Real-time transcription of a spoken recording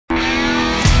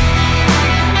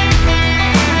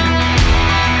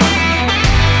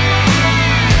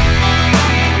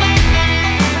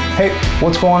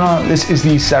What's going on? This is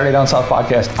the Saturday Down South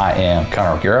podcast. I am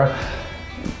Connor O'Gara.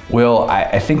 Will,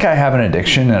 I think I have an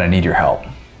addiction and I need your help.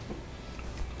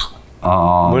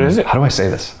 What is it? How do I say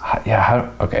this?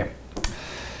 Okay.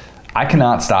 I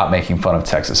cannot stop making fun of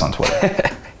Texas on Twitter.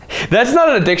 That's not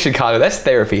an addiction, Connor. That's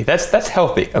therapy. That's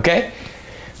healthy, okay?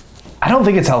 I don't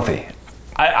think it's healthy.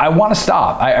 I want to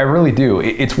stop. I really do.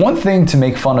 It's one thing to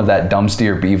make fun of that dumb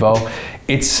steer Bevo.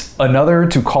 It's another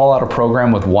to call out a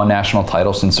program with one national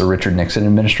title since the Richard Nixon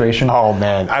administration. Oh,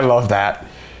 man. I love that.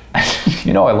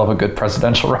 You know I love a good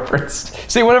presidential reference.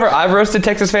 See, whenever I've roasted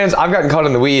Texas fans, I've gotten caught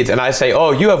in the weeds, and I say,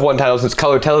 oh, you have one title since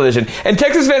color television. And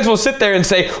Texas fans will sit there and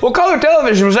say, well, color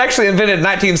television was actually invented in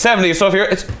 1970, so if you're...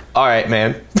 It's all right,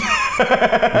 man.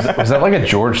 Was that like a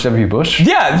George W. Bush?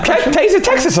 Yeah, he's a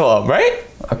Texas alum, right?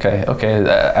 Okay.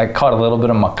 I caught a little bit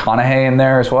of McConaughey in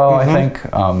there as well, I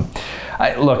think.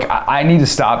 I need to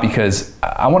stop because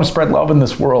I want to spread love in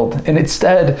this world. And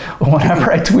instead,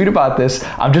 whenever I tweet about this,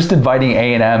 I'm just inviting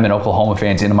A&M and Oklahoma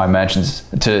fans into my mentions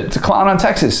to clown on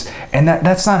Texas. And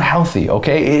that's not healthy,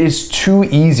 okay? It is too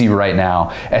easy right now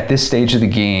at this stage of the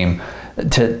game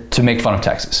to make fun of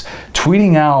Texas.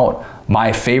 Tweeting out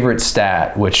my favorite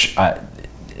stat, which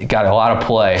got a lot of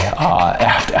play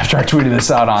after I tweeted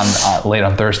this out on late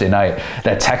on Thursday night,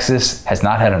 that Texas has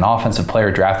not had an offensive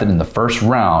player drafted in the first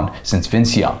round since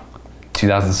Vince Young,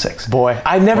 2006. Boy,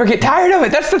 I never get tired of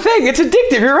it. That's the thing. It's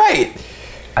addictive. You're right.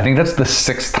 I think that's the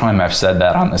 6th time I've said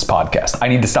that on this podcast. I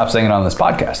need to stop saying it on this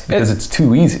podcast because it's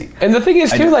too easy. And the thing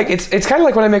is, too, like it's kind of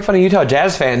like when I make fun of Utah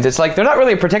Jazz fans. It's like they're not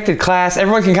really a protected class.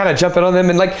 Everyone can kind of jump in on them.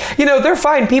 And, like, you know, they're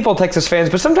fine people, Texas fans,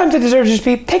 but sometimes they deserve to just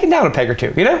be taken down a peg or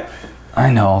two, you know? I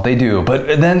know, they do.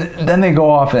 But then they go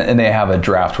off and they have a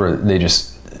draft where they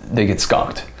get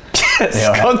skunked.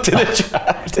 Skunked in a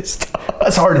draft.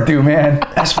 That's hard to do, man.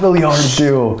 That's really hard to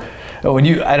do.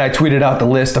 And I tweeted out the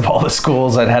list of all the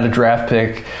schools that had a draft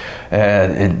pick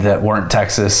that weren't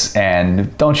Texas,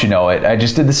 and don't you know it, I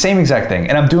just did the same exact thing,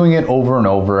 and I'm doing it over and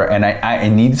over, and I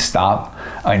need to stop.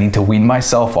 I need to wean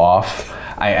myself off.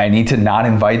 I need to not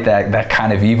invite that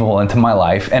kind of evil into my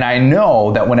life, and I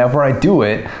know that whenever I do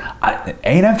it,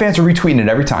 A&M fans are retweeting it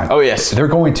every time. Oh, yes. They're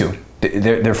going to.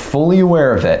 They're fully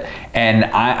aware of it, and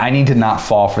I need to not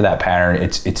fall for that pattern.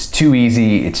 It's too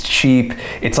easy. It's cheap.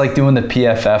 It's like doing the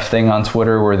PFF thing on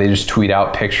Twitter where they just tweet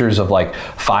out pictures of like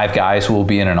 5 guys who will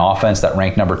be in an offense that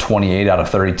rank number 28 out of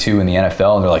 32 in the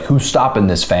NFL, and they're like, "Who's stopping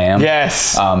this, fam?"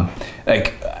 Yes.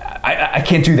 I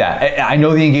can't do that. I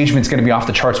know the engagement's going to be off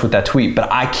the charts with that tweet,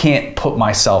 but I can't put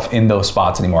myself in those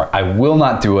spots anymore. I will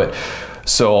not do it.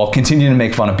 So I'll continue to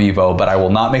make fun of Bevo, but I will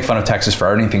not make fun of Texas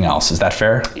for anything else. Is that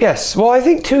fair? Yes. Well, I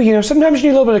think, too, you know, sometimes you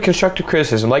need a little bit of constructive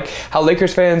criticism. Like how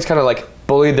Lakers fans kind of like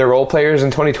bullied their role players in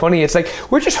 2020. It's like,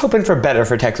 we're just hoping for better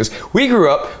for Texas. We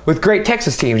grew up with great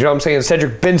Texas teams. You know what I'm saying?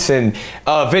 Cedric Benson,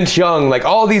 Vince Young, like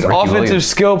all these offensive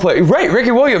skill players. Right,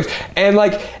 Ricky Williams. And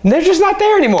like, they're just not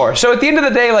there anymore. So at the end of the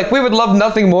day, like, we would love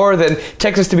nothing more than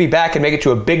Texas to be back and make it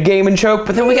to a big game and choke.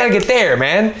 But then we got to get there,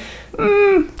 man.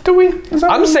 Do we?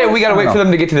 I'm saying we got to wait for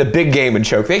them to get to the big game and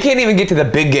choke. They can't even get to the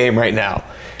big game right now.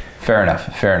 Fair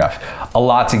enough. A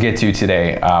lot to get to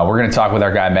today. We're going to talk with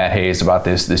our guy Matt Hayes about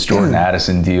this Jordan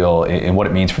Addison deal and what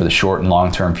it means for the short and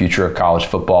long-term future of college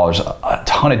football. There's a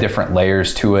ton of different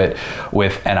layers to it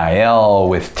with NIL,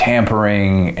 with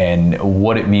tampering, and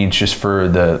what it means just for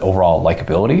the overall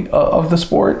likability of the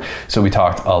sport. So we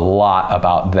talked a lot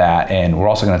about that, and we're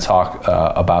also going to talk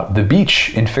about the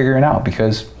beach and figuring out,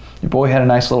 because your boy had a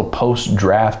nice little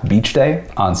post-draft beach day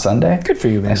on Sunday. Good for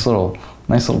you, man. Nice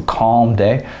little calm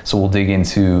day. So we'll dig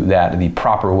into that, the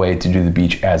proper way to do the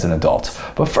beach as an adult.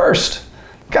 But first,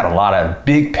 got a lot of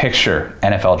big picture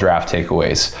NFL draft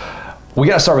takeaways. We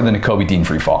got to start with the Nakobe Dean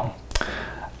free fall.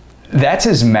 That's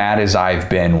as mad as I've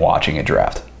been watching a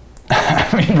draft.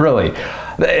 I mean, really.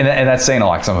 And that's saying a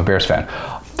lot because I'm a Bears fan.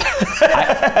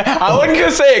 I wasn't going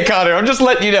to say it, Connor. I'm just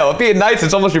letting you know. I'm being nice.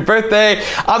 It's almost your birthday.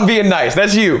 I'm being nice.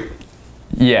 That's you.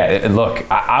 Yeah, look,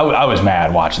 I was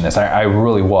mad watching this. I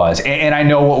really was. And I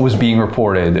know what was being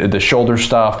reported. The shoulder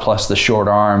stuff plus the short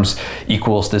arms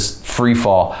equals this free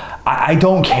fall. I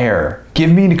don't care. Give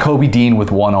me Nakobe Dean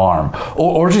with one arm.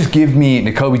 Or just give me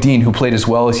Nakobe Dean who played as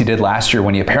well as he did last year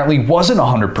when he apparently wasn't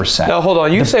 100%. Now, hold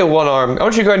on. You say one arm. I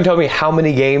want you to go ahead and tell me how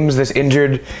many games this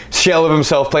injured shell of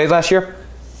himself played last year.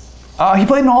 He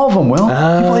played in all of them, Will.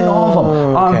 He played in all of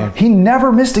them. Okay. He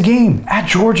never missed a game at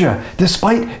Georgia,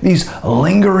 despite these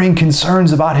lingering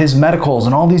concerns about his medicals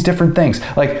and all these different things.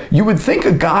 Like, you would think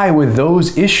a guy with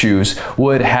those issues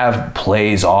would have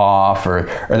plays off or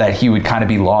that he would kind of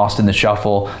be lost in the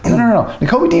shuffle. No.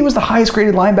 Nakobe Dean was the highest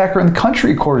graded linebacker in the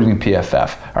country according to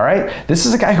PFF, all right? This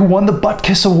is a guy who won the Butt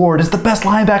Kiss Award as the best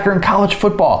linebacker in college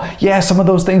football. Yeah, some of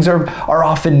those things are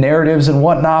often narratives and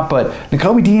whatnot, but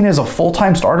Nakobe Dean is a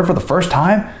full-time starter for the first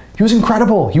time. He was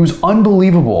incredible. He was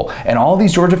unbelievable. And all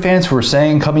these Georgia fans who were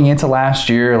saying coming into last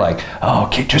year, like, oh,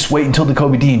 okay, just wait until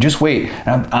Nakobe Dean, just wait.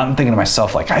 And I'm thinking to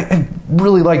myself, like, I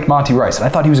really liked Monty Rice, and I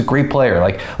thought he was a great player.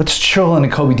 Like, let's chill on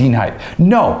Nakobe Dean hype.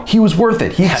 No, he was worth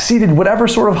it. He exceeded whatever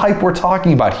sort of hype we're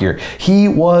talking about here. He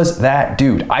was that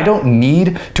dude. I don't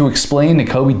need to explain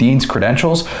Nakobe Dean's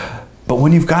credentials, but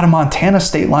when you've got a Montana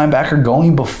State linebacker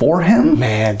going before him,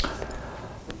 man.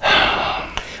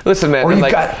 Listen, man,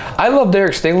 I love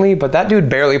Derek Stingley, but that dude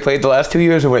barely played the last 2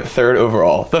 years and went 3rd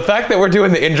overall. The fact that we're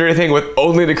doing the injury thing with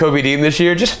only Nakobe Dean this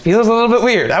year just feels a little bit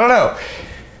weird. I don't know.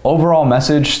 Overall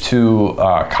message to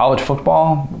college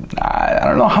football, I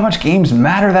don't know how much games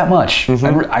matter that much.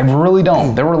 I really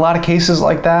don't. There were a lot of cases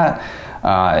like that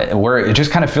where it just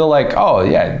kind of feel like, oh,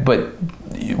 yeah, but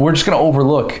we're just going to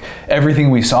overlook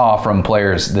everything we saw from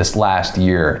players this last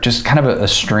year. Just kind of a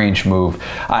strange move.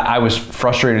 I was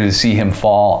frustrated to see him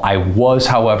fall. I was,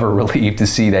 however, relieved to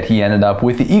see that he ended up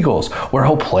with the Eagles, where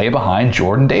he'll play behind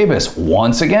Jordan Davis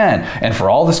once again. And for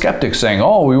all the skeptics saying,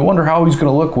 oh, we wonder how he's going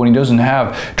to look when he doesn't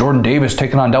have Jordan Davis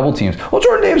taking on double teams. Well,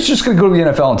 Jordan Davis is just going to go to the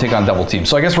NFL and take on double teams.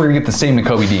 So I guess we're going to get the same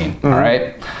Nakobe Dean, all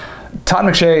right? Todd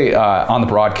McShay on the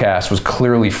broadcast was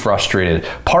clearly frustrated.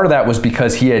 Part of that was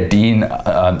because he had Dean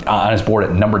on his board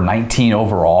at number 19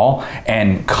 overall,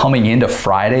 and coming into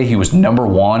Friday, he was number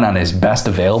 1 on his best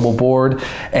available board,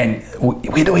 and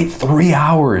we had to wait 3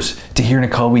 hours to hear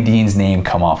Nakobe Dean's name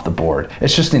come off the board.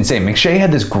 It's just insane. McShay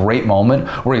had this great moment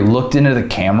where he looked into the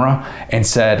camera and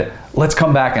said, let's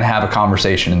come back and have a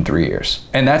conversation in 3 years.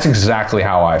 And that's exactly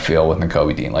how I feel with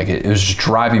Nakobe Dean. Like, it was just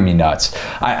driving me nuts.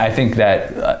 I think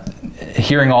that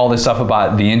hearing all this stuff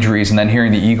about the injuries and then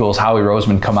hearing the Eagles, Howie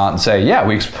Roseman, come out and say, yeah,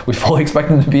 we fully expect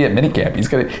him to be at minicamp. He's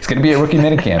gonna be at rookie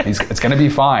minicamp. It's gonna be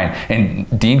fine.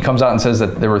 And Dean comes out and says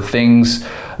that there were things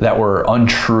that were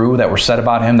untrue that were said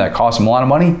about him that cost him a lot of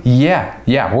money.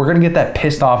 Yeah, we're gonna get that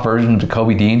pissed off version of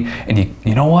Nakobe Dean. And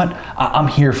you know what? I'm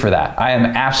here for that. I am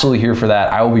absolutely here for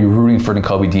that. I will be rooting for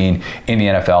Nakobe Dean in the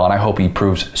NFL, and I hope he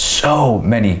proves so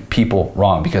many people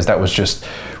wrong, because that was just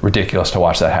ridiculous to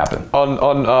watch that happen.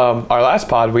 On our last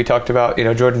pod, we talked about,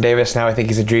 Jordan Davis. Now I think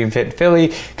he's a dream fit in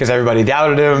Philly because everybody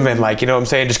doubted him, and what I'm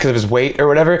saying, just because of his weight or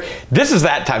whatever. This is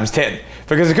that times 10,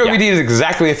 because Nakobe Dean is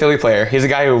exactly a Philly player. He's a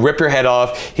guy who will rip your head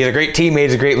off. He's a great teammate.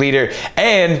 He's a great leader.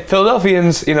 And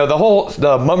Philadelphians,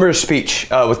 the Mummers speech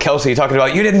with Kelsey talking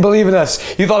about, you didn't believe in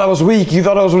us. You thought I was weak. You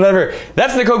thought I was whatever.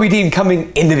 That's Nakobe Dean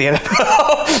coming into the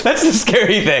NFL. That's the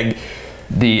scary thing.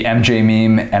 The MJ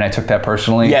meme, and I took that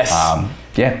personally. Yes.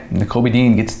 Nakobe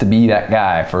Dean gets to be that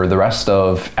guy for the rest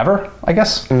of ever, I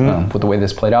guess, with the way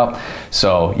this played out.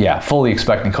 So, yeah, fully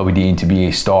expect Nakobe Dean to be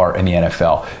a star in the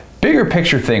NFL. Bigger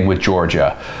picture thing with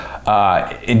Georgia.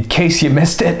 In case you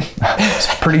missed it,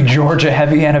 it's a pretty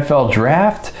Georgia-heavy NFL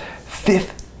draft.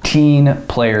 15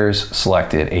 players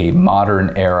selected, a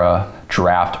modern-era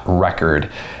draft record.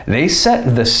 They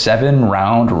set the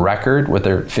 7-round record with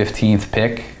their 15th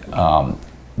pick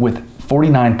with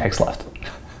 49 picks left.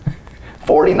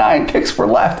 49 picks were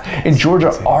left, and Georgia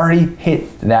already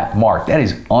hit that mark. That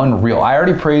is unreal. I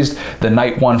already praised the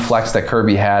night 1 flex that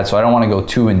Kirby had, so I don't want to go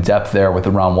too in depth there with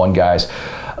the round 1 guys.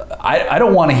 I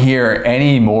don't want to hear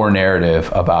any more narrative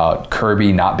about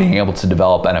Kirby not being able to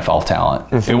develop NFL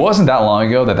talent. It wasn't that long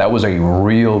ago that was a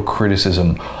real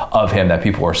criticism of him, that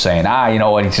people were saying, you know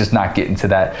what, he's just not getting to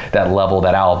that level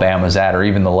that Alabama's at, or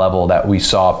even the level that we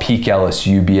saw peak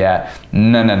LSU be at.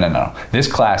 No.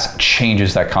 This class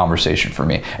changes that conversation for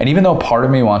me. And even though part of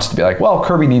me wants to be like, well,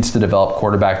 Kirby needs to develop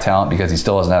quarterback talent because he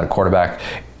still hasn't had a quarterback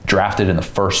drafted in the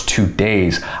first 2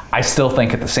 days, I still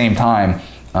think at the same time,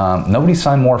 nobody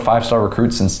signed more 5-star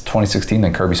recruits since 2016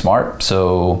 than Kirby Smart.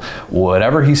 So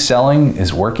whatever he's selling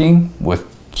is working with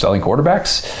selling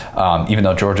quarterbacks, even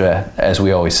though Georgia, as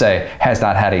we always say, has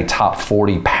not had a top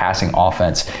 40 passing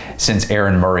offense since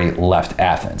Aaron Murray left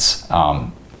Athens.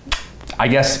 I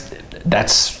guess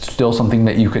that's still something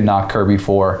that you could knock Kirby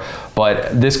for.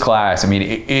 But this class,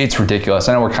 it's ridiculous.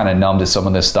 I know we're kind of numb to some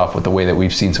of this stuff with the way that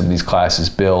we've seen some of these classes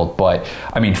build, but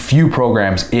few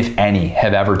programs, if any,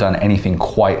 have ever done anything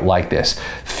quite like this.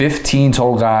 15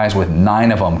 total guys with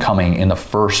 9 of them coming in the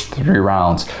first 3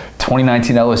 rounds.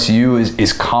 2019 LSU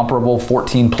is comparable.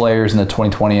 14 players in the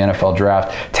 2020 NFL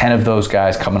draft. 10 of those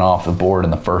guys coming off the board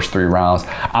in the first 3 rounds.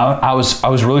 I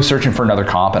was really searching for another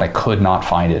comp, and I could not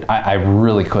find it. I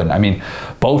really couldn't. I mean,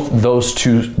 both those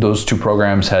two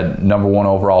programs had number 1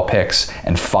 overall picks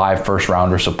and 5 first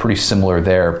rounders, so pretty similar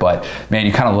there. But man,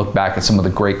 you kind of look back at some of the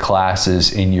great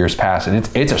classes in years past, and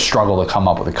it's a struggle to come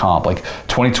up with a comp. Like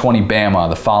 2020 Bama,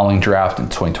 the following draft in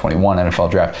 2021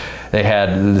 NFL draft, they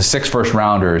had the 6 first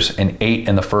rounders and 8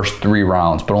 in the first 3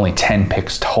 rounds, but only 10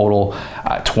 picks total.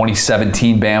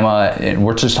 2017 Bama, and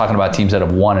we're just talking about teams that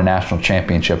have won a national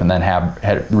championship and then have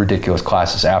had ridiculous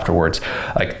classes afterwards.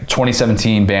 Like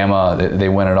 2017 Bama, they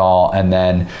win it all, and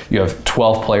then you have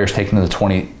 12 players taken in the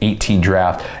 2018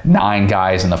 draft, 9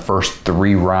 guys in the first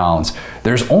 3 rounds.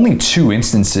 There's only 2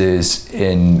 instances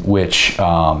in which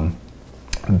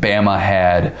Bama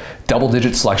had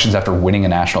double-digit selections after winning a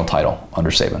national title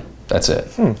under Saban. That's it.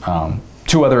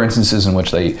 2 other instances in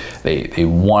which they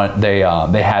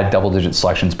had double-digit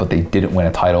selections, but they didn't win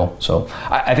a title. So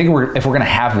I think if we're going to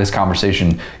have this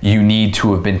conversation, you need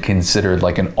to have been considered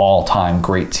like an all-time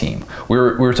great team. We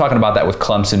were talking about that with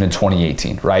Clemson in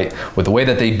 2018, right? With the way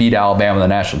that they beat Alabama in the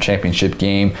national championship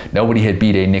game, nobody had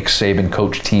beat a Nick Saban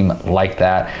coach team like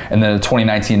that. And then the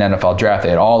 2019 NFL draft, they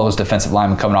had all those defensive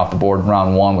linemen coming off the board in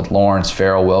round 1 with Lawrence,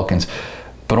 Farrell, Wilkins,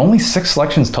 but only 6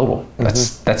 selections total.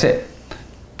 That's it.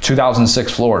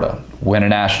 2006 Florida, win a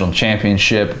national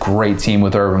championship, great team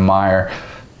with Urban Meyer.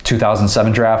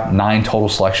 2007 draft, 9 total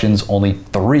selections, only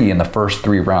 3 in the first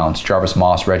 3 rounds. Jarvis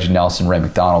Moss, Reggie Nelson, Ray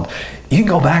McDonald. You can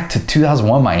go back to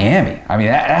 2001 Miami. I mean,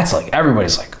 that's like,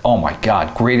 everybody's like, oh my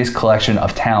God, greatest collection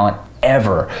of talent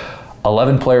ever.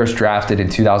 11 players drafted in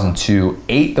 2002,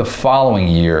 8 the following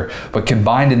year, but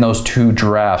combined in those 2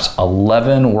 drafts,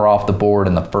 11 were off the board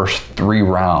in the first 3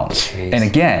 rounds. Jeez. And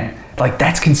again, like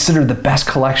that's considered the best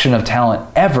collection of talent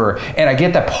ever. And I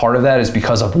get that part of that is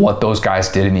because of what those guys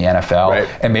did in the NFL. Right.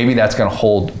 And maybe that's going to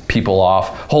hold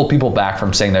people back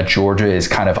from saying that Georgia is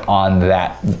kind of on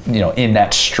that, in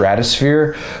that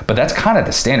stratosphere. But that's kind of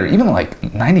the standard. Even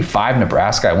like 95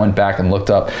 Nebraska, I went back and looked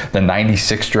up the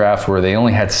 96 draft where they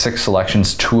only had 6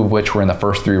 selections, 2 of which were in the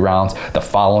first 3 rounds. The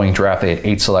following draft, they had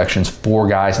 8 selections, 4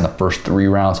 guys in the first 3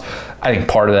 rounds. I think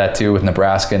part of that too with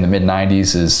Nebraska in the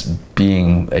mid-90s is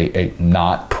being a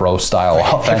not pro-style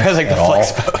offense. It's like the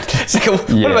flex mode. It's like, what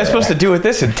am I supposed to do with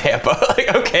this in Tampa? Like,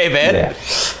 okay, man. Yeah.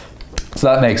 So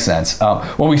that makes sense.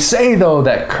 When we say, though,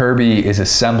 that Kirby is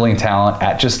assembling talent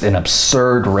at just an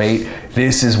absurd rate,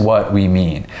 this is what we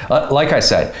mean. Like I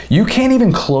said, you can't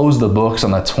even close the books on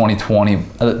the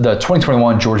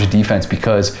 2021 Georgia defense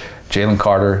because Jalen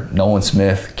Carter, Nolan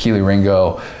Smith, Keely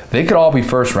Ringo, they could all be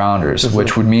first rounders,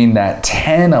 which would mean that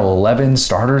 10, 11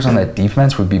 starters on that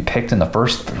defense would be picked in the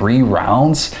first 3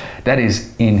 rounds. That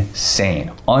is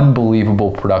insane.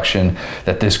 Unbelievable production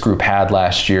that this group had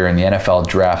last year, and the NFL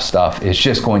draft stuff is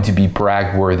just going to be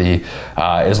brag-worthy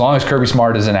as long as Kirby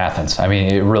Smart is in Athens. I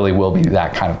mean, it really will be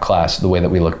that kind of class, the way that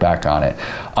we look back on it.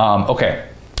 Okay.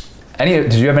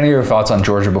 Did you have any other thoughts on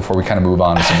Georgia before we kind of move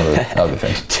on to some of the other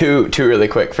things? Two really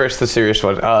quick. First, the serious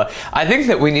one. I think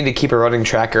that we need to keep a running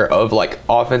tracker of like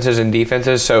offenses and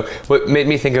defenses. So what made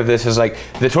me think of this is like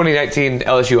the 2019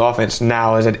 LSU offense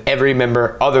now is at every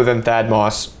member other than Thad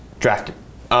Moss drafted.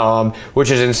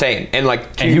 Which is insane. And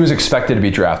he was expected to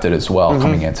be drafted as well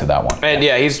coming into that one. And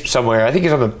yeah, he's somewhere. I think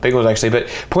he's on the Bengals actually. But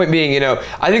point being,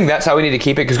 I think that's how we need to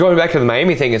keep it. Because going back to the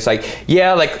Miami thing, it's like,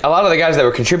 yeah, like a lot of the guys that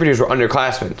were contributors were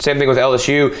underclassmen. Same thing with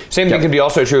LSU. Same thing can be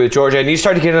also true with Georgia. And you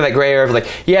start to get into that gray area of like,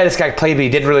 yeah, this guy played, but he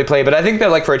didn't really play. But I think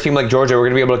that like for a team like Georgia, we're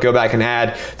going to be able to go back and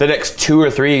add the next 2 or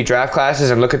 3 draft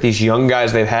classes and look at these young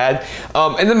guys they've had.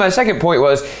 And then my second point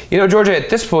was, Georgia at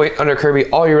this point under Kirby,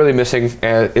 all you're really missing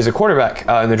is a quarterback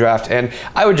in the draft. And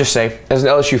I would just say, as an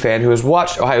LSU fan who has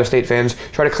watched Ohio State fans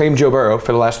try to claim Joe Burrow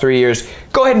for the last 3 years,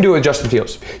 go ahead and do it with Justin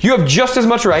Fields. You have just as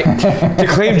much right to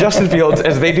claim Justin Fields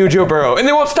as they do Joe Burrow, and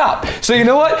they won't stop. So you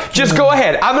know what? Just go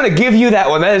ahead. I'm going to give you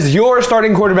that one. That is your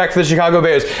starting quarterback for the Chicago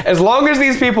Bears. As long as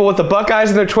these people with the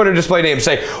Buckeyes in their Twitter display names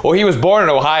say, well, he was born in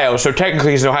Ohio, so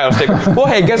technically he's an Ohio State. Well,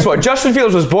 hey, guess what? Justin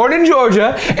Fields was born in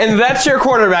Georgia, and that's your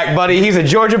quarterback, buddy. He's a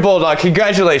Georgia Bulldog.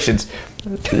 Congratulations.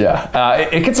 Yeah,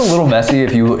 it gets a little messy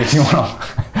if you want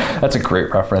to. That's a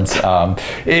great reference.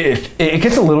 It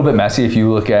gets a little bit messy if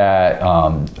you look at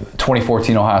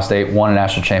 2014 Ohio State won a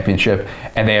national championship,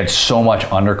 and they had so much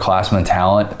underclassmen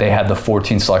talent. They had the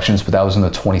 14 selections, but that was in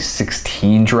the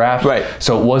 2016 draft. Right.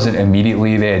 So it wasn't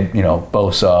immediately. They had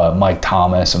Bosa, Mike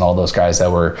Thomas, and all those guys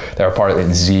that were part of it,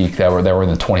 and Zeke that were in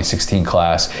the 2016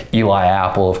 class. Eli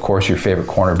Apple, of course, your favorite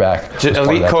cornerback.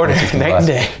 Elite corner, night and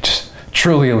day.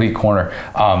 Truly elite corner.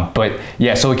 But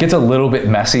yeah, so it gets a little bit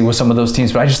messy with some of those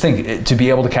teams, but I just think to be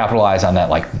able to capitalize on that,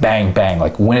 like bang, bang,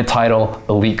 like win a title,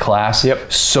 elite class,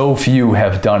 so few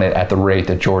have done it at the rate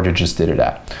that Georgia just did it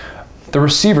at. The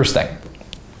receivers thing.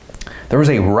 There was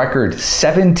a record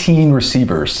 17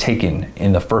 receivers taken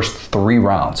in the first 3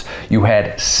 rounds. You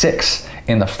had 6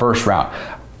 in the first round.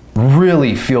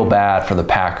 Really feel bad for the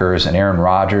Packers and Aaron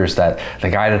Rodgers, that the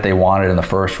guy that they wanted in the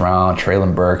first round,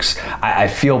 Treylon Burks. I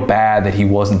feel bad that he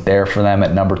wasn't there for them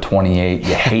at number 28.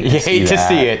 You hate to see that.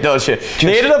 See it, don't you?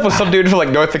 They ended up with some dude from like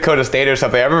North Dakota State or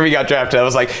something. I remember he got drafted. I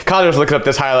was like, Connor's looking up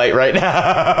this highlight right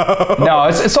now. No,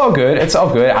 it's all good. It's all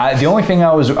good. The only thing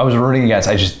I was rooting against,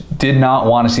 I just did not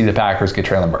want to see the Packers get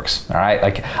Treylon Burks. All right,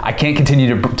 like I can't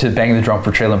continue to bang the drum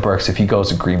for Treylon Burks if he goes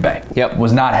to Green Bay.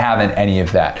 Was not having any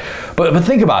of that. But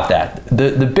think about that.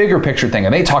 The bigger picture thing,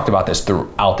 and they talked about this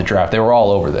throughout the draft. They were all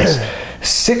over this.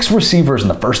 6 receivers in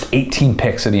the first 18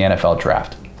 picks of the NFL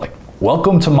draft. Like,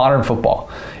 welcome to modern football.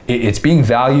 It's being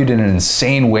valued in an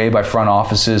insane way by front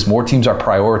offices. More teams are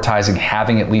prioritizing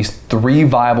having at least 3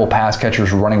 viable pass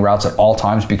catchers running routes at all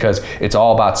times because it's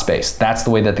all about space. That's the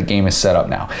way that the game is set up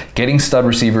now. Getting stud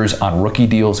receivers on rookie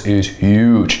deals is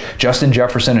huge. Justin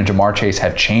Jefferson and Jamar Chase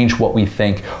have changed what we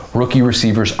think rookie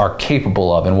receivers are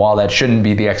capable of. And while that shouldn't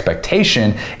be the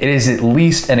expectation, it is at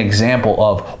least an example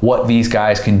of what these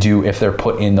guys can do if they're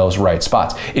put in those right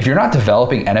spots. If you're not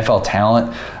developing NFL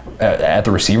talent at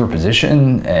the receiver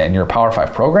position and you're a Power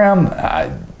 5 program,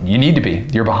 you need to be.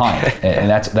 You're behind. And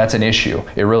that's an issue.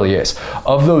 It really is.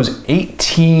 Of those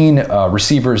 18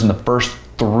 receivers in the first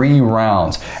 3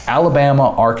 rounds, Alabama,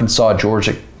 Arkansas,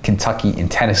 Georgia, Kentucky, and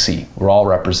Tennessee were all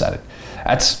represented.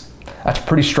 That's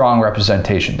pretty strong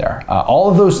representation there.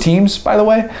 All of those teams, by the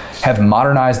way, have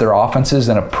modernized their offenses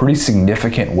in a pretty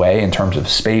significant way in terms of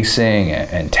spacing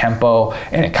and tempo,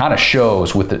 and it kind of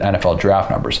shows with the NFL draft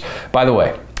numbers. By the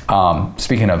way,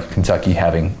 speaking of Kentucky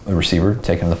having a receiver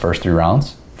taken in the first 3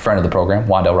 rounds, friend of the program,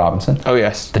 Wan'Dale Robinson. Oh,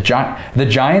 yes. The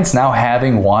Giants now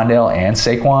having Wan'Dale and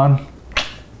Saquon,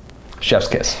 chef's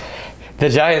kiss. The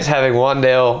Giants having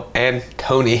Wan'Dale and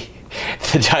Tony.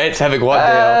 The Giants having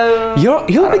Wan'Dale.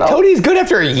 You don't think Tony's good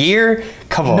after a year?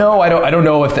 Come on. No, I don't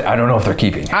know if they're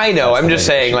keeping. I know. I'm just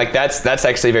saying, like that's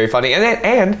actually very funny.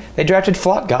 And they drafted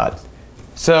Flott God.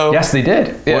 So yes, they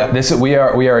did. Yeah. We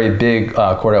are a big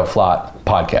Cordell Flott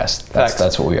podcast.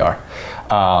 That's what we are.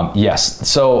 Yes.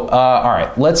 So all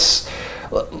right, let's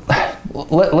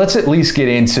at least get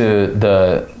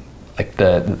into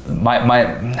my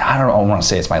I don't want to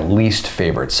say it's my least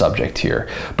favorite subject here,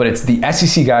 but it's the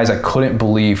SEC guys I couldn't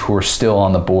believe who are still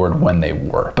on the board when they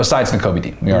were. Besides Nakobe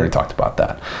Dean, we already talked about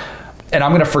that. And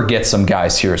I'm going to forget some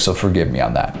guys here, so forgive me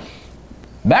on that.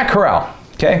 Matt Corral,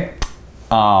 okay?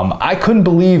 I couldn't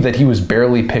believe that he was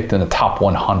barely picked in the top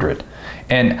 100.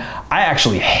 And I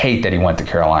actually hate that he went to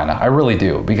Carolina. I really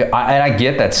do. Because I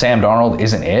get that Sam Darnold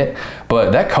isn't it,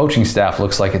 but that coaching staff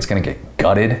looks like it's going to get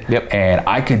gutted. Yep. And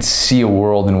I could see a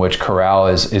world in which Corral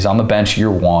is on the bench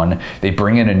year 1. They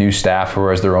bring in a new staff who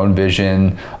has their own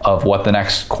vision of what the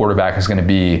next quarterback is going to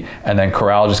be. And then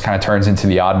Corral just kind of turns into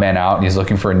the odd man out, and he's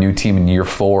looking for a new team in year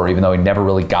 4, even though he never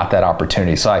really got that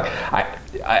opportunity. So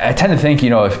I tend to think,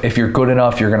 if you're good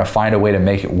enough, you're going to find a way to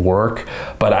make it work.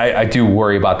 But I do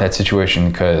worry about that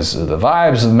situation because the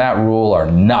vibes of Matt Rule are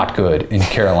not good in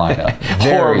Carolina.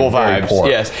 Horrible very vibes. poor.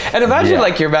 Yes. And imagine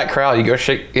like you're Matt Corral, you go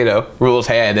shake, Rule's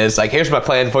hand. And it's like, here's my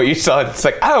plan for you, son. It's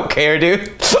like, I don't care,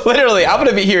 dude. Literally, I'm going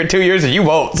to be here in 2 years and you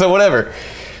won't. So whatever.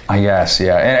 I guess,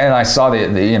 yeah. And I saw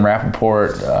the Ian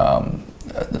Rappaport.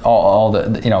 All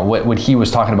the what he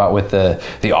was talking about with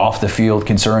the off the field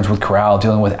concerns with Corral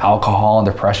dealing with alcohol and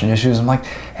depression issues. I'm like,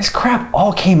 this crap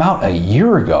all came out a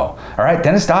year ago. All right,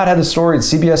 Dennis Dodd had the story at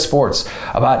CBS Sports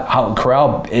about how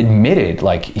Corral admitted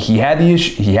like he had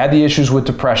the issues with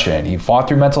depression. He fought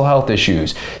through mental health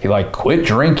issues. He quit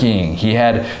drinking. He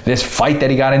had this fight that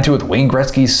he got into with Wayne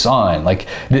Gretzky's son. Like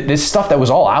this stuff that was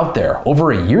all out there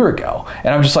over a year ago.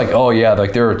 And I'm just like, oh yeah,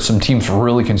 there are some teams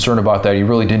really concerned about that. He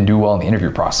really didn't do well in the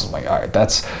interview process. I'm like, all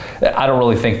right, I don't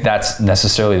really think that's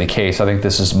necessarily the case. I think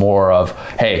this is more of,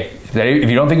 hey, if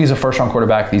you don't think he's a first-round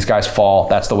quarterback, these guys fall.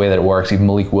 That's the way that it works. Even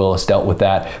Malik Willis dealt with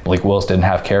that. Malik Willis didn't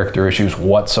have character issues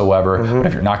whatsoever. Mm-hmm. But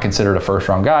if you're not considered a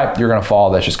first-round guy, you're going to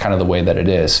fall. That's just kind of the way that it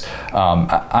is.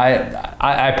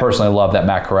 I personally love that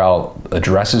Matt Corral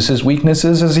addresses his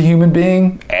weaknesses as a human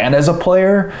being and as a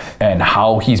player and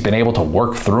how he's been able to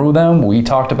work through them. We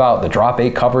talked about the drop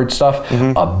 8 coverage stuff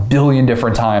a billion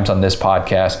different times on this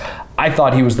podcast. I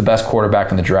thought he was the best quarterback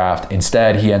in the draft.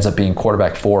 Instead, he ends up being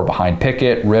quarterback 4 behind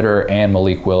Pickett, Ritter, and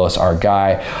Malik Willis, our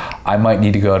guy. I might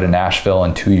need to go to Nashville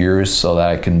in 2 years so that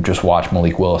I can just watch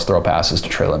Malik Willis throw passes to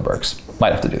Traylon Burks.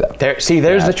 Might have to do that.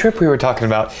 There's the trip we were talking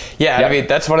about. Yeah, yep. I mean,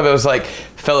 that's one of those, like,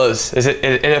 fellas, is it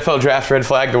an NFL draft red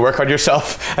flag to work on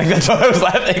yourself? Like, that's what I was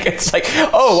laughing. It's like,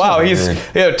 oh, wow, so he's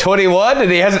 21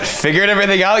 and he hasn't figured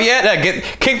everything out yet?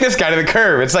 Kick this guy to the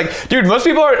curb. It's like, dude, most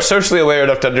people aren't socially aware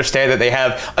enough to understand that they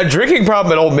have a drinking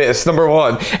problem at Ole Miss, number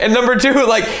one. And number two,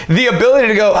 like, the ability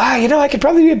to go, I could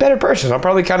probably be a better person. I'll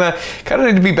probably kind of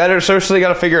need to be better socially, got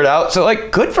to figure it out. So,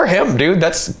 like, good for him, dude.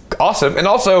 That's awesome. And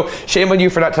also, shame on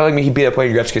you for not telling me he beat up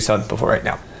Wayne Gretzky's son before right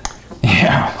now.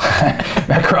 Yeah.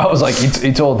 Matt Corral was like,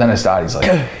 he told Dennis Dodd, he's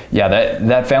like, yeah,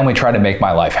 that family tried to make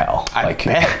my life hell.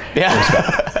 Yeah.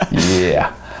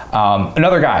 Yeah.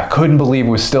 Another guy, couldn't believe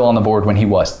was still on the board when he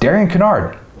was. Darian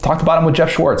Kennard. Talked about him with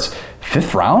Jeff Schwartz.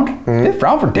 5th round? Mm-hmm. 5th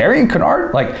round for Darian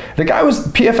Kennard? Like, the guy was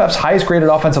PFF's highest graded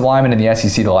offensive lineman in the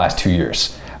SEC the last 2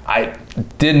 years. I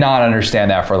did not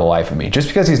understand that for the life of me. Just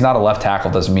because he's not a left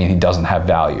tackle doesn't mean he doesn't have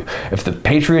value. If the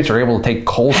Patriots are able to take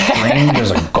Cole Strange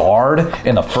as a guard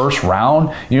in the 1st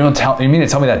round, you mean to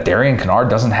tell me that Darian Kennard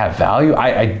doesn't have value?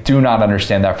 I do not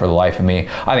understand that for the life of me.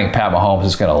 I think Pat Mahomes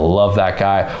is going to love that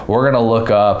guy. We're going to look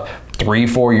up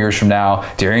 3-4 years from now,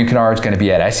 Darian Kennard's going to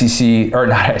be at he's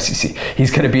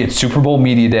going to be at Super Bowl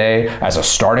Media Day as a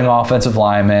starting offensive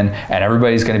lineman, and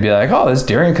everybody's going to be like, oh, this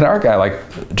Darian Kennard guy,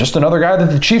 like, just another guy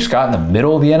that the Chiefs got in the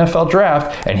middle of the NFL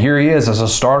draft, and here he is as a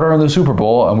starter in the Super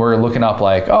Bowl, and we're looking up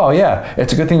like, oh yeah,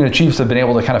 it's a good thing the Chiefs have been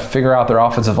able to kind of figure out their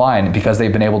offensive line because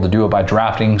they've been able to do it by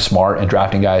drafting smart and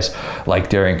drafting guys like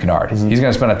Darian Kennard. Mm-hmm. He's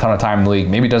going to spend a ton of time in the league.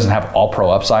 Maybe doesn't have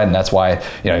all-pro upside, and that's why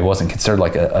he wasn't considered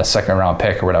like a second-round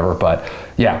pick or whatever, but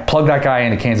yeah, plug that guy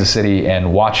into Kansas City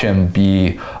and watch him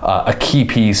be a key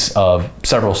piece of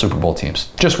several Super Bowl teams.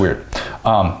 Just weird.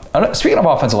 Speaking of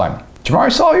offensive linemen,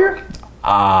 Jamari Sawyer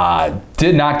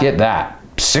did not get that.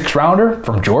 6th rounder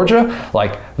from Georgia,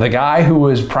 like the guy who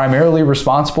was primarily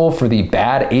responsible for the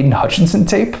bad Aiden Hutchinson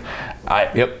tape.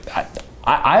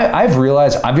 I've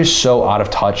realized I'm just so out of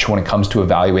touch when it comes to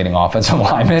evaluating offensive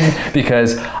linemen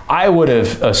because I would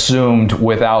have assumed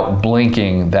without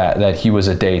blinking that he was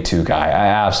a day 2 guy. I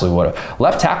absolutely would have.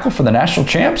 Left tackle for the national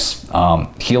champs.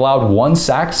 He allowed 1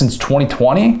 sack since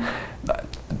 2020.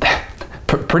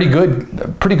 Pretty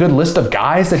good list of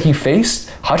guys that he faced.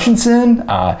 Hutchinson,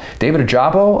 David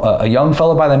Ajabo, a young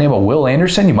fellow by the name of Will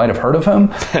Anderson, you might have heard of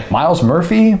him, Miles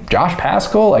Murphy, Josh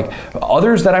Pascal, like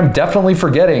others that I'm definitely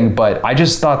forgetting, but I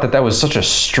just thought that was such a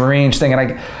strange thing.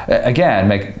 And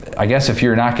I guess if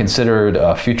you're not considered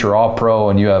a future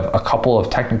All-Pro and you have a couple of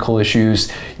technical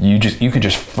issues, you could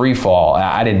just free fall.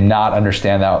 I did not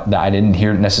understand that. I didn't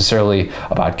hear necessarily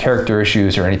about character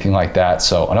issues or anything like that.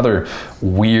 So another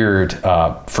weird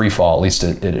free fall, at least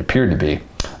it appeared to be.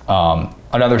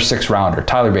 Another 6th rounder,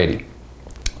 Tyler Beatty.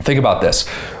 Think about this.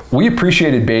 We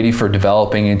appreciated Beatty for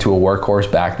developing into a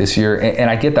workhorse back this year, and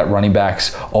I get that running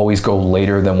backs always go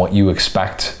later than what you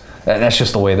expect. That's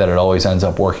just the way that it always ends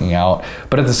up working out.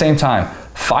 But at the same time,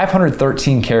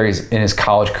 513 carries in his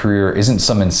college career isn't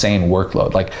some insane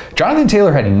workload. Like, Jonathan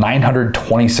Taylor had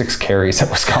 926 carries at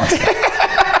Wisconsin.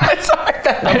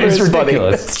 It's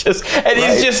ridiculous.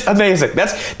 He's just amazing.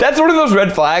 That's one of those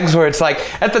red flags where it's like,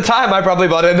 at the time I probably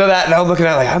bought into that, and I'm looking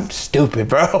at it like, I'm stupid,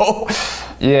 bro.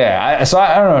 Yeah, so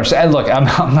I don't understand. And look,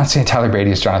 I'm not saying Tyler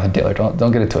Beatty is Jonathan Taylor.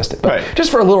 Don't get it twisted. But just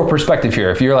for a little perspective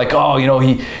here, if you're like, oh,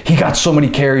 he got so many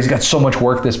carries, he got so much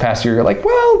work this past year, you're like,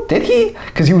 well, did he?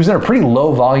 Because he was in a pretty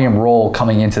low volume role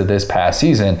coming into this past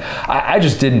season. I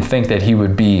just didn't think that he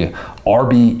would be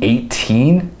RB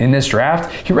 18 in this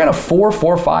draft. He ran a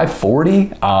 4.45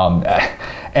 40.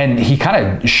 And he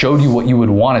kind of showed you what you would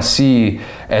want to see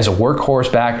as a workhorse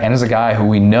back and as a guy who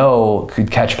we know could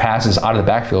catch passes out of the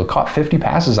backfield. Caught 50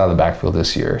 passes out of the backfield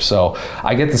this year. So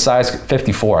I get the size,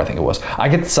 54 I think it was. I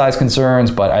get the size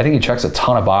concerns, but I think he checks a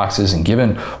ton of boxes. And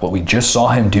given what we just saw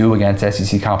him do against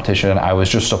SEC competition, I was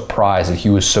just surprised that he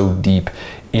was so deep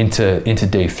into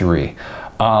day 3.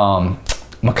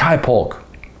 Mekhi Polk,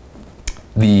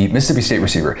 the Mississippi State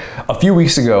receiver. A few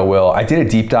weeks ago, Will, I did a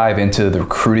deep dive into the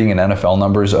recruiting and NFL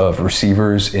numbers of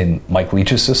receivers in Mike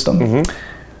Leach's system.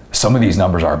 Mm-hmm. Some of these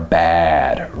numbers are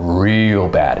bad, real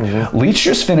bad. Mm-hmm. Leach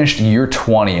just finished year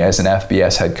 20 as an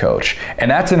FBS head coach, and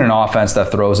that's in an offense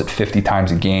that throws it 50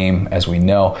 times a game, as we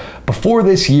know. Before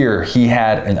this year, he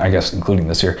had, and I guess including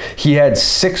this year, he had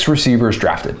 6 receivers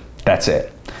drafted. That's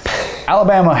it.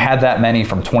 Alabama had that many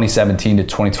from 2017 to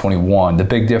 2021. The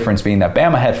big difference being that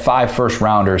Bama had 5 first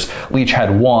rounders. Leach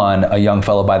had 1, a young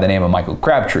fellow by the name of Michael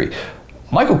Crabtree.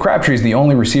 Michael Crabtree is the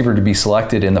only receiver to be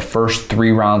selected in the first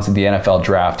 3 rounds of the NFL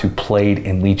draft who played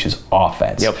in Leach's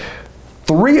offense. Yep.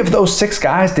 3 of those 6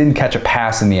 guys didn't catch a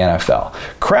pass in the NFL.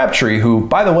 Crabtree, who,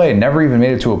 by the way, never even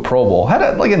made it to a Pro Bowl, had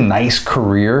a nice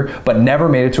career, but never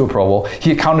made it to a Pro Bowl.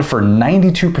 He accounted for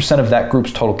 92% of that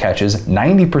group's total catches,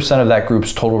 90% of that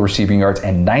group's total receiving yards,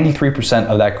 and 93%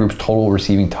 of that group's total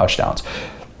receiving touchdowns.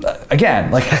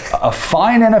 Again, like a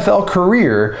fine NFL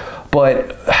career,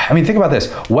 but I mean, think about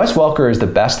this. Wes Welker is the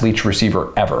best Leach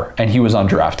receiver ever, and he was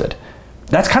undrafted.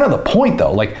 That's kind of the point,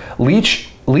 though. Like,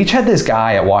 Leach had this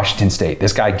guy at Washington State,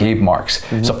 this guy Gabe Marks.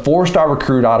 He's a 4-star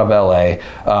recruit out of LA.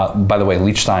 By the way,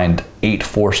 Leach signed 8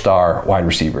 4-star wide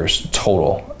receivers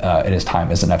total in his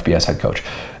time as an FBS head coach.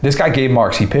 This guy Gabe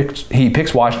Marks, he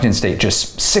picks Washington State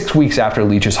just 6 weeks after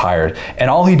Leach is hired, and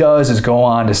all he does is go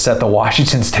on to set the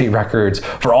Washington State records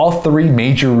for all 3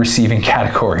 major receiving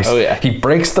categories. Oh yeah. He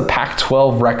breaks the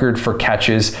Pac-12 record for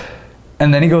catches,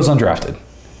 and then he goes undrafted.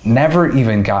 Never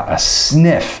even got a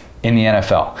sniff in the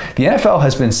NFL. The NFL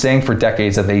has been saying for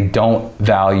decades that they don't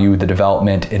value the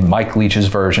development in Mike Leach's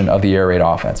version of the air raid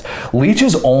offense.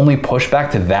 Leach's only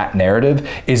pushback to that narrative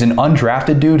is an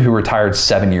undrafted dude who retired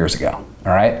 7 years ago.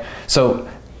 All right? So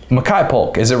Makai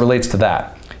Polk, as it relates to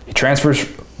that, he transfers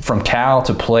from Cal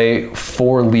to play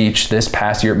for Leach this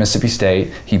past year at Mississippi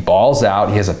State. He balls out.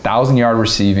 He has a 1,000-yard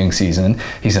receiving season.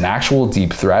 He's an actual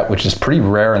deep threat, which is pretty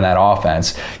rare in that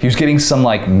offense. He was getting some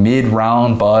like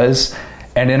mid-round buzz.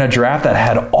 And in a draft that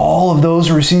had all of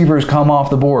those receivers come off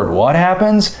the board, what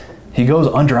happens? He goes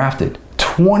undrafted.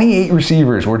 28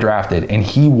 receivers were drafted, and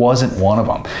he wasn't one of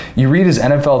them. You read his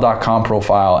NFL.com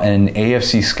profile, and an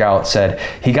AFC scout said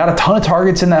he got a ton of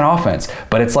targets in that offense,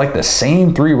 but it's like the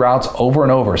same 3 routes over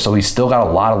and over, so he's still got a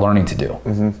lot of learning to do.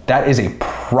 That is a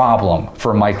problem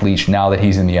for Mike Leach now that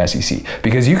he's in the SEC,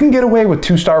 because you can get away with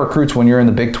 2-star recruits when you're in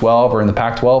the Big 12 or in the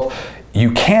Pac-12.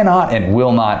 You cannot and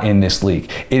will not in this league.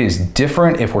 It is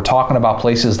different if we're talking about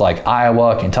places like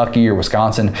Iowa, Kentucky, or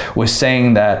Wisconsin, with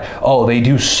saying that, oh, they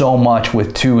do so much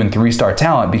with 2- and 3-star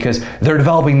talent because they're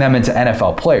developing them into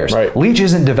NFL players. Right. Leach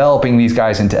isn't developing these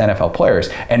guys into NFL players.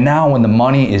 And now when the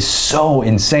money is so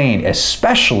insane,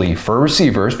 especially for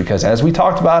receivers, because as we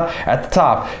talked about at the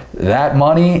top, that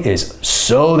money is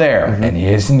so there. And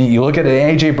you look at an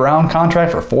A.J. Brown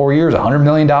contract for 4 years, $100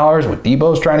 million, what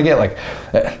Debo's trying to get, like...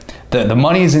 The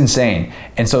money is insane,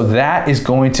 and so that is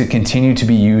going to continue to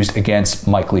be used against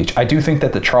Mike Leach. I do think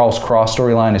that the Charles Cross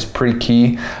storyline is pretty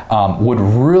key, would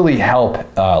really help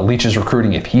Leach's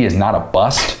recruiting if he is not a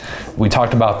bust. We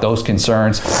talked about those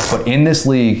concerns, but in this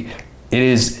league, it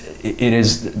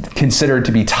is considered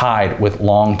to be tied with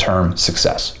long-term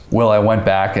success. Will, I went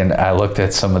back and I looked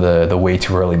at some of the way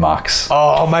too early mocks.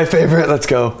 Oh, my favorite. Let's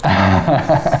go.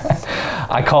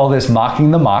 I call this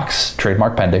mocking the mocks,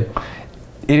 trademark pending.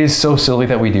 It is so silly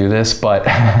that we do this, but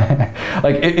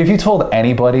like if you told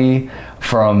anybody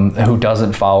who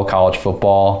doesn't follow college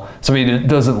football, somebody that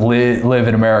doesn't live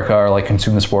in America or like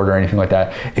consume the sport or anything like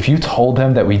that, if you told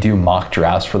them that we do mock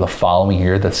drafts for the following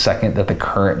year, the second that the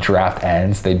current draft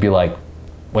ends, they'd be like,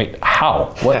 wait,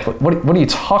 how? What are you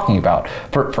talking about?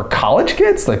 For college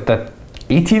kids? Like the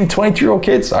 18 to 22-year-old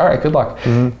kids? All right, good luck.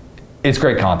 It's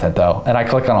great content though, and I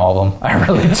click on all of them. I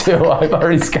really do. I've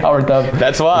already scoured them.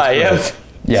 That's why, yes.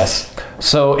 Yes.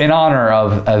 So in honor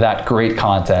of that great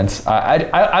content,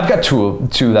 I've got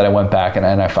two that I went back and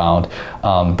I found.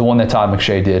 The one that Todd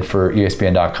McShay did for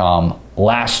ESPN.com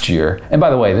last year. And by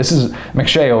the way,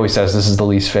 McShay always says this is the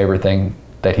least favorite thing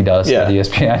that he does at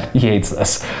ESPN. He hates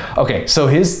this. Okay, so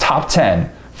his top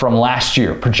 10 from last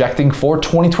year, projecting for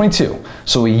 2022.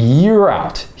 So a year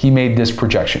out, he made this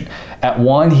projection. At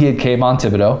 1, he had Kayvon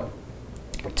Thibodeau.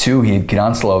 2, he had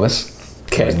Keon Slovis.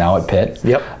 Okay. Who's now at Pitt.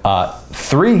 Yep.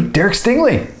 3, Derek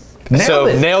Stingley.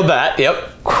 Nailed that.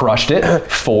 Yep. Crushed it.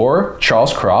 4,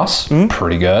 Charles Cross.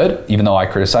 Pretty good, even though I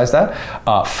criticized that.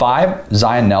 5,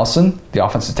 Zion Nelson, the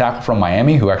offensive tackle from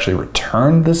Miami, who actually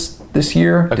returned this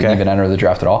year. Okay. Didn't even enter the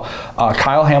draft at all.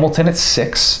 Kyle Hamilton at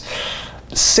 6.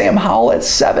 Sam Howell at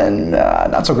 7,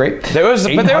 not so great. There was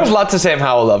lots of Sam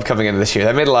Howell love coming into this year.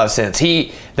 That made a lot of sense.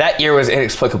 That year was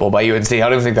inexplicable by UNC. I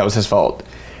don't even think that was his fault.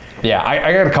 Yeah,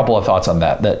 I got a couple of thoughts on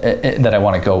that I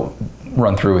want to go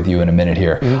run through with you in a minute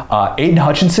here. Aiden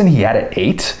Hutchinson, he had at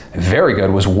 8. Very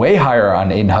good. Was way higher on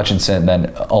Aiden Hutchinson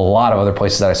than a lot of other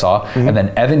places that I saw. And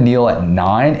then Evan Neal at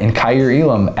 9 and Kaiir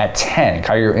Elam at 10.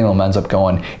 Kaiir Elam ends up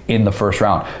going in the first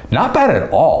round. Not bad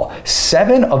at all.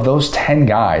 7 of those 10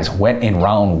 guys went in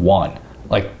round 1.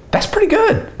 Like, that's pretty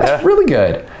good. That's really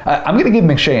good. I'm going to give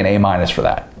McShay an A- for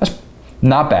that.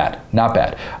 Not bad.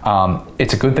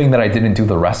 It's a good thing that I didn't do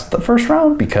the rest of the first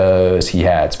round because he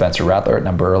had Spencer Rattler at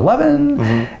number 11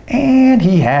 and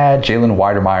he had Jalen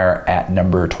Weidermeyer at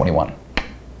number 21.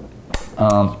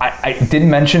 I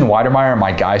didn't mention Weidermeyer in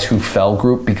my guys who fell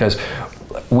group because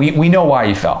we know why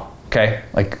he fell. Okay,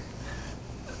 like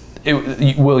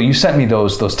Will, you sent me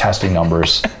those testing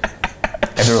numbers.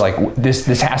 And they're like,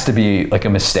 this has to be like a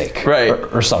mistake, right,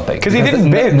 or something. Because he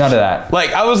didn't binge. None of that.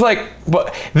 Like I was like,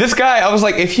 but this guy, I was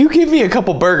like, if you give me a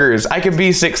couple burgers, I can be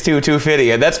 6'2",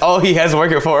 250, and that's all he has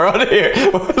working for on here.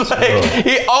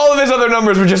 Like, all of his other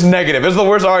numbers were just negative. It was the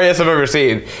worst RAS I've ever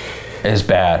seen. It's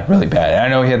bad, really bad. And I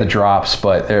know he had the drops,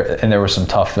 but there was some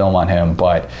tough film on him.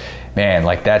 But man,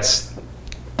 like that's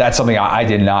something I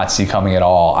did not see coming at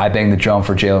all. I banged the drum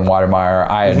for Jalen Weidermeyer.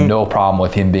 I had no problem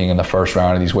with him being in the first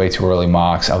round of these way too early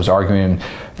mocks. I was arguing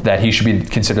that he should be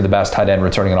considered the best tight end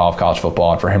returning in all of college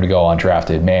football, and for him to go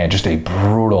undrafted, man, just a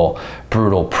brutal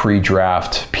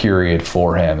pre-draft period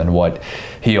for him. And what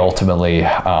he ultimately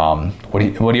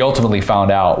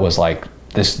found out was like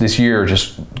this year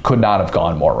just could not have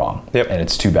gone more wrong. Yep. And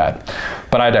it's too bad.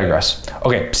 But I digress.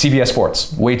 Okay, CBS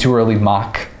Sports, way too early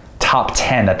mock top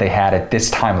 10 that they had at this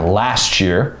time last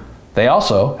year. They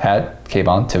also had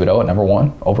Kayvon Thibodeau at number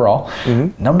 1 overall.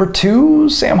 Number 2,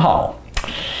 Sam Howell.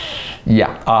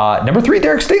 Yeah. Number 3,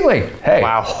 Derek Stingley. Hey.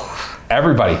 Wow.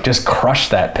 Everybody just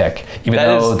crushed that pick. Even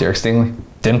though Derek Stingley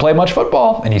didn't play much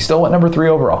football, and he still went number 3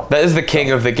 overall. That is the king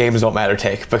of the games don't matter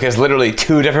take, because literally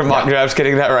 2 different mock drafts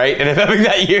getting that right, and having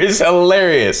that year is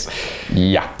hilarious.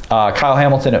 Yeah. Kyle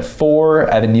Hamilton at 4,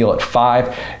 Evan Neal at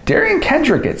 5, Darian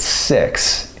Kendrick at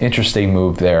 6. Interesting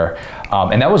move there.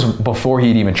 And that was before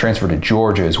he'd even transferred to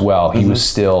Georgia as well. He was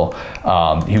still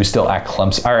at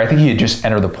Clemson. Or I think he had just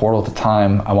entered the portal at the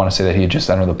time. I want to say that he had just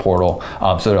entered the portal.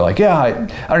 So they're like, yeah, I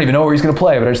don't even know where he's going to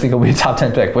play, but I just think he'll be a top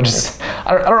 10 pick. Which is,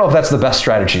 I don't know if that's the best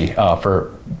strategy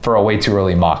for a way too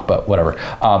early mock, but whatever.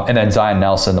 And then Zion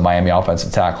Nelson, the Miami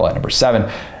offensive tackle, at number 7.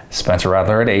 Spencer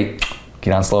Rattler at 8.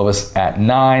 Keaton Slovis at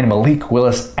 9. Malik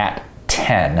Willis at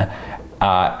 10.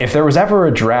 If there was ever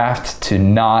a draft to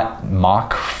not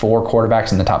mock 4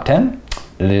 quarterbacks in the top 10,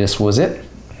 this was it.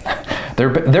 There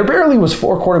barely was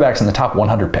 4 quarterbacks in the top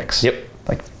 100 picks. Yep.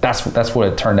 Like that's what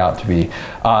it turned out to be.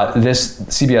 This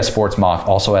CBS Sports mock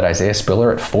also had Isaiah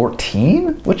Spiller at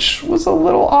 14, which was a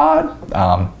little odd.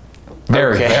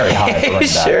 Very high for running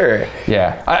back. Sure.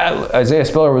 Yeah, Isaiah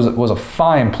Spiller was a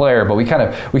fine player, but we kind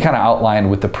of outlined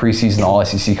with the preseason All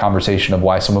SEC conversation of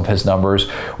why some of his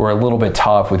numbers were a little bit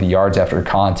tough with the yards after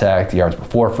contact, the yards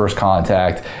before first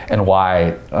contact, and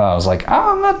why I was like,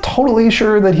 I'm not totally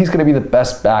sure that he's going to be the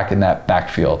best back in that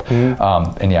backfield.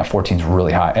 And yeah, 14 is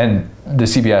really high. And the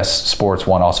CBS Sports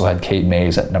one also had Kate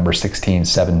Mays at number 16,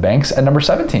 Sevyn Banks at number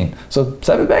 17. So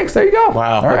Sevyn Banks, there you go.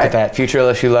 Wow, look at that. Future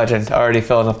LSU legend already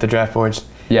filling up the draft boards.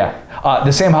 Yeah.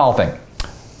 The Sam Howell thing.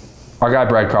 Our guy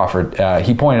Brad Crawford,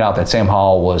 he pointed out that Sam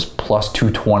Howell was plus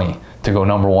 220 to go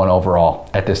number 1 overall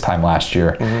at this time last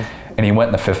year. And he went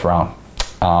in the 5th round.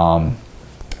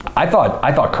 I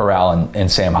thought Corral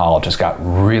and Sam Howell just got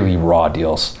really raw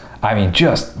deals. I mean,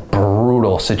 just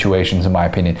brutal situations, in my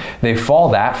opinion. They fall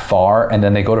that far, and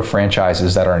then they go to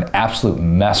franchises that are an absolute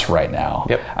mess right now.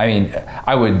 Yep. I mean,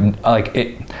 I would like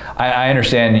it. I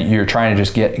understand you're trying to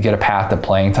just get a path to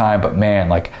playing time, but man,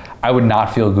 like I would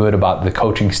not feel good about the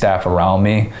coaching staff around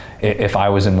me if I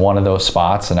was in one of those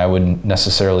spots, and I wouldn't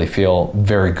necessarily feel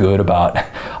very good about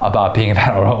being in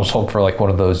that. I would almost hope for like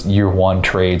one of those year 1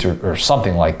 trades or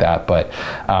something like that. But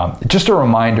just a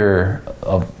reminder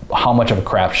of how much of a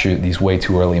crapshoot these way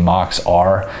too early mocks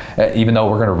are. Even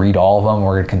though we're going to read all of them,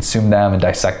 we're going to consume them and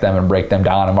dissect them and break them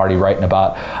down.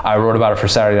 I wrote about it for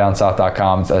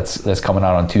SaturdayDownSouth.com. That's coming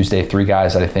out on Tuesday. 3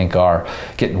 guys that I think are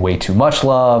getting way too much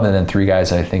love, and then 3 guys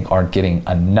that I think aren't getting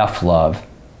enough love.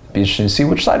 Be interesting to see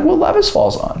which side Will Levis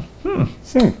falls on.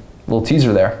 Little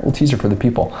teaser there. Little teaser for the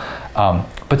people.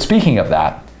 But speaking of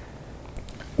that,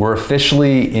 we're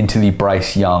officially into the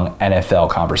Bryce Young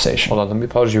NFL conversation. Hold on, let me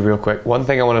pause you real quick. One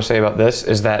thing I want to say about this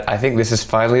is that I think this is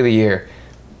finally the year,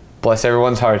 bless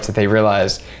everyone's hearts, that they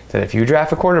realize that if you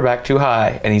draft a quarterback too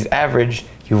high and he's average,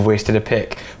 you've wasted a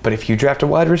pick. But if you draft a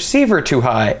wide receiver too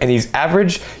high and he's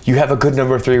average, you have a good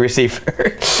number 3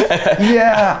 receiver.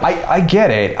 Yeah, I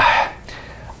get it.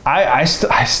 I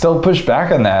still push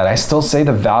back on that. I still say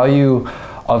the value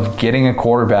of getting a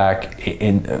quarterback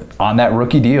on that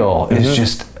rookie deal is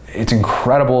just, it's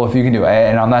incredible if you can do it.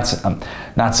 And I'm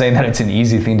not saying that it's an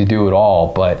easy thing to do at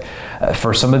all, but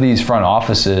for some of these front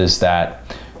offices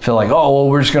that feel like, oh, well,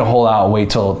 we're just going to hold out and wait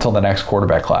till the next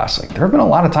quarterback class. Like, there have been a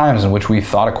lot of times in which we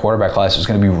thought a quarterback class was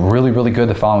going to be really, really good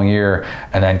the following year,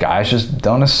 and then guys just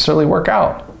don't necessarily work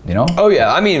out. you know? Oh,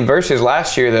 yeah. I mean, versus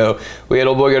last year, though, we had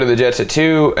old boy go to the Jets at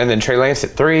 2 and then Trey Lance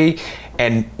at 3.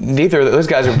 And neither of those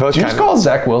guys are both. Did you just call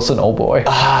Zach Wilson old boy?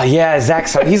 Yeah,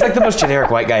 Zach's. He's like the most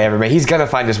generic white guy ever, man. He's gonna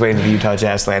find his way into the Utah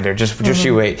Jazz slander. Just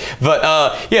you wait. But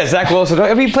yeah, Zach Wilson.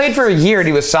 I mean, he played for a year and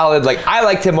he was solid. Like, I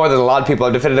liked him more than a lot of people.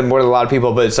 I've defended him more than a lot of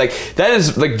people. But it's like that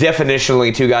is like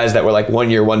definitionally two guys that were like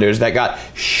 1 year wonders that got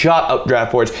shot up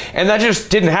draft boards, and that just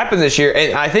didn't happen this year.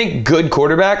 And I think good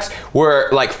quarterbacks were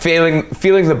like feeling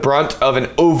the brunt of an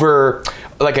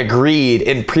agreed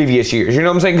in previous years. You know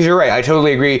what I'm saying? Because you're right. I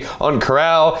totally agree on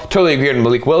Corral. Totally agree on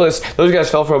Malik Willis. Those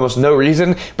guys fell for almost no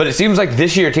reason. But it seems like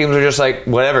this year teams are just like,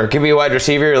 whatever. Give me a wide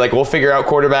receiver. Like, we'll figure out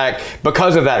quarterback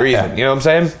because of that reason. Yeah. You know what I'm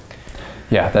saying?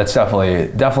 Yeah, that's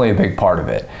definitely a big part of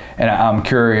it. And I'm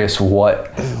curious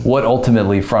what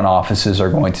ultimately front offices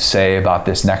are going to say about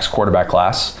this next quarterback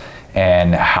class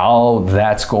and how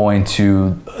that's going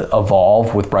to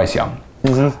evolve with Bryce Young.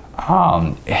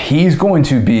 Mm-hmm. He's going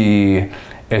to be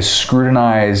as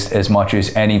scrutinized as much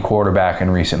as any quarterback in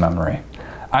recent memory.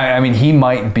 I mean, he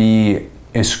might be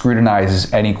as scrutinized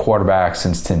as any quarterback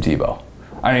since Tim Tebow.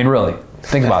 I mean, really,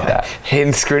 think about that. He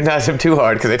didn't scrutinize him too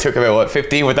hard because they took him at,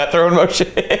 15 with that throwing motion?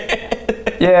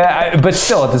 Yeah, but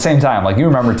still, at the same time, like, you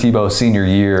remember Tebow's senior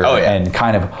year and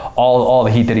kind of all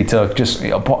the heat that he took, just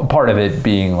part of it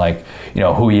being like,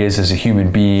 who he is as a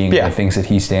human being, the things that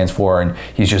he stands for, and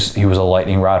he was a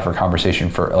lightning rod for conversation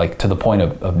for like to the point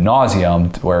of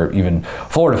nauseum, where even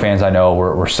Florida fans I know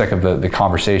were sick of the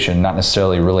conversation, not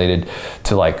necessarily related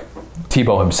to like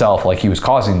Tebow himself, like he was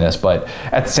causing this, but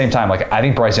at the same time, like, I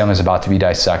think Bryce Young is about to be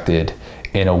dissected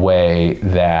in a way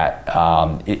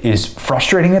that is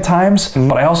frustrating at times,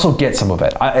 but I also get some of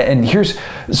it.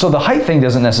 So the height thing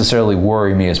doesn't necessarily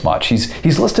worry me as much.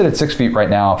 He's listed at 6 feet right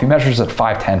now. If he measures at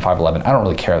 5'10", 5'11", I don't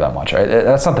really care that much.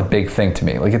 That's not the big thing to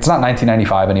me. Like, it's not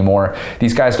 1995 anymore.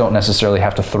 These guys don't necessarily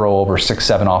have to throw over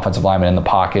 6'7" offensive linemen in the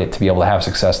pocket to be able to have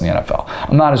success in the NFL.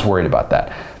 I'm not as worried about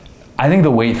that. I think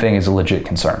the weight thing is a legit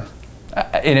concern.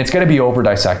 And it's going to be over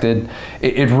dissected.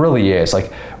 It really is.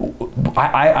 Like,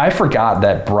 I forgot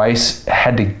that Bryce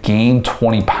had to gain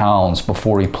 20 pounds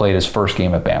before he played his first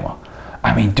game at Bama.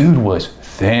 I mean, dude was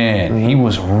thin. He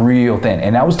was real thin.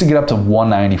 And that was to get up to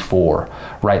 194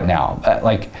 right now.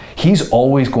 Like, he's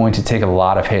always going to take a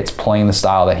lot of hits playing the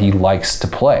style that he likes to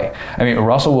play. I mean,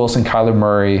 Russell Wilson, Kyler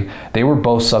Murray, they were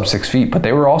both sub 6 feet, but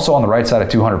they were also on the right side of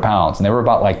 200 pounds. And they were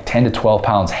about like 10 to 12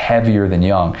 pounds heavier than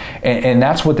Young. And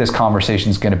that's what this conversation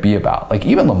is going to be about. Like,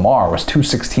 even Lamar was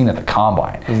 216 at the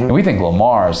combine. Mm-hmm. And we think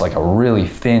Lamar is like a really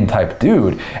thin type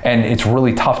dude. And it's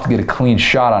really tough to get a clean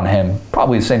shot on him.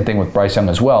 Probably the same thing with Bryce Young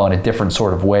as well, in a different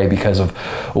sort of way because of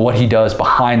what he does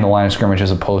behind the line of scrimmage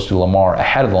as opposed to Lamar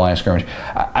ahead of the line of scrimmage.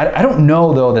 I don't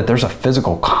know, though, that there's a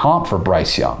physical comp for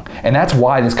Bryce Young. And that's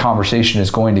why this conversation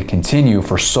is going to continue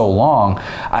for so long.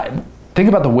 Think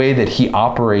about the way that he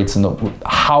operates and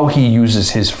how he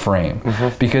uses his frame.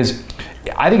 Mm-hmm. Because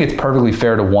I think it's perfectly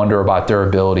fair to wonder about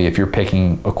durability if you're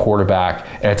picking a quarterback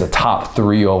and it's a top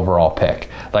 3 overall pick.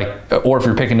 Or if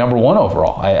you're picking number 1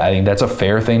 overall. I think that's a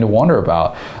fair thing to wonder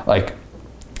about. Like,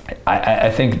 I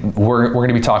think we're going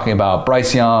to be talking about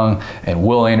Bryce Young and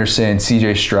Will Anderson,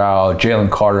 CJ Stroud,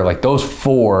 Jalen Carter. Like, those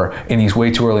 4 in these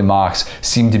way too early mocks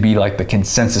seem to be like the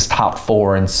consensus top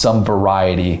 4 in some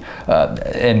variety.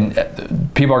 And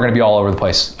people are going to be all over the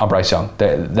place on Bryce Young.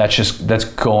 That's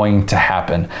going to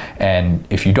happen. And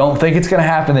if you don't think it's going to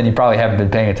happen, then you probably haven't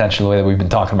been paying attention to the way that we've been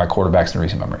talking about quarterbacks in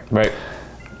recent memory. Right.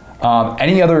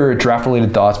 Any other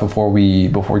draft-related thoughts before we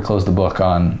close the book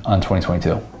on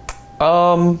 2022?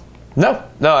 No,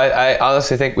 I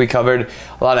honestly think we covered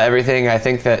a lot of everything. I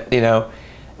think that,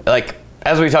 like,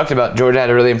 as we talked about, Georgia had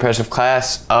a really impressive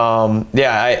class. I'm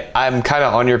kind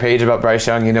of on your page about Bryce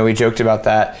Young. We joked about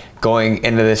that going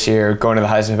into this year, going to the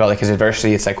Heisman about like his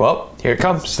adversity. It's like, well, here it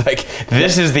comes. Like,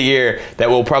 this is the year that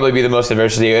will probably be the most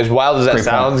adversity. As wild as that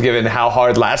sounds, given how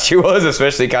hard last year was,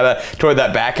 especially kind of toward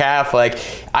that back half, like,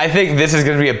 I think this is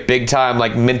going to be a big time,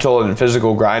 like, mental and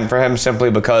physical grind for him,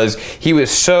 simply because he was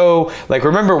so, like,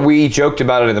 remember we joked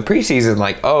about it in the preseason,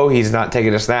 like, oh, he's not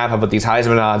taking a snap, how about these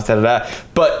Heisman odds, da-da-da.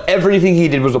 But everything he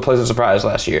did was a pleasant surprise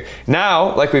last year.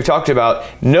 Now, like we've talked about,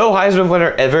 no Heisman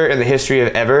winner ever in the history of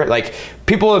ever, like,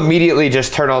 people immediately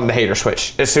just turn on the hater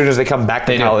switch as soon as they come back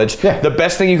to college. Yeah. The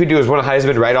best thing you could do is win a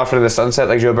Heisman right off into the sunset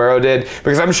like Joe Burrow did,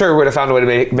 because I'm sure we would have found a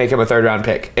way to make him a third-round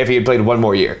pick if he had played one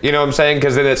more year. You know what I'm saying?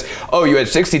 Because then it's, oh, you had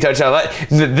 6 60 touchdowns.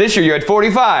 This year you had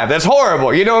 45. That's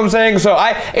horrible. You know what I'm saying? So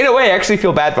in a way, I actually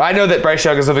feel bad. But I know that Bryce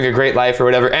Young is living a great life or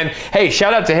whatever. And hey,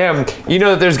 shout out to him. You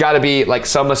know that there's got to be like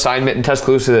some assignment in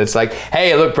Tuscaloosa that's like,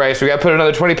 hey, look, Bryce, we got to put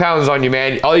another 20 pounds on you,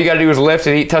 man. All you got to do is lift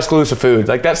and eat Tuscaloosa food.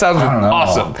 Like, that sounds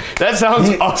awesome. That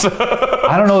sounds awesome.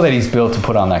 I don't know that he's built to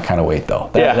put on that kind of weight, though.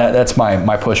 That's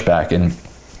my pushback. And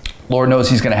Lord knows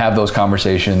he's going to have those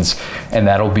conversations, and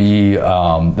that'll be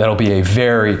a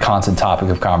very constant topic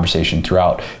of conversation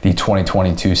throughout the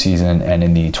 2022 season and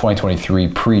in the 2023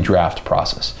 pre-draft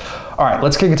process. All right,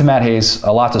 let's kick it to Matt Hayes.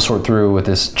 A lot to sort through with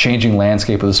this changing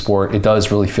landscape of the sport. It does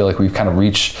really feel like we've kind of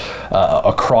reached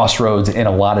a crossroads in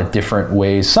a lot of different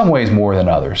ways, some ways more than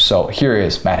others. So here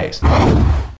is Matt Hayes.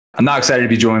 I'm now excited to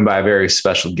be joined by a very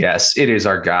special guest. It is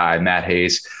our guy, Matt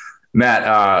Hayes.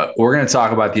 Matt, we're going to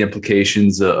talk about the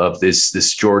implications of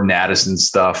this Jordan Addison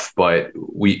stuff, but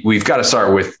we've got to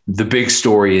start with the big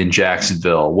story in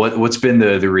Jacksonville. What's been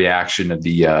the reaction of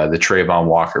the Trayvon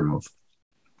Walker move?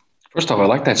 First off, I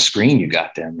like that screen you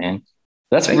got there, man.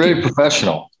 That's very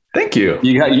professional. Thank you.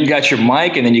 You got your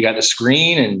mic, and then you got the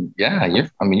screen, and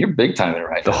you're big time there,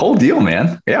 right? The whole deal,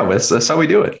 man. Yeah, that's how we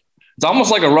do it. It's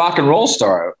almost like a rock and roll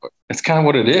star. It's kind of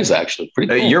what it is, actually. Pretty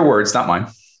cool. Your words, not mine.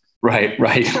 Right.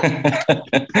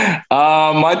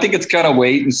 I think it's kind of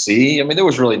wait and see. I mean, there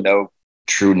was really no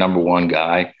true number one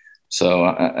guy. So,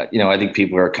 I think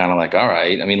people are kind of like, all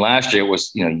right. I mean, last year it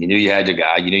was, you knew you had your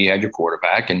guy, you knew you had your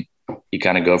quarterback, and you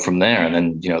kind of go from there. And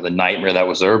then, the nightmare that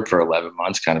was Herb for 11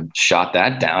 months kind of shot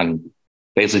that down and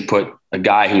basically put a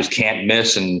guy who's can't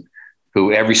miss and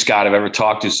who every scout I've ever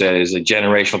talked to said is a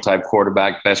generational type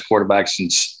quarterback, best quarterback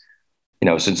since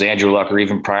Andrew Luck or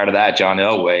even prior to that, John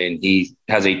Elway. And he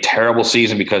has a terrible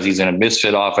season because he's in a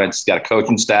misfit offense. He's got a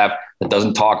coaching staff that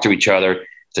doesn't talk to each other.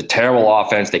 It's a terrible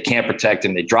offense. They can't protect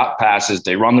him. They drop passes.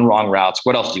 They run the wrong routes.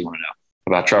 What else do you want to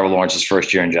know about Trevor Lawrence's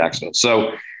first year in Jacksonville?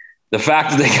 So the fact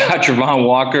that they got Trayvon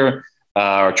Walker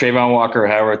or Trayvon Walker,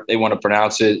 however they want to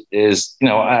pronounce it, is,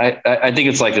 I think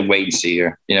it's like a wait and see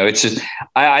here. It's just,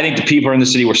 I think the people in the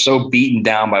city were so beaten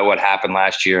down by what happened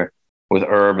last year with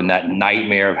Herb and that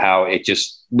nightmare of how it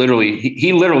just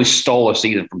he literally stole a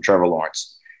season from Trevor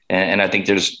Lawrence. And I think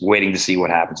they're just waiting to see what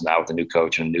happens now with the new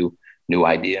coach and a new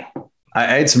idea. I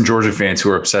had some Georgia fans who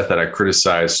were upset that I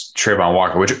criticized Trayvon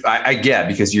Walker, which I get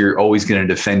because you're always going to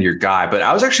defend your guy. But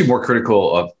I was actually more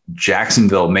critical of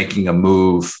Jacksonville making a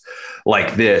move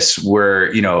like this,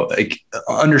 where,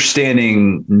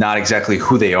 understanding not exactly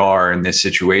who they are in this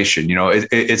situation.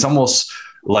 It's almost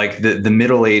like the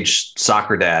middle-aged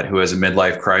soccer dad who has a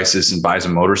midlife crisis and buys a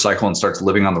motorcycle and starts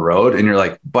living on the road. And you're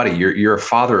like, buddy, you're a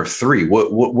father of three.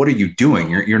 What are you doing?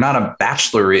 You're not a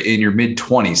bachelor in your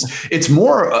mid-20s. It's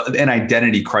more an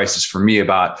identity crisis for me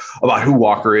about who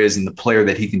Walker is and the player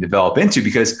that he can develop into,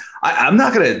 because I'm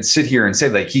not going to sit here and say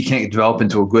like he can't develop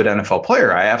into a good NFL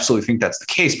player. I absolutely think that's the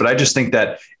case. But I just think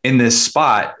that in this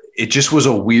spot, it just was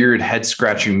a weird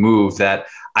head-scratching move that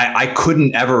I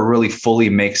couldn't ever really fully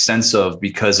make sense of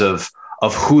because of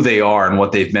who they are and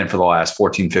what they've been for the last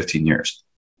 14, 15 years.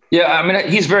 Yeah, I mean,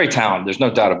 he's very talented. There's no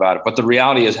doubt about it. But the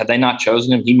reality is, had they not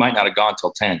chosen him, he might not have gone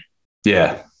till 10.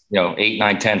 Yeah. 8,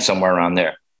 9, 10, somewhere around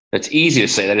there. It's easy to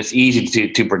say that. It's easy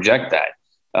to project that.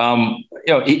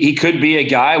 He could be a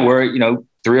guy where,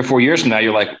 3 or 4 years from now,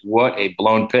 you're like, what a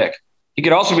blown pick. He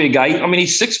could also be a guy, I mean,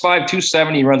 he's 6'5",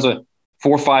 270. He runs a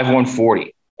 4.5,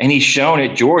 140. And he's shown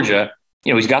at Georgia,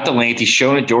 he's got the length. He's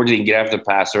shown at Georgia he can get after the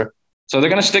passer. So they're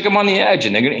going to stick him on the edge,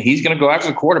 and he's going to go after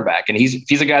the quarterback. And if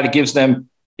he's a guy that gives them,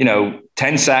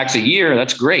 10 sacks a year,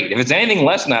 that's great. If it's anything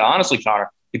less than that, honestly,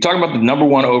 Connor, you're talking about the number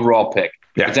one overall pick.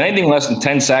 Yeah. If it's anything less than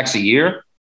 10 sacks a year,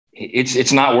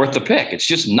 it's not worth the pick. It's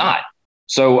just not.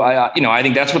 So I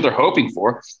think that's what they're hoping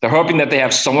for. They're hoping that they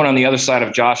have someone on the other side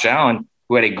of Josh Allen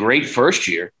who had a great first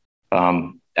year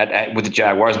with the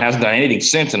Jaguars and hasn't done anything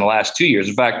since in the last 2 years.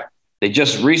 In fact, they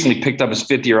just recently picked up his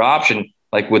 5th-year option,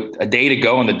 like with a day to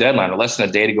go on the deadline, or less than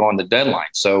a day to go on the deadline.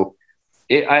 So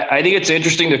I think it's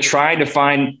interesting to try to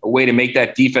find a way to make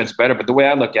that defense better. But the way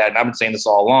I look at it, and I've been saying this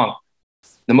all along,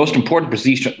 the most important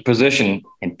position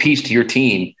and piece to your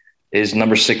team is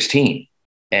number 16.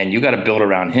 And you got to build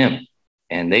around him.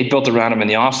 And they built around him in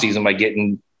the offseason by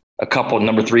getting a couple of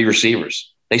number 3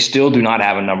 receivers. They still do not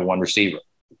have a number 1 receiver,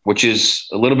 which is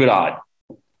a little bit odd.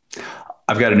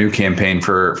 I've got a new campaign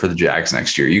for the Jags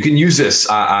next year. You can use this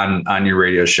on your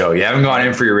radio show. You haven't gone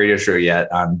in for your radio show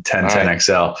yet on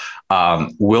 1010XL.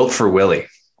 Wilt for Willie.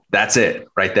 That's it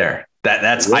right there.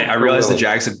 I realize the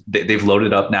Jags they've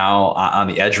loaded up now on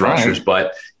the edge rushers,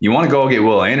 but you want to go get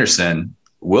Will Anderson.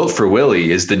 Wilt for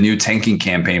Willie is the new tanking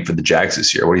campaign for the Jags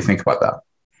this year. What do you think about that?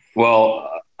 Well,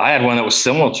 I had one that was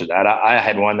similar to that. I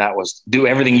had one that was do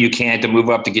everything you can to move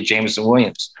up to get Jameson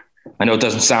Williams. I know it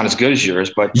doesn't sound as good as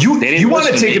yours, but you want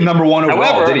to take him number one overall,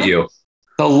 However, didn't you?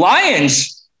 The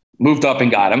Lions moved up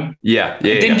and got him. Yeah.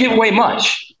 Didn't give away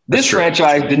much. This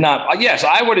franchise did not. Yes,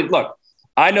 I would. Look,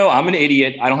 I know I'm an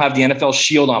idiot. I don't have the NFL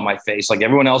shield on my face like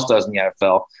everyone else does in the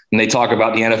NFL. And they talk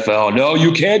about the NFL. No,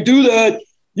 you can't do that.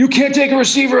 You can't take a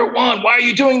receiver at one. Why are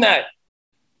you doing that?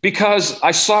 Because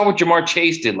I saw what Jamar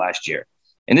Chase did last year.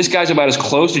 And this guy's about as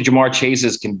close to Jamar Chase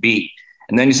as can be.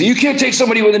 And then you say, you can't take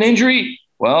somebody with an injury.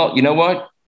 Well, you know what?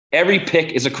 Every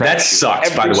pick is a crap. That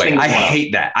sucks, by the way. I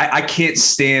hate that. I can't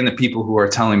stand the people who are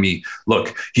telling me,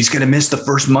 look, he's going to miss the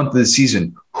first month of the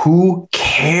season. Who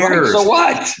cares? Right, so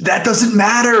what? That doesn't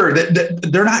matter.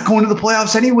 They're not going to the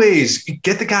playoffs anyways.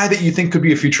 Get the guy that you think could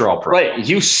be a future All-Pro. Right.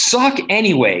 You suck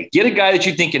anyway. Get a guy that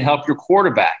you think can help your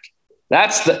quarterback.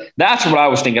 That's what I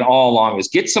was thinking all along, is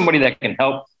get somebody that can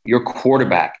help your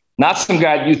quarterback, not some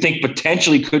guy you think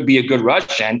potentially could be a good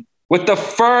rush end with the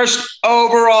first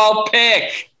overall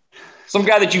pick. Some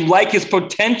guy that you like his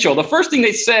potential. The first thing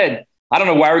they said, I don't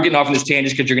know why we're getting off on this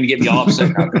tangent because you're going to get me all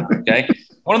upset now. Okay.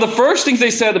 One of the first things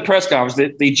they said at the press conference,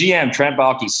 the GM, Trent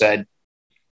Baalke, said,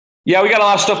 yeah, we got a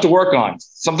lot of stuff to work on.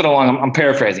 Something along, I'm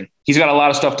paraphrasing. He's got a lot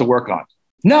of stuff to work on.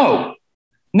 No,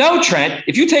 Trent,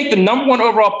 if you take the number one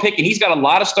overall pick and he's got a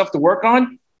lot of stuff to work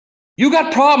on, you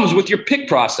got problems with your pick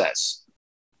process.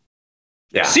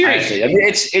 Yeah, seriously. I mean,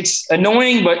 it's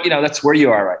annoying, but that's where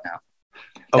you are right now.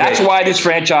 Okay. That's why this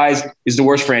franchise is the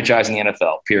worst franchise in the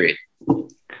NFL, period.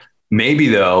 Maybe,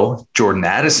 though, Jordan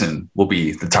Addison will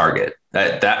be the target.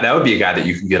 That would be a guy that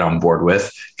you can get on board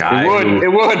with.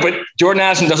 It would, but Jordan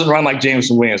Addison doesn't run like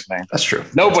Jameson Williams, man. That's true.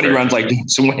 Nobody runs like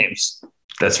Jameson Williams.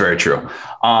 That's very true.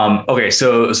 Okay,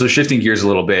 so shifting gears a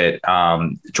little bit,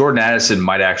 Jordan Addison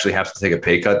might actually have to take a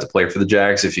pay cut to play for the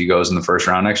Jags if he goes in the first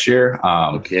round next year.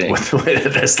 With the way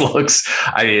that this looks,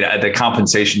 I mean, the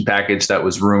compensation package that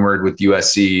was rumored with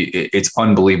USC, it's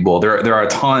unbelievable. There are a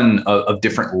ton of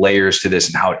different layers to this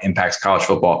and how it impacts college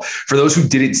football. For those who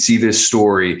didn't see this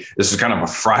story, this is kind of a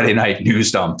Friday night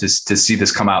news dump to see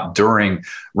this come out during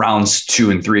rounds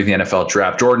 2 and 3 of the NFL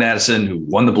draft. Jordan Addison, who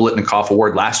won the Biletnikoff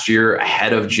Award last year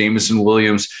ahead of Jameson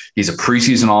Williams. He's a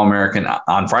preseason All-American.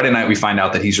 On Friday night, we find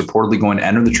out that he's reportedly going to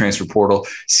enter the transfer portal,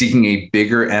 seeking a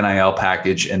bigger NIL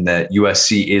package, and that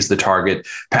USC is the target.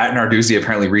 Pat Narduzzi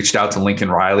apparently reached out to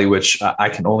Lincoln Riley, which I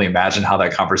can only imagine how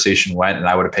that conversation went, and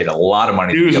I would have paid a lot of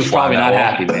money. Dude was probably not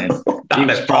happy, man. He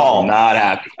was probably not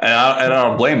happy. And I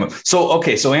don't blame him.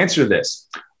 So answer this.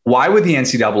 Why would the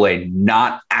NCAA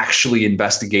not actually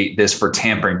investigate this for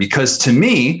tampering? Because to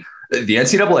me, the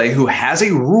NCAA, who has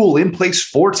a rule in place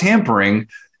for tampering,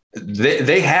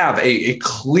 they have a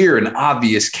clear and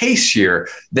obvious case here.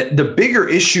 That the bigger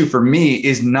issue for me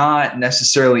is not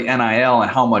necessarily NIL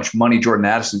and how much money Jordan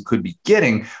Addison could be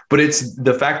getting, but it's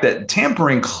the fact that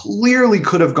tampering clearly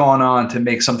could have gone on to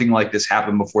make something like this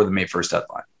happen before the May 1st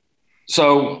deadline.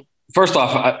 So first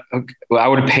off, I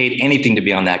would have paid anything to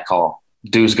be on that call.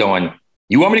 Dude's going,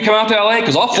 you want me to come out to LA?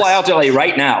 Because I'll fly out to LA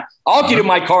right now. I'll get in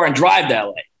my car and drive to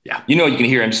LA. Yeah. You can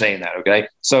hear him saying that. Okay.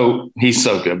 So he's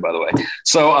so good, by the way.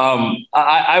 So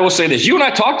I will say this. You and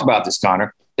I talked about this,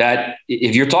 Connor, that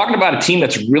if you're talking about a team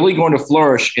that's really going to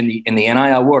flourish in the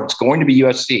NIL world, it's going to be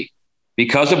USC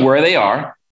because of where they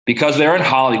are, because they're in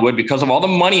Hollywood, because of all the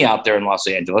money out there in Los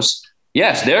Angeles.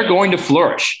 Yes, they're going to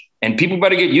flourish, and people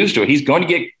better get used to it. He's going to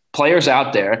get players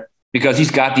out there because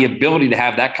he's got the ability to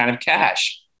have that kind of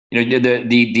cash.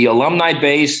 The alumni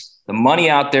base, the money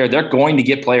out there, they're going to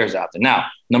get players out there. Now,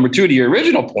 number two, to your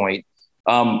original point,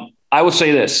 I would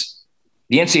say this.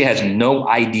 The NCAA has no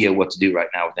idea what to do right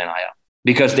now with NIL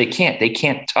because they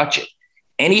can't touch it.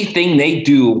 Anything they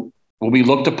do will be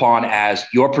looked upon as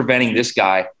you're preventing this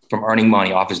guy from earning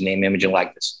money off his name, image, and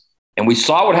likeness. And we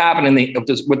saw what happened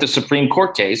with the Supreme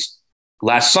Court case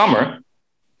last summer,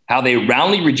 how they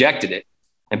roundly rejected it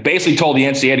and basically told the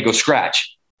NCAA to go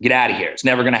scratch, get out of here. It's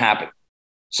never going to happen.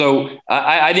 So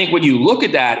I think when you look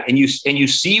at that and you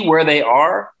see where they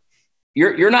are,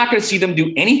 you're not going to see them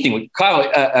do anything with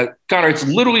Connor. It's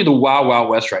literally the wild, wild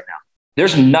west right now.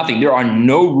 There's nothing. There are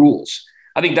no rules.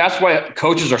 I think that's why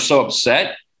coaches are so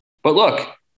upset. But look,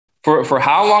 for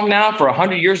how long now? For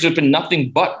 100 years, there's been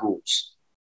nothing but rules.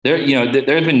 There's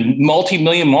been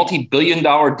multi-million,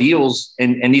 multi-billion-dollar deals,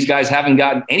 and these guys haven't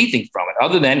gotten anything from it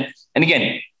other than, and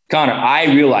again, Connor, I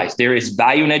realize there is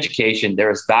value in education. There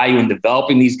is value in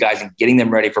developing these guys and getting them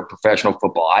ready for professional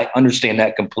football. I understand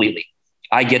that completely.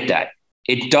 I get that.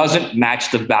 It doesn't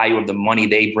match the value of the money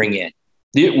they bring in.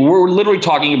 We're literally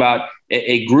talking about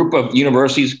a group of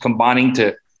universities combining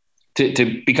to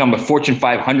become a Fortune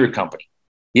 500 company.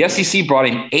 The SEC brought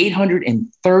in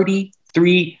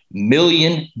 $833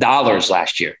 million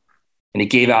last year, and it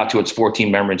gave out to its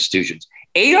 14 member institutions.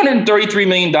 $833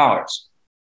 million.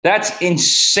 That's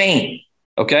insane.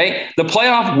 Okay. The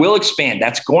playoff will expand.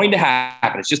 That's going to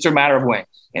happen. It's just a matter of when.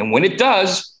 And when it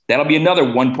does, that'll be another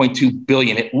 $1.2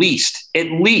 billion at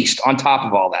least on top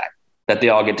of all that they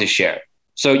all get to share.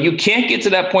 So you can't get to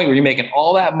that point where you're making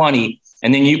all that money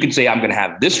and then you can say, I'm going to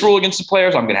have this rule against the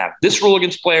players, I'm going to have this rule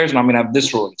against players, and I'm going to have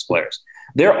this rule against players.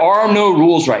 There are no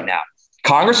rules right now.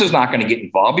 Congress is not going to get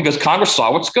involved because Congress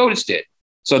saw what SCOTUS did.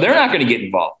 So they're not going to get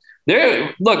involved.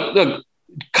 Look,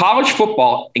 college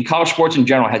football and college sports in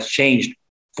general has changed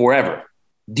forever.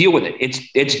 Deal with it.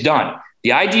 It's done.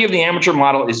 The idea of the amateur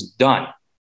model is done.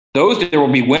 There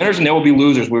will be winners and there will be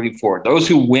losers moving forward. Those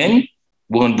who win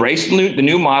will embrace the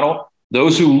new model.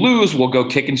 Those who lose will go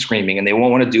kicking and screaming, and they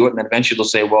won't want to do it. And then eventually they'll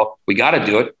say, well, we got to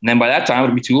do it. And then by that time,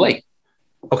 it'll be too late.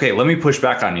 Okay, let me push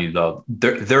back on you, though.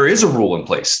 There is a rule in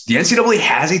place. The NCAA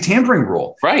has a tampering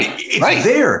rule. Right. It's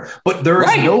there, but there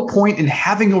is no point in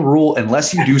having a rule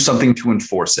unless you do something to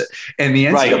enforce it. And the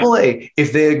NCAA,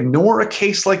 if they ignore a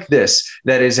case like this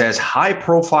that is as high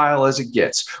profile as it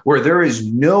gets, where there is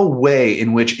no way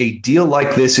in which a deal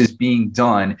like this is being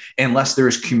done unless there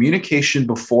is communication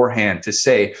beforehand to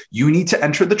say, you need to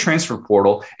enter the transfer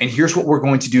portal, and here's what we're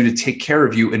going to do to take care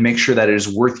of you and make sure that it is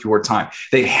worth your time.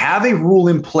 They have a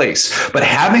rule in place, but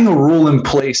having a rule in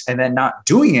place and then not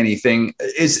doing anything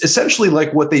is essentially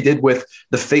like what they did with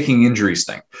the faking injuries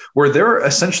thing, where they're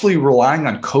essentially relying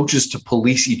on coaches to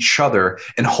police each other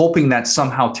and hoping that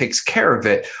somehow takes care of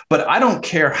it. But I don't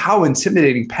care how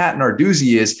intimidating Pat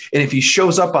Narduzzi is, and if he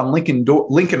shows up on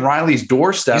Lincoln Riley's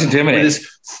doorstep with his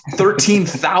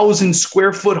 13,000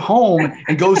 square foot home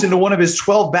and goes into one of his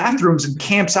 12 bathrooms and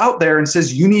camps out there and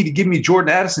says, you need to give me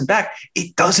Jordan Addison back,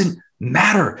 it doesn't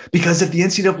matter, because if the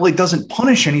NCAA doesn't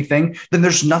punish anything, then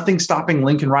there's nothing stopping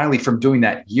Lincoln Riley from doing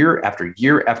that year after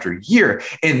year after year.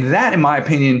 And that, in my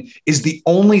opinion, is the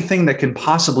only thing that can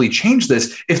possibly change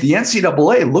this. If the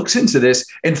NCAA looks into this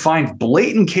and finds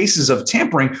blatant cases of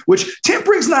tampering, which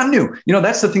tampering's not new.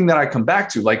 That's the thing that I come back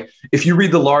to. Like, if you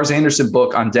read the Lars Anderson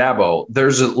book on Dabo,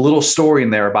 there's a little story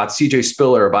in there about CJ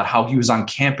Spiller, about how he was on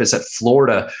campus at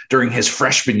Florida during his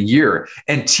freshman year.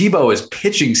 And Tebow is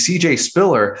pitching CJ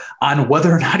Spiller on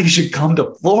whether or not he should come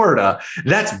to Florida.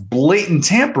 That's blatant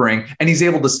tampering, and he's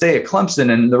able to stay at Clemson,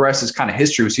 and the rest is kind of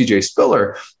history with CJ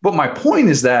Spiller. But my point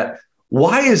is that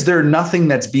why is there nothing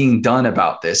that's being done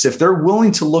about this? If they're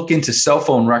willing to look into cell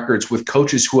phone records with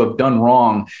coaches who have done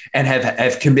wrong and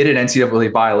have committed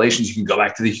NCAA violations, you can go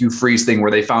back to the Hugh Freeze thing where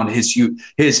they found his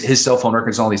cell phone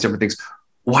records and all these different things.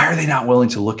 Why are they not willing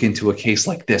to look into a case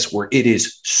like this where it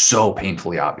is so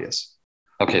painfully obvious?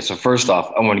 Okay, so first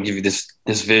off, I want to give you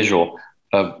this visual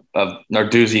of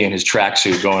Narduzzi in his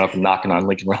tracksuit going up and knocking on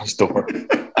Lincoln Riley's door.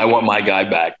 I want my guy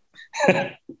back.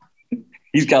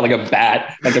 He's got like a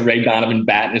bat, like a Ray Donovan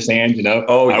bat in his hand,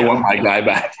 Oh, yeah. I want my guy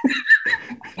back.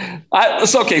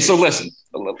 So listen,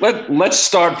 let's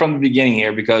start from the beginning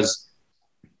here, because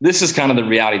this is kind of the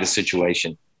reality of the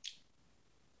situation.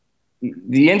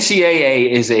 The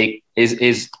NCAA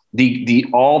is the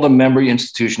all the member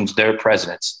institutions, their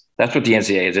presidents. That's what the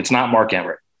NCAA is. It's not Mark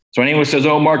Emmert. So anyone who says,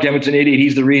 oh, Mark Emmert's an idiot,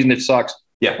 he's the reason it sucks.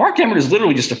 Yeah, Mark Emmert is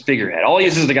literally just a figurehead. All he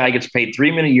is the guy who gets paid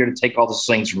 $3 million a year to take all the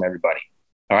slings from everybody.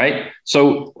 All right.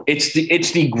 So it's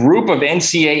the group of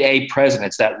NCAA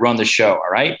presidents that run the show. All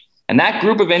right. And that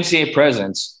group of NCAA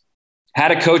presidents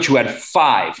had a coach who had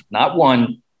 5, not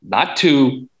 1, not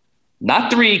 2,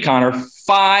 not 3, Connor,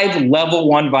 5 level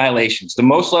 1 violations. The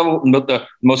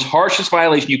most harshest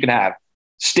violation you can have,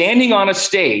 standing on a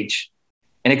stage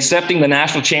and accepting the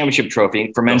national championship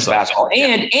trophy for men's basketball.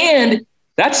 And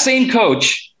that same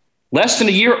coach, less than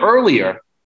a year earlier,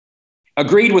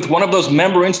 agreed with one of those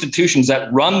member institutions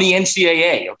that run the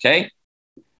NCAA, okay,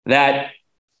 that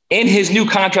in his new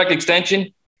contract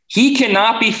extension, he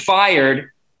cannot be fired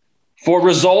for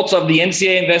results of the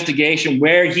NCAA investigation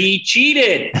where he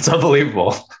cheated. That's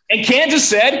unbelievable. And Kansas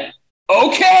said,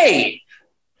 okay.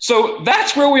 So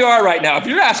that's where we are right now. If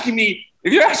you're asking me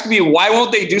why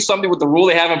won't they do something with the rule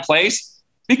they have in place,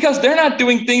 because they're not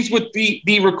doing things with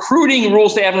the recruiting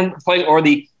rules they have in place or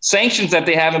the sanctions that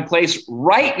they have in place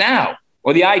right now,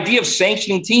 or the idea of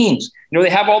sanctioning teams. They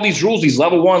have all these rules, these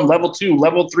level 1, level 2,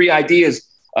 level 3 ideas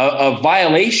of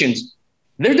violations.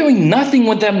 They're doing nothing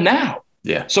with them now.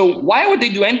 Yeah. So why would they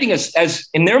do anything as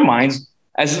in their minds,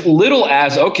 as little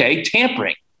as, okay,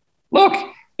 tampering? Look,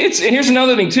 and here's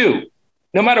another thing too.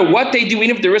 No matter what they do,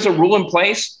 even if there is a rule in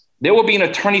place, there will be an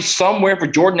attorney somewhere for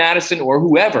Jordan Addison or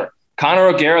whoever, Connor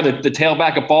O'Gara, the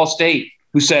tailback at Ball State,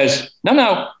 who says,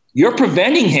 no, you're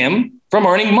preventing him from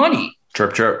earning money.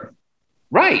 Chirp, chirp.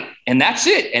 Right. And that's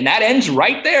it. And that ends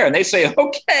right there. And they say,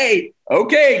 okay,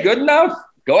 good enough.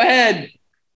 Go ahead.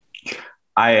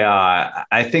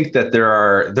 I think that there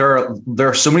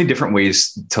are so many different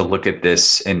ways to look at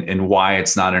this and why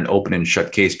it's not an open and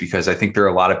shut case, because I think there are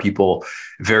a lot of people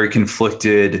very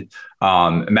conflicted.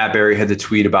 Matt Berry had the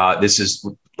tweet about this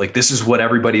is what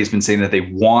everybody has been saying that they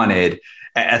wanted.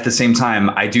 At the same time,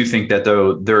 I do think that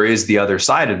though there is the other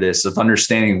side of this of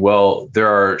understanding, well, there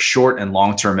are short and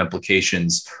long-term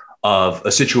implications of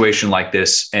a situation like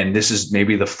this. And this is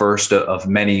maybe the first of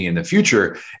many in the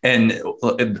future. And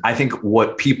I think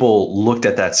what people looked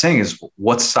at that saying is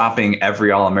what's stopping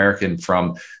every All-American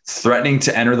from threatening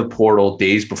to enter the portal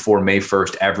days before May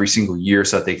 1st every single year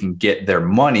so that they can get their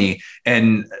money.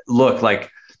 And look, like,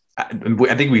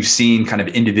 I think we've seen kind of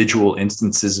individual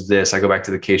instances of this. I go back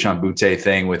to the Keishon Butte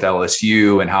thing with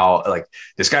LSU and how like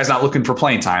this guy's not looking for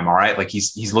playing time. All right. Like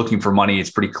he's looking for money.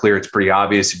 It's pretty clear. It's pretty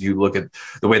obvious. If you look at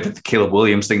the way that the Caleb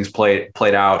Williams things played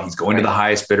out, he's going to the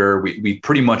highest bidder. We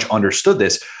pretty much understood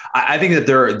this. I think that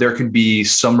there can be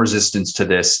some resistance to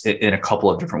this in a couple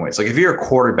of different ways. Like if you're a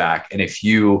quarterback and if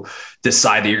you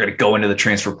decide that you're going to go into the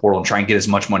transfer portal and try and get as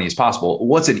much money as possible,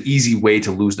 what's an easy way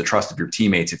to lose the trust of your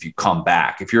teammates if you come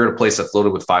back? If you're at a place that's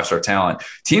loaded with 5-star talent,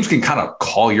 teams can kind of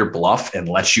call your bluff and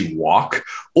let you walk.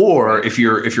 Or if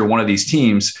you're one of these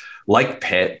teams like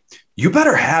Pitt, you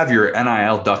better have your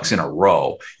NIL ducks in a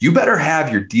row. You better have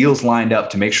your deals lined up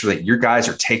to make sure that your guys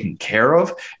are taken care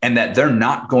of and that they're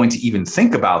not going to even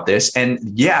think about this. And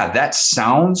yeah, that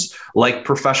sounds like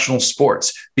professional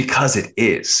sports because it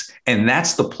is. And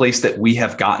that's the place that we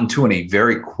have gotten to in a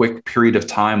very quick period of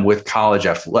time with college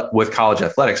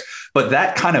athletics. But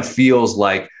that kind of feels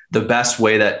like the best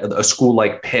way that a school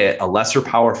like Pitt, a lesser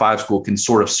Power 5 school, can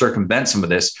sort of circumvent some of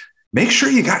this. Make sure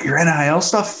you got your NIL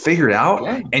stuff figured out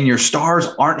and your stars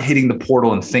aren't hitting the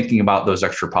portal and thinking about those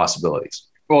extra possibilities.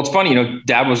 Well, it's funny,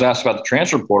 Dab was asked about the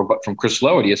transfer portal, but from Chris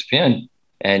Lowe at ESPN,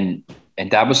 and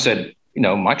Dab said,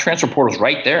 my transfer portal is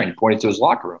right there, and he pointed to his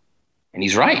locker room, and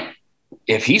he's right.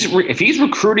 If he's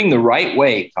recruiting the right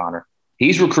way, Connor,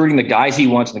 he's recruiting the guys he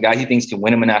wants and the guys he thinks can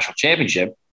win him a national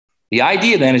championship. The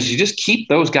idea then is you just keep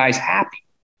those guys happy.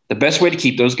 The best way to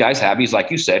keep those guys happy is, like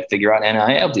you said, figure out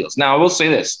NIL deals. Now, I will say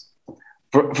this.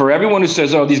 For everyone who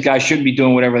says, oh, these guys shouldn't be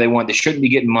doing whatever they want, they shouldn't be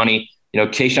getting money,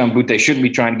 Keishon Butte, they shouldn't be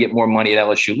trying to get more money at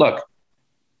LSU. Look,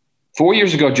 4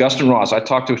 years ago, Justin Ross, I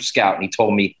talked to a scout, and he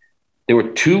told me there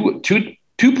were two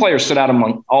players stood out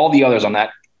among all the others on that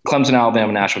Clemson,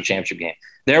 Alabama national championship game.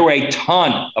 There were a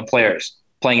ton of players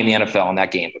playing in the NFL in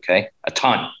that game, okay? A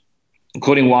ton,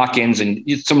 including Watkins and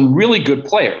some really good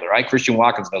players, right? Christian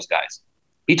Watkins and those guys.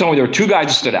 He told me there were two guys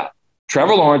that stood out,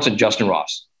 Trevor Lawrence and Justin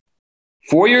Ross.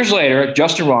 4 years later,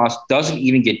 Justin Ross doesn't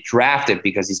even get drafted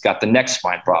because he's got the neck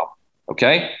spine problem,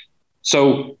 okay?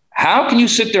 So how can you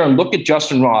sit there and look at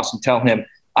Justin Ross and tell him,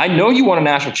 I know you won a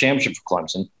national championship for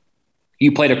Clemson.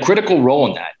 You played a critical role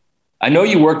in that. I know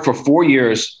you worked for 4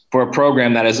 years for a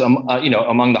program that is,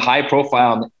 among the high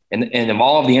profile and of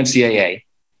all of the NCAA,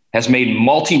 has made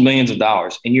multi-millions of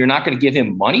dollars, and you're not going to give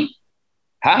him money?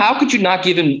 How could you not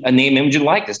give him a name, image, and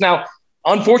likeness? Now,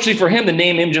 unfortunately for him, the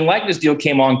name, image, and likeness deal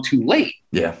came on too late.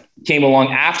 Yeah. Came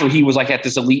along after he was like at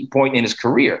this elite point in his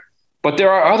career. But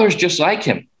there are others just like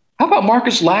him. How about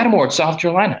Marcus Lattimore at South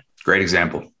Carolina? Great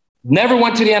example. Never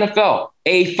went to the NFL.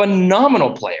 A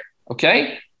phenomenal player.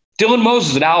 Okay. Dylan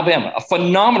Moses at Alabama, a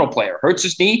phenomenal player. Hurts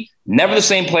his knee, never the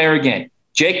same player again.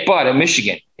 Jake Butt at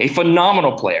Michigan, a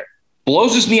phenomenal player.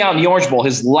 Blows his knee out in the Orange Bowl,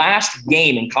 his last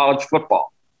game in college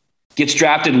football. Gets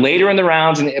drafted later in the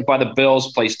rounds and by the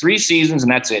Bills, plays 3 seasons,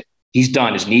 and that's it. He's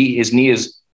done. His knee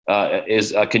is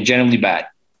congenitally bad.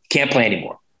 Can't play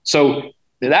anymore. So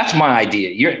that's my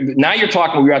idea. Now you're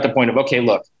talking, we're at the point of, okay,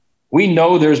 look, we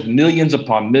know there's millions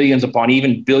upon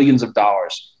even billions of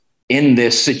dollars in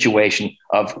this situation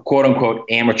of quote unquote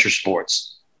amateur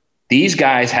sports. These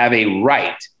guys have a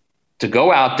right to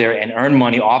go out there and earn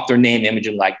money off their name, image,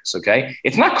 and likeness. Okay.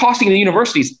 It's not costing the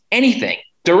universities anything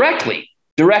directly.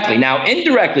 Now,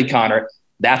 indirectly, Connor,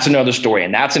 that's another story.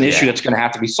 And that's an issue that's going to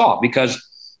have to be solved because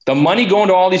the money going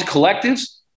to all these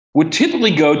collectives would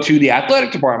typically go to the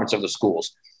athletic departments of the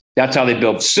schools. That's how they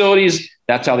build facilities.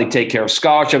 That's how they take care of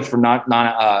scholarships for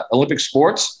non-Olympic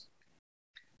sports.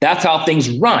 That's how things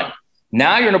run.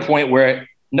 Now you're in a point where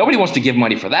nobody wants to give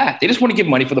money for that. They just want to give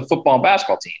money for the football and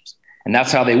basketball teams. And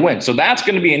that's how they win. So that's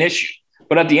going to be an issue.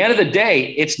 But at the end of the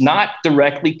day, it's not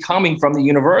directly coming from the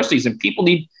universities, and people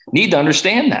need to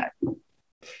understand that.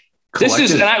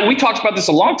 We talked about this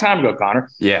a long time ago, Connor.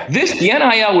 Yeah. The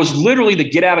NIL was literally the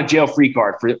get out of jail free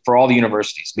card for all the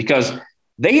universities because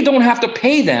they don't have to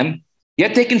pay them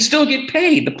Yet they can still get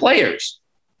paid, the players.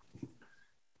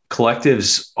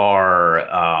 Collectives are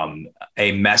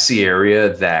a messy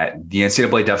area that the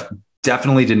NCAA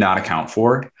definitely did not account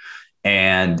for.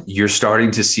 And you're starting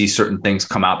to see certain things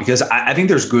come out because I think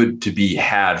there's good to be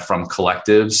had from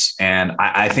collectives. And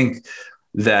I think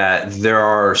that there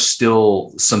are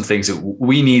still some things that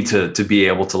we need to be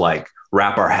able to like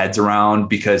wrap our heads around,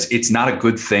 because it's not a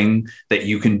good thing that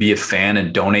you can be a fan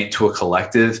and donate to a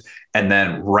collective and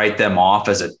then write them off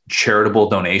as a charitable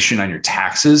donation on your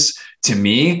taxes. To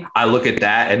me, I look at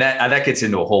that, and that gets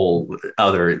into a whole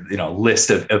other,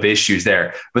 list of issues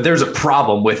there. But there's a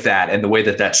problem with that and the way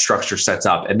that structure sets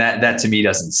up, and that to me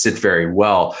doesn't sit very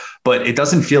well. But it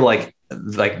doesn't feel like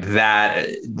that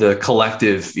the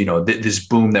collective, this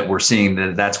boom that we're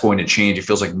seeing, that's going to change. It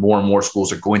feels like more and more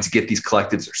schools are going to get these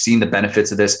collectives. They're seeing the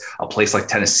benefits of this. A place like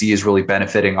Tennessee is really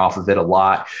benefiting off of it a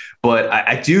lot. But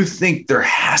I do think there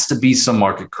has to be some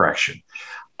market correction.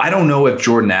 I don't know if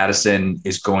Jordan Addison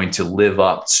is going to live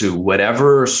up to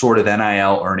whatever sort of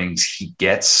NIL earnings he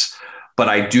gets, but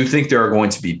I do think there are going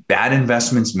to be bad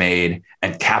investments made,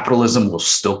 and capitalism will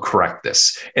still correct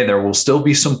this. And there will still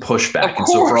be some pushback. And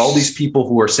so for all these people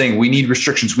who are saying we need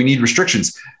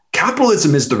restrictions,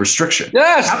 capitalism is the restriction.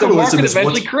 Yes, capitalism the market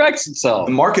eventually corrects itself.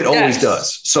 The market always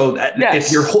does. So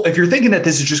if you're thinking that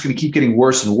this is just going to keep getting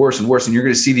worse and worse and worse, and you're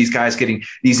going to see these guys getting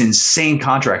these insane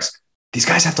contracts, these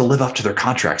guys have to live up to their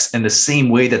contracts in the same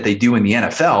way that they do in the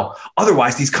NFL.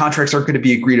 Otherwise, these contracts aren't going to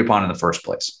be agreed upon in the first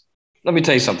place. Let me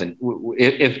tell you something.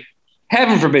 If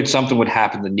heaven forbid something would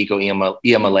happen to Nico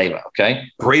Iamaleava, okay?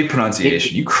 Great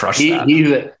pronunciation. You crushed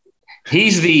that.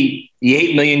 He's the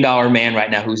 $8 million man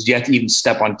right now who's yet to even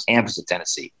step on campus at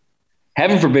Tennessee.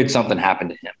 Heaven forbid something happened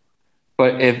to him.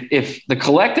 But if the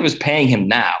collective is paying him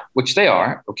now, which they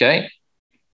are, okay,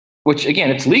 which,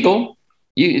 again, it's legal.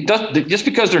 Just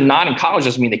because they're not in college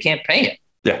doesn't mean they can't pay him.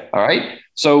 Yeah. All right.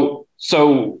 So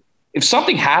if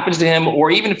something happens to him,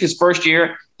 or even if his first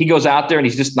year he goes out there and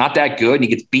he's just not that good and he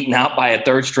gets beaten out by a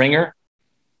third stringer,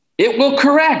 it will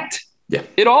correct. Yeah.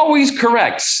 It always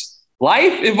corrects.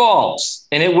 Life evolves,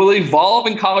 and it will evolve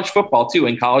in college football too,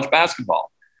 in college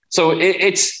basketball. So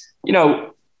it's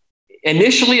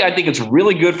initially I think it's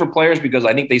really good for players because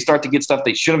I think they start to get stuff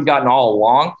they should have gotten all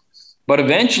along. But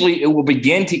eventually it will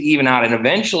begin to even out. And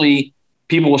eventually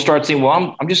people will start saying,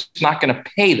 well, I'm just not going to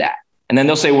pay that. And then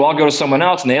they'll say, well, I'll go to someone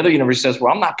else. And the other university says,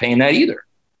 well, I'm not paying that either.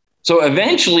 So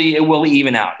eventually it will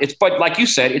even out. But like you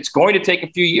said, it's going to take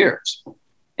a few years.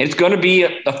 And it's going to be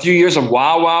a few years of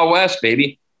Wild Wild West,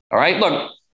 baby. All right.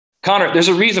 Look, Connor, there's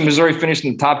a reason Missouri finished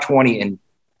in the top 20 in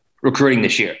recruiting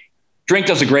this year. Drink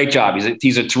does a great job.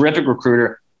 He's a terrific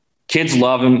recruiter. Kids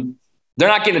love him. They're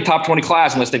not getting a top 20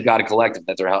 class unless they've got a collective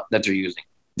that they're using.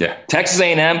 Yeah. Texas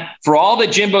A&M, for all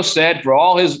that Jimbo said, for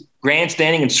all his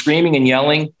grandstanding and screaming and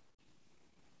yelling,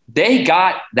 they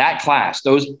got that class,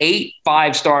 those 8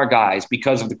 5-star guys,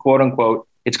 because of the quote unquote,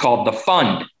 it's called the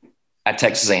fund at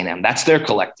Texas A&M. That's their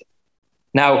collective.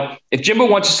 Now, if Jimbo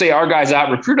wants to say our guys out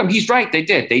recruit them, he's right. They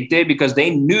did. They did because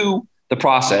they knew the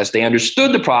process. They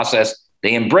understood the process.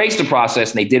 They embraced the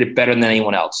process, and they did it better than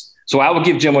anyone else. So I will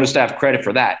give Jimbo and the staff credit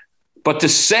for that. But to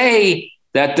say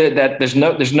that there's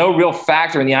no real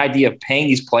factor in the idea of paying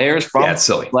these players from that's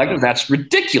silly. That's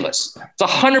ridiculous. It's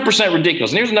 100%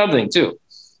 ridiculous. And here's another thing too.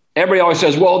 Everybody always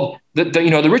says, well,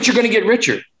 the rich are going to get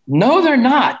richer. No, they're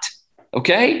not.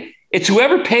 Okay. It's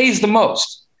whoever pays the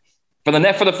most for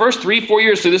the first 3-4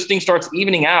 years. So this thing starts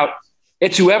evening out.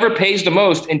 It's whoever pays the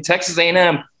most. And Texas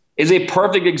A&M is a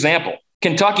perfect example.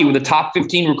 Kentucky with a top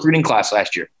 15 recruiting class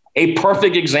last year. A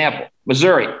perfect example.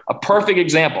 Missouri, a perfect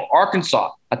example.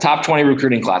 Arkansas, a top 20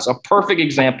 recruiting class, a perfect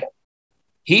example.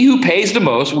 He who pays the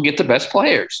most will get the best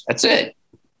players. That's it.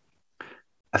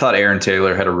 I thought Aaron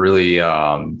Taylor had a really,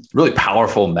 really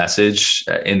powerful message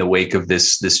in the wake of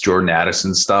this Jordan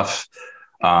Addison stuff.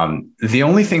 The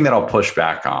only thing that I'll push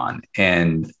back on,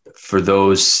 and for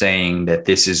those saying that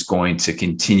this is going to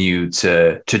continue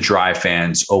to drive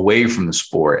fans away from the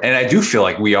sport, and I do feel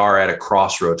like we are at a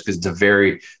crossroads because it's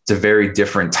a very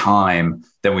different time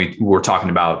than we were talking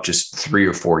about just 3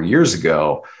 or 4 years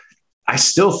ago. I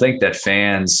still think that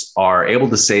fans are able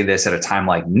to say this at a time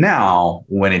like now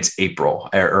when it's April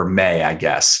or May, I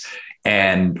guess.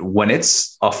 And when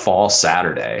it's a fall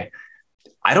Saturday,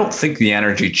 I don't think the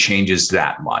energy changes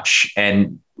that much.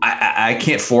 And I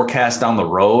can't forecast down the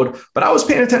road, but I was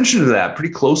paying attention to that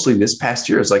pretty closely this past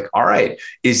year. It's like, all right,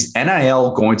 is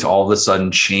NIL going to all of a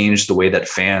sudden change the way that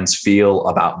fans feel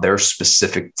about their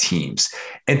specific teams?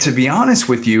 And to be honest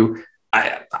with you,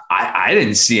 I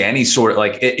didn't see any sort of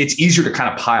like it's easier to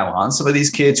kind of pile on some of these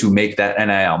kids who make that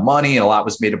NIL money. A lot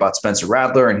was made about Spencer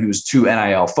Rattler, and he was too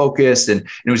NIL focused, and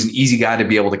it was an easy guy to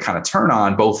be able to kind of turn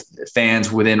on, both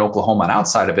fans within Oklahoma and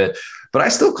outside of it. But I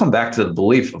still come back to the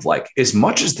belief of like, as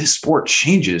much as this sport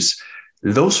changes,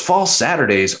 those fall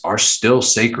Saturdays are still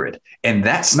sacred, and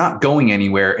that's not going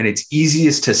anywhere. And it's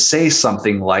easiest to say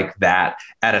something like that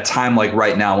at a time like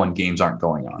right now when games aren't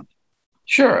going on.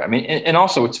 Sure. I mean, and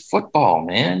also it's football,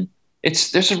 man.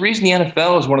 There's a reason the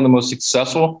NFL is one of the most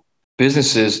successful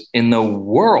businesses in the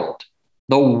world.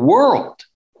 The world.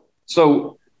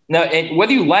 So now,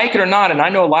 whether you like it or not, and I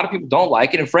know a lot of people don't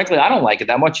like it, and frankly, I don't like it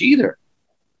that much either.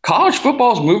 College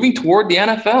football is moving toward the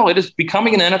NFL. It is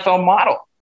becoming an NFL model.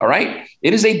 All right.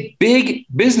 It is a big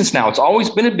business now. It's always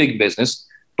been a big business,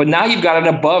 but now you've got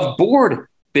an above board,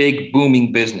 big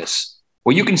booming business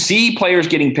where you can see players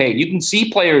getting paid. You can see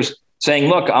players saying,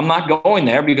 look, I'm not going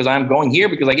there because I'm going here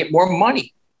because I get more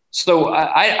money. So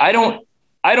I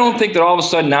don't think that all of a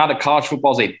sudden now that college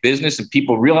football is a business and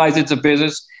people realize it's a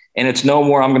business and it's no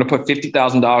more, I'm going to put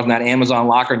 $50,000 in that Amazon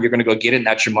locker and you're going to go get it and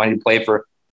that's your money to play for,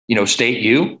 State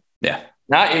U. Yeah.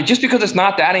 Now, just because it's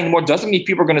not that anymore doesn't mean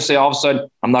people are going to say all of a sudden,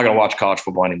 I'm not going to watch college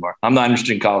football anymore. I'm not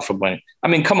interested in college football anymore. I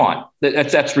mean, come on.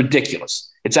 That's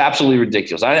ridiculous. It's absolutely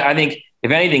ridiculous. I think,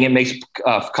 if anything, it makes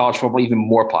college football even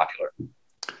more popular.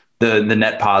 The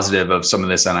net positive of some of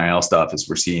this NIL stuff is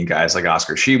we're seeing guys like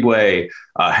Oscar Tshiebwe,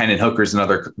 Hendon Hooker's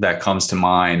another that comes to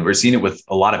mind. We're seeing it with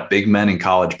a lot of big men in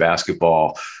college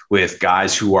basketball, with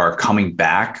guys who are coming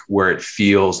back where it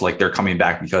feels like they're coming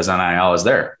back because NIL is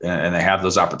there and they have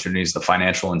those opportunities, the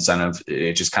financial incentive.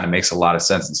 It just kind of makes a lot of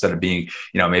sense. Instead of being,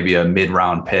 maybe a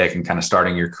mid-round pick and kind of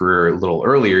starting your career a little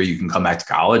earlier, you can come back to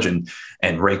college and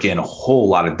rake in a whole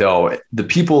lot of dough. The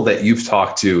people that you've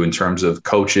talked to in terms of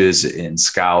coaches and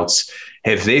scouts,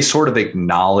 have they sort of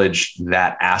acknowledged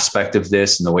that aspect of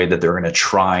this and the way that they're going to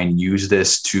try and use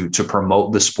this to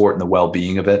promote the sport and the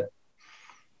well-being of it?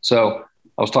 So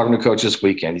I was talking to a coach this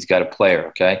weekend. He's got a player,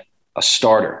 okay, a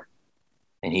starter,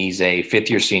 and he's a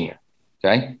fifth-year senior,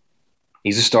 okay?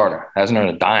 He's a starter, hasn't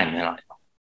earned a dime, man.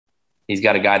 He's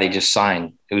got a guy they just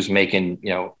signed who's making,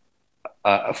 $400,000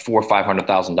 or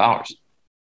 $500,000.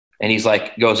 And he's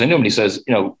like, goes into him and he says,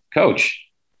 coach,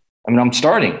 I'm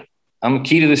starting. I'm a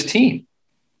key to this team.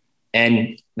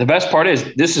 And the best part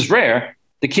is, this is rare.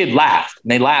 The kid laughed and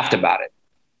they laughed about it,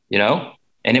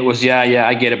 and it was, yeah,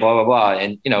 I get it, blah, blah, blah.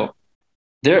 And,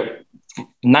 they're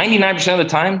 99% of the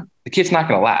time, the kid's not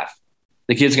going to laugh.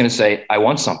 The kid's going to say, I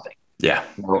want something. Yeah.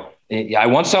 I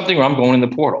want something or I'm going in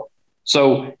the portal.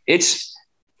 So I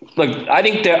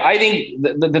think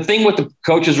the thing with the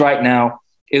coaches right now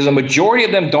is a majority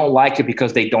of them don't like it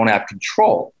because they don't have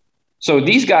control. So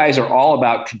these guys are all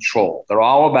about control. They're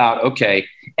all about, okay.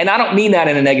 And I don't mean that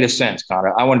in a negative sense,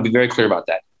 Connor. I want to be very clear about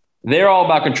that. They're all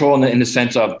about control in the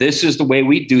sense of, this is the way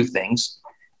we do things.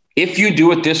 If you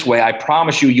do it this way, I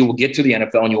promise you will get to the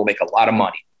NFL and you will make a lot of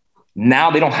money. Now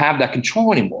they don't have that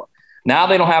control anymore. Now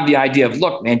they don't have the idea of,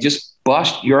 look, man, just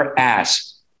bust your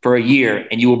ass for a year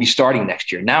and you will be starting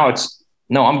next year. Now it's,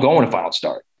 no, I'm going if I don't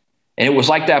start. And it was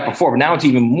like that before, but now it's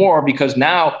even more because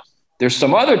now there's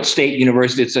some other state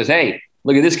university that says, hey,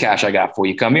 look at this cash I got for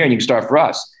you. Come here and you can start for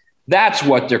us. That's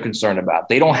what they're concerned about.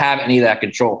 They don't have any of that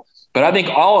control. But I think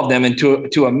all of them, and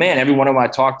to a man, every one of them I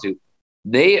talk to,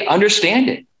 they understand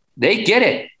it. They get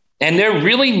it. And they're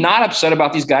really not upset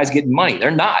about these guys getting money.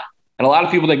 They're not. And a lot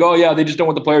of people think, oh, yeah, they just don't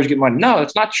want the players to get money. No,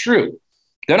 that's not true.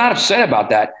 They're not upset about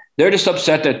that. They're just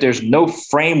upset that there's no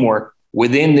framework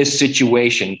within this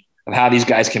situation of how these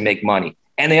guys can make money.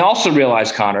 And they also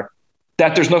realize, Connor,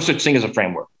 that there's no such thing as a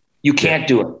framework. You can't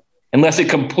do it unless it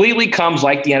completely comes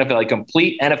like the NFL, a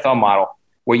complete NFL model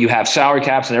where you have salary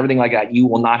caps and everything like that. You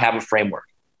will not have a framework.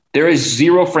 There is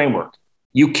zero framework.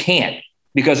 You can't,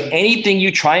 because anything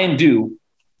you try and do,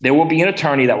 there will be an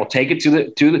attorney that will take it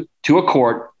to a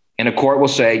court, and a court will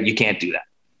say you can't do that.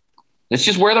 That's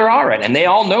just where they are at, and they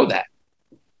all know that.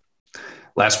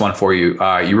 Last one for you.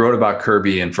 You wrote about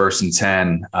Kirby in First and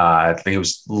 10. I think it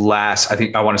was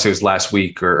I want to say it was last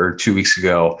week or 2 weeks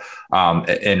ago,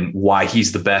 and why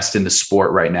he's the best in the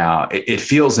sport right now. It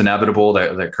feels inevitable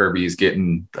that Kirby is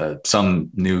getting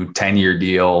some new 10-year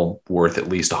deal worth at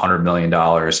least $100 million.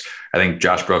 I think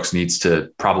Josh Brooks needs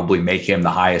to probably make him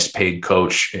the highest paid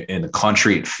coach in the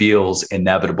country. It feels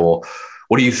inevitable.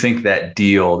 What do you think that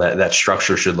deal, that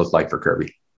structure should look like for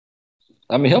Kirby?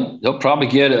 I mean, he'll probably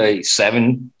get a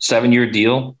 7-year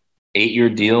deal, 8-year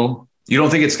deal. You don't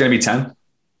think it's going to be 10?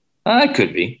 It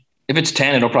could be. If it's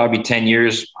 10, it'll probably be 10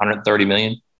 years, $130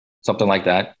 million, something like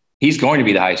that. He's going to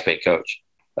be the highest paid coach.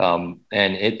 And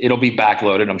it'll be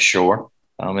backloaded, I'm sure.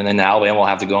 And then Alabama will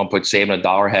have to go and put Saban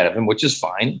 $1 ahead of him, which is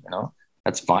fine.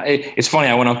 That's fine. It's funny.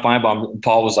 I went on Feinbaum.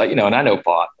 Paul was like, and I know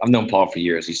Paul. I've known Paul for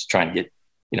years. He's trying to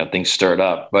get, things stirred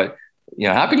up. But,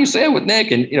 how can you say it with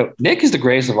Nick? And, Nick is the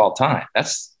greatest of all time.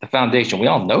 That's the foundation. We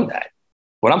all know that.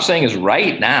 What I'm saying is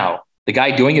right now, the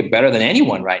guy doing it better than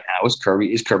anyone right now is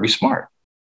Kirby Smart.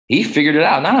 He figured it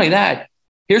out. Not only that,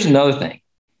 here's another thing.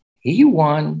 He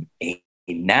won a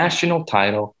national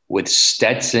title with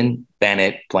Stetson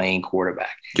Bennett playing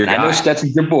quarterback. I know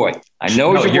Stetson's your boy. I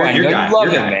know he's your boy. I know you love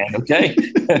him, man. Okay.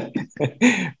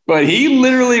 But he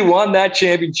literally won that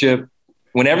championship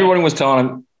when everyone was telling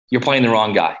him, you're playing the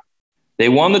wrong guy. They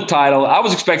won the title. I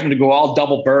was expecting them to go all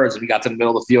double birds when we got to the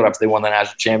middle of the field after they won the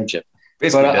national championship.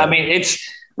 But it's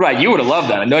right. You would have loved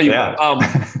that. I know you would.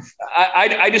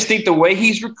 I just think the way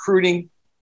he's recruiting,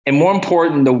 and more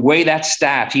important, the way he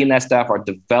and that staff are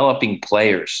developing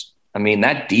players.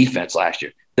 That defense last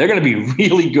year, they're going to be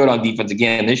really good on defense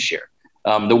again this year.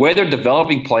 The way they're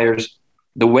developing players,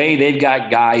 the way they've got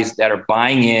guys that are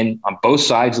buying in on both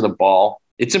sides of the ball,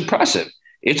 it's impressive.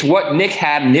 It's what Nick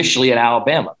had initially at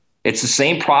Alabama. It's the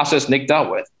same process Nick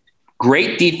dealt with.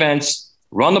 Great defense,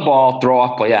 run the ball, throw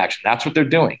off play action. That's what they're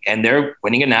doing. And they're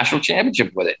winning a national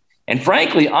championship with it. And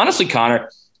frankly, honestly, Connor,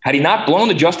 had he not blown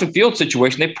the Justin Fields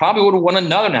situation, they probably would have won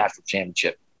another national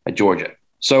championship at Georgia.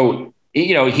 So,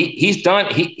 he's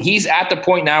done. He's at the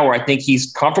point now where I think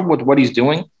he's comfortable with what he's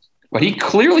doing, but he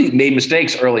clearly made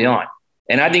mistakes early on.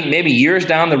 And I think maybe years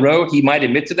down the road, he might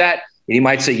admit to that. And he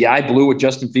might say, I blew with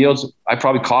Justin Fields. I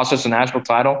probably cost us a national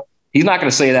title. He's not going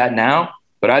to say that now,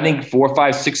 but I think 4,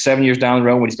 5, 6, 7 years down the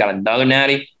road when he's got another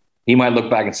natty, he might look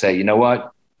back and say, you know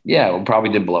what? Yeah, we probably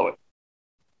did blow it.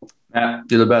 Matt,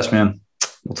 you're the best, man.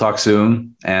 We'll talk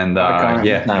soon. And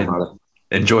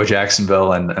enjoy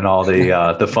Jacksonville and all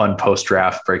the fun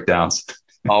post-draft breakdowns.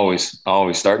 Always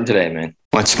starting today, man.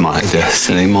 What's my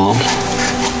destiny, Mom?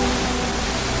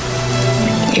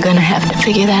 You're going to have to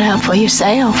figure that out for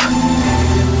yourself.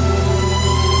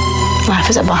 Life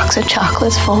is a box of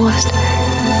chocolates, Forrest.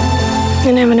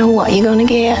 You never know what you're going to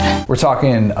get. We're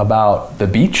talking about the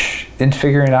beach and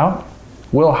figuring it out.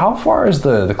 Will, how far is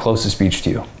the closest beach to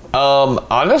you?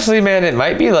 Honestly, man, it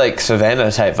might be like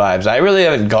Savannah type vibes. I really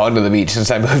haven't gone to the beach since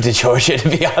I moved to Georgia, to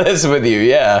be honest with you.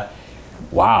 Yeah.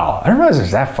 Wow. I didn't realize it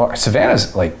was that far.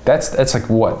 Savannah's like, that's like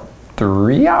what,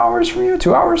 3 hours from you?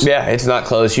 2 hours? Yeah, it's not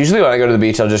close. Usually when I go to the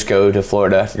beach, I'll just go to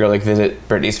Florida, go like visit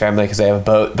Brittany's family because they have a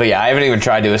boat. But yeah, I haven't even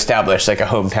tried to establish like a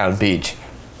hometown beach.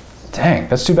 Dang,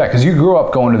 that's too bad because you grew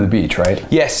up going to the beach, right?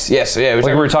 Yes. Yeah,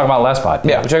 we were talking about last pod.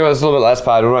 Yeah, we talked about this a little bit last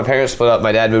pod. When my parents split up,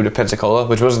 my dad moved to Pensacola,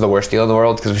 which wasn't the worst deal in the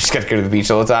world because we just got to go to the beach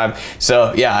all the time.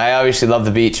 So yeah, I obviously love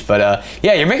the beach. But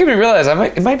yeah, you're making me realize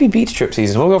it might be beach trip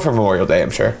season. We'll go for Memorial Day, I'm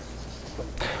sure.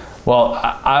 Well,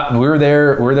 we were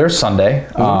there Sunday.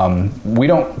 Mm-hmm. We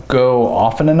don't go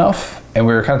often enough, and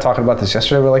we were kind of talking about this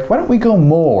yesterday. We're like, why don't we go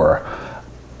more?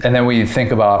 And then we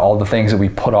think about all the things that we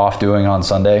put off doing on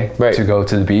Sunday to go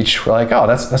to the beach. We're like, oh,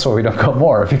 that's why we don't go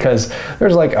more, because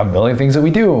there's like a million things that we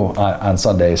do on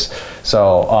Sundays.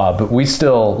 So, but we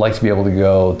still like to be able to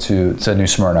go to New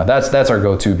Smyrna. That's our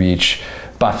go-to beach,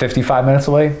 about 55 minutes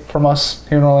away from us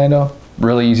here in Orlando.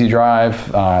 Really easy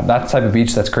drive. Not the type of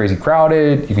beach that's crazy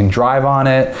crowded. You can drive on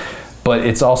it, but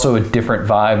it's also a different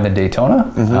vibe than Daytona.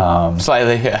 Mm-hmm.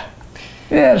 Slightly, yeah.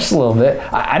 Yeah, just a little bit.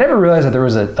 I never realized that there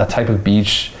was a type of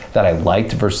beach that I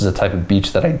liked versus a type of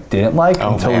beach that I didn't like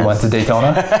until we went to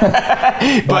Daytona.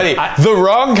 Buddy, the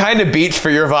wrong kind of beach for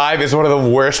your vibe is one of the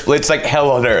worst. It's like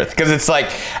hell on earth, because it's like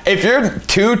if you're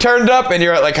too turned up and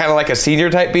you're at like kind of like a senior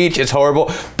type beach, it's horrible.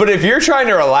 But if you're trying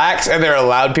to relax and there are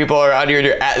loud people around you and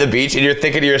you're at the beach and you're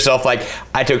thinking to yourself like,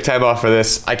 I took time off for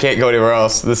this, I can't go anywhere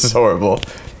else, this is horrible.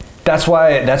 That's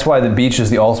why the beach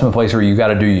is the ultimate place where you got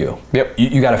to do you. Yep.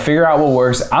 You got to figure out what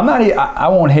works. I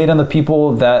won't hate on the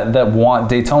people that want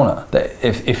Daytona. That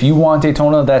if you want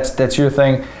Daytona, that's your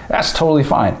thing. That's totally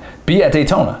fine. Be at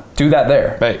Daytona. Do that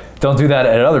there. Right. Don't do that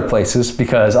at other places,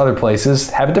 because other places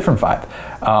have a different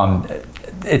vibe.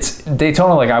 It's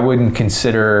Daytona. Like, I wouldn't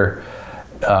consider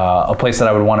a place that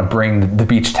I would want to bring the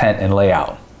beach tent and lay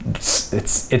out. It's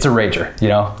a rager,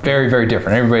 very, very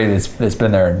different. Everybody that's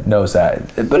been there knows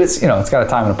that, but it's got a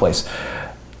time and a place.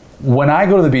 When I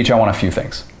go to the beach, I want a few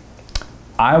things.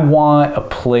 I want a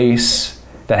place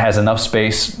that has enough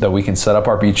space that we can set up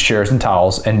our beach chairs and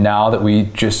towels. And now that we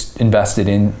just invested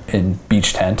in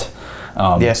beach tent,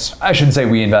 yes, I shouldn't say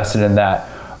we invested in that.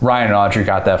 Ryan and Audrey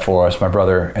got that for us, my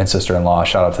brother and sister-in-law.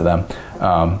 Shout out to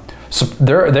them. So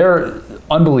they're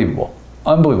unbelievable.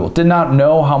 Unbelievable. Did not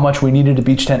know how much we needed a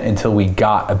beach tent until we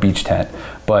got a beach tent.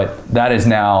 But that is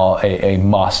now a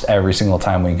must every single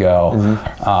time we go.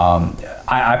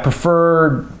 I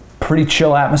prefer pretty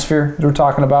chill atmosphere, as we're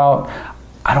talking about.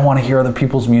 I don't want to hear other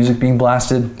people's music being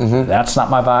blasted. That's not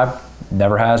my vibe.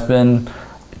 Never has been.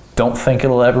 Don't think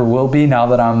it'll ever will be. Now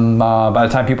that I'm, by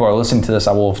the time people are listening to this,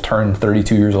 I will have turned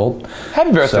 32 years old.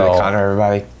 Happy birthday to Connor,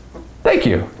 everybody. Thank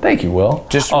you, Will.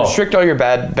 Just restrict all your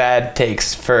bad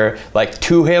takes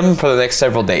to him for the next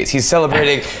several days. He's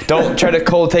celebrating. Don't try to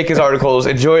cold take his articles.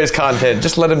 Enjoy his content.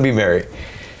 Just let him be merry.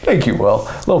 Thank you, Will.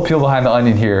 A little peel behind the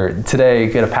onion here.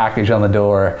 Today, get a package on the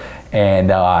door,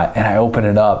 and I open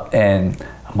it up, and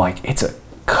I'm like, it's a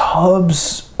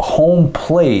Cubs home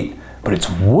plate, but it's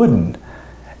wooden.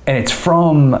 And it's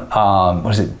from,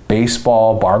 what is it,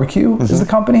 Baseball Barbecue is the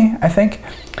company, I think.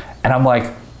 And I'm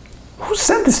like, who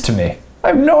sent this to me? I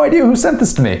have no idea who sent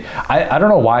this to me. I don't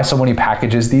know why so many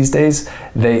packages these days,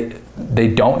 they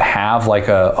don't have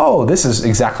this is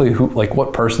exactly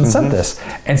what person sent this.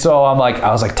 And so I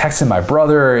was texting my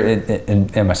brother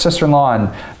and my sister-in-law,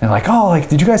 and they're like,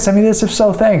 did you guys send me this? If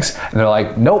so, thanks. And they're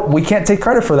like, nope, we can't take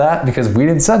credit for that because we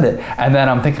didn't send it. And then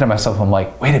I'm thinking to myself, I'm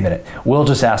like, wait a minute, Will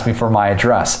just asked me for my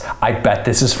address. I bet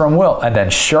this is from Will. And then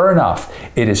sure enough,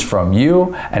 it is from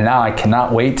you. And now I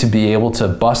cannot wait to be able to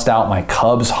bust out my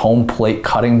Cubs home plate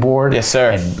cutting board. Yes,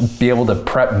 sir. And be able to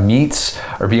prep meats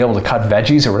or be able to cut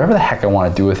veggies or whatever the heck I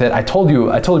want to do with it. I told you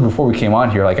before we came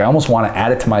on here, I almost want to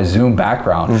add it to my Zoom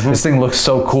background. This thing looks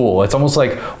so cool. It's almost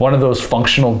like one of those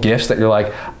functional gifts that you're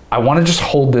like, I want to just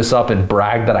hold this up and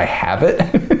brag that I have it.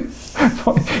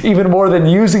 Even more than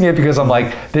using it, because I'm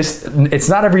like, it's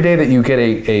not every day that you get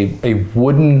a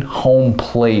wooden home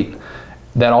plate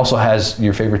that also has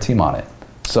your favorite team on it.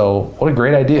 So what a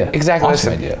great idea. Exactly.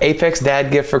 Awesome idea. Apex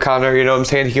dad gift for Connor, you know what I'm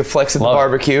saying? He can flex at the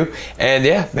barbecue. And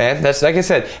yeah, man, that's like I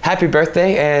said, happy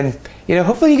birthday. And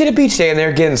hopefully you get a beach day in there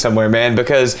again somewhere, man,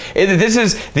 because this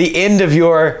is the end of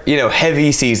your,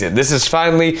 heavy season. This is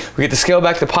finally, we get to scale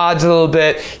back the pods a little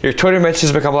bit. Your Twitter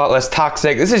mentions become a lot less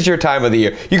toxic. This is your time of the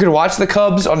year. You can watch the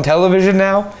Cubs on television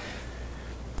now.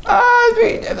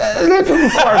 It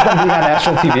requires them being on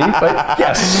national TV, but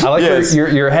yes, I like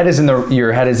your head is in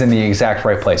the exact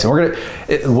right place. And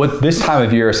what this time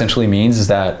of year essentially means is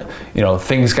that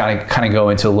things kind of go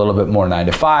into a little bit more 9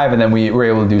 to 5, and then we're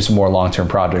able to do some more long-term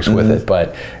projects with it.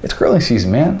 But it's grilling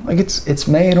season, man. It's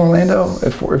May in Orlando.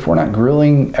 If we're not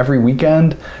grilling every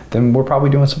weekend, then we're probably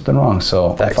doing something wrong.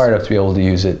 So I'm fired up to be able to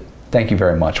use it. Thank you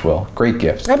very much, Will. Great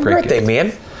gift. Happy birthday,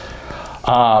 man.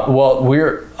 Well, we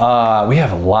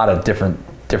have a lot of different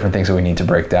things that we need to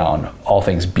break down, all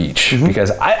things beach, because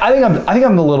I think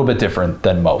I'm a little bit different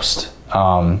than most.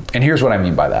 And here's what I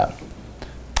mean by that.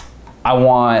 I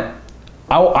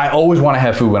always want to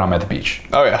have food when I'm at the beach.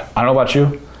 Oh yeah. I don't know about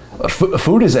you.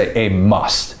 Food is a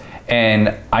must.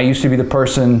 And I used to be the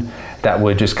person that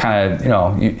would just kind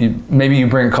of, maybe you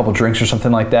bring a couple drinks or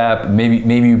something like that.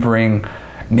 Maybe you bring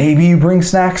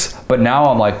snacks. But now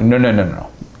I'm like, no.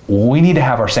 We need to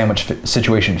have our sandwich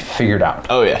situation figured out.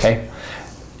 Oh, yes. Okay?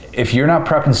 If you're not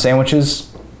prepping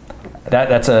sandwiches,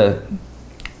 that's a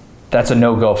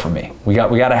no-go for me. We got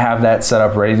to have that set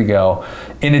up ready to go,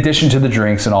 in addition to the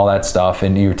drinks and all that stuff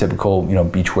and your typical,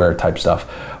 beachwear type stuff.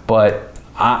 But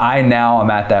I now am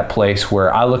at that place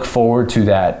where I look forward to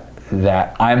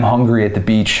that I'm hungry at the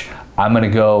beach. I'm going to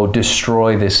go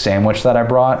destroy this sandwich that I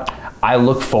brought. I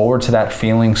look forward to that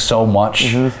feeling so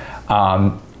much.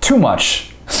 Too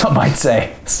much, some might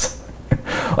say.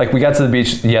 Like, we got to the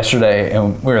beach yesterday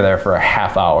and we were there for a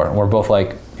half hour and we're both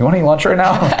like, you want to eat lunch right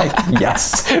now? Like,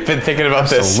 yes. Been thinking about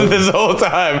this whole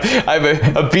time.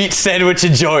 I'm a beach sandwich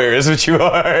enjoyer is what you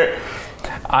are.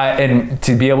 And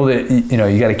to be able to,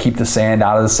 you got to keep the sand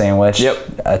out of the sandwich. Yep.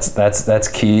 That's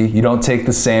key. You don't take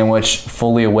the sandwich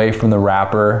fully away from the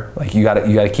wrapper. Like, you got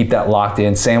to keep that locked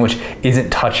in. Sandwich isn't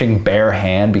touching bare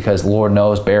hand, because Lord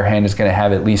knows bare hand is going to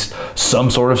have at least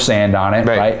some sort of sand on it,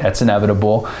 right? That's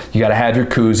inevitable. You got to have your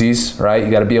koozies, right?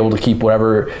 You got to be able to keep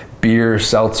whatever beer,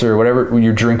 seltzer, whatever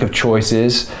your drink of choice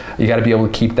is. You got to be able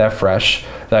to keep that fresh.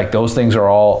 Like, those things are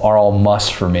all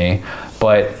must for me.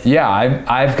 But yeah,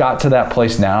 I've got to that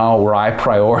place now where I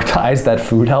prioritize that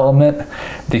food element,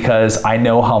 because I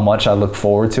know how much I look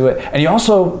forward to it. And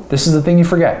this is the thing you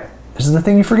forget.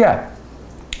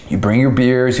 You bring your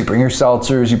beers, you bring your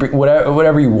seltzers, you bring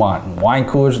whatever you want. Wine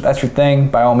coolers, that's your thing,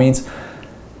 by all means.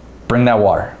 Bring that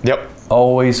water. Yep.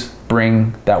 Always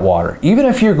bring that water. Even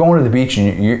if you're going to the beach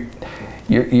and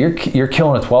you're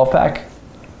killing a 12-pack,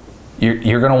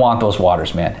 you're going to want those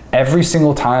waters, man. Every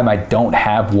single time I don't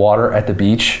have water at the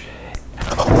beach,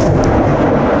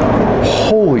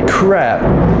 holy crap,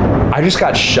 I I just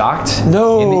got shocked in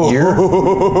No. the ear.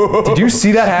 Did you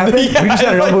see that happen? Yeah, We just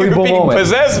had an I thought you were unbelievable being moment.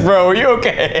 possessed, bro. Are you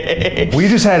okay? We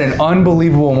just had an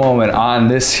unbelievable moment on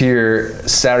this here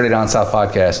Saturday Down South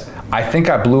podcast. I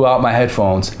think I blew out my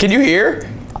headphones. Can you hear?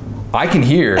 I can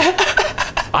hear.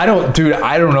 I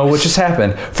don't know what just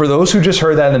happened. For those who just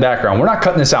heard that in the background, we're not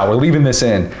cutting this out. We're leaving this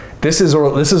in. This is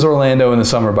Orlando in the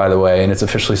summer, by the way, and it's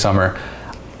officially summer.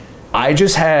 I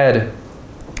just had.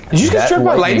 Did you get struck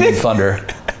by lightning? And thunder.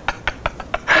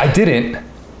 I didn't,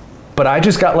 but I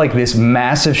just got like this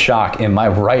massive shock in my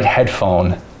right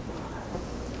headphone.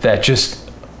 That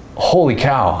just, holy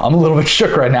cow! I'm a little bit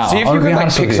shook right now. See if you can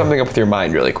like pick something up with your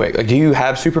mind really quick. Like, do you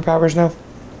have superpowers now?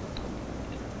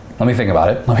 Let me think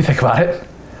about it.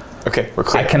 Okay, we're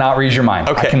clear. I cannot read your mind.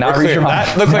 Okay, I cannot read your mind.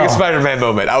 That looked like a No. Spider-Man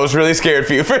moment. I was really scared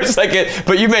for you for a second,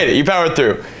 but you made it. You powered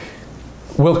through.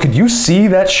 Will, could you see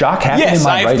that shock happen in Yes,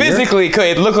 my I right physically could.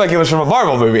 It looked like it was from a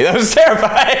Marvel movie. That was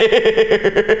terrifying.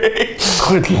 ear?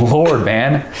 Good Lord,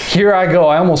 man. Here I go.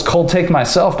 I almost cold take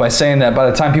myself by saying that by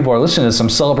the time people are listening to this, I'm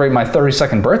celebrating my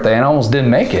 32nd birthday and I almost didn't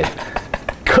make it.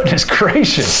 Goodness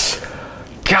gracious.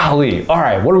 Golly. All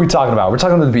right, what are we talking about? We're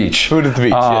talking about the beach. Food at the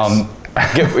beach,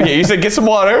 yes. You said get some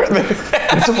water.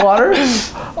 Get some water?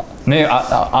 Man,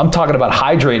 I'm talking about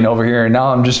hydrating over here, and now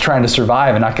I'm just trying to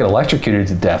survive and not get electrocuted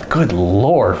to death. Good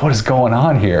Lord, what is going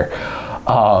on here?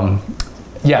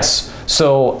 Yes,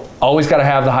 so always got to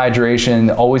have the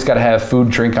hydration, always got to have food,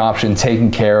 drink option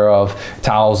taken care of,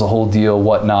 towels, the whole deal,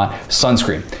 whatnot.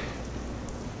 Sunscreen.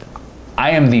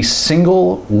 I am the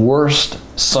single worst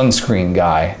sunscreen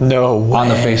guy on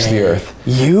the face of the earth.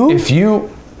 You?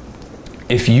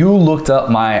 If you looked up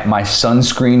my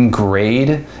sunscreen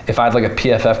grade, if I had like a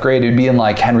PFF grade, it'd be in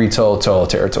like Henry Toto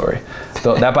territory.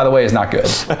 So that, by the way, is not good.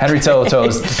 Henry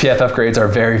Toto's PFF grades are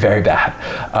very, very bad.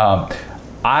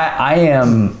 I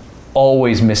am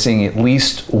always missing at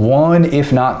least one,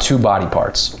 if not two body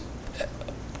parts.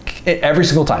 Every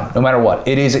single time, no matter what.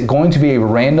 It is going to be a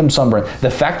random sunburn.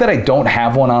 The fact that I don't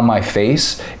have one on my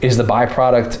face is the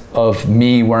byproduct of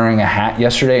me wearing a hat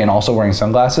yesterday and also wearing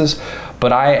sunglasses.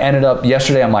 But I ended up,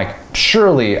 yesterday, I'm like,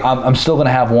 surely I'm still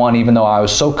gonna have one, even though I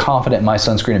was so confident in my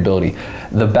sunscreen ability.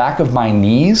 The back of my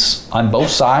knees on both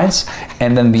sides,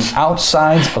 and then the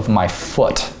outsides of my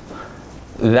foot.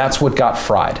 That's what got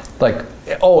fried. Like,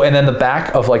 oh, and then the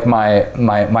back of like my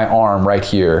arm right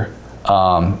here,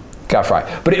 got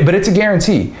fried. But it's a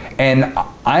guarantee. And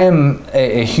I am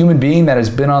a human being that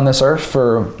has been on this earth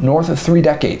for north of 3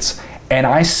 decades. And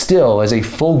I still, as a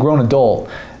full-grown adult,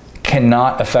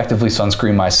 cannot effectively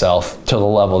sunscreen myself to the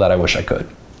level that I wish I could.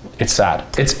 It's sad.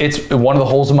 It's one of the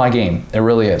holes in my game. It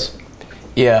really is.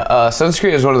 Yeah,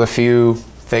 sunscreen is one of the few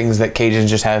things that Cajuns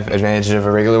just have advantage over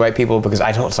regular white people because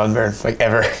I don't sunburn, like,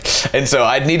 ever. And so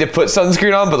I'd need to put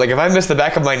sunscreen on, but like if I missed the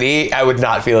back of my knee, I would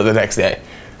not feel it the next day.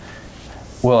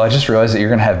 Well, I just realized that you're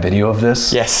gonna have video of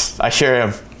this. Yes, I sure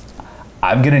am.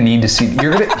 I'm gonna need to see.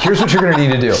 Here's what you're gonna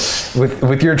need to do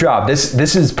with your job.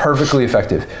 This is perfectly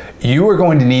effective. You are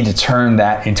going to need to turn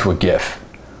that into a GIF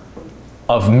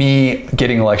of me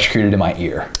getting electrocuted in my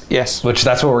ear. Yes. Which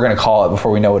that's what we're gonna call it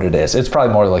before we know what it is. It's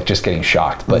probably more like just getting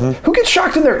shocked. But who gets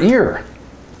shocked in their ear?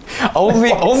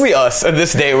 Only us in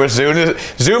this day where Zoom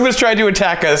has tried to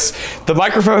attack us. The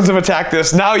microphones have attacked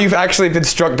us. Now you've actually been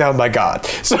struck down by God.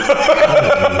 So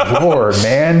Oh, Lord,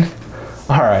 man.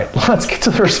 All right, let's get to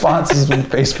the responses from the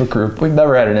Facebook group. We've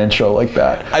never had an intro like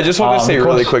that. I just want to say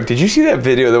really quick, did you see that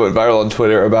video that went viral on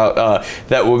Twitter about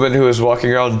that woman who was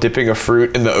walking around dipping a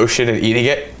fruit in the ocean and eating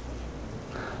it?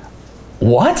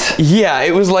 What? Yeah,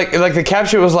 it was like the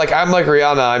caption was like, I'm like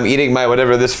Rihanna, I'm eating my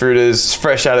whatever this fruit is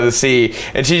fresh out of the sea,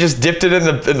 and she just dipped it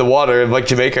in the water in like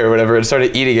Jamaica or whatever and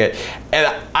started eating it,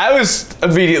 and I was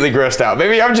immediately grossed out.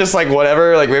 Maybe I'm just like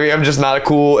whatever, like maybe I'm just not a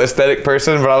cool aesthetic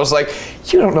person, but I was like,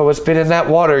 you don't know what's been in that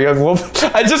water, young woman.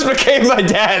 I just became my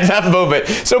dad in that moment.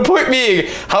 So point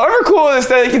being, however cool and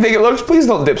aesthetic you think it looks, please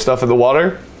don't dip stuff in the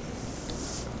water.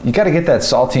 You got to get that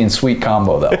salty and sweet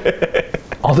combo though.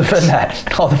 I'll defend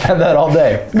that. I'll defend that all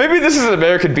day. Maybe this is an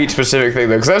American beach specific thing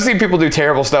though, because I've seen people do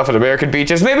terrible stuff at American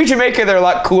beaches. Maybe Jamaica, they're a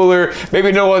lot cooler.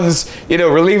 Maybe no one's,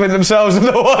 relieving themselves in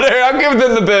the water. I'm giving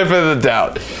them the benefit of the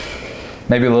doubt.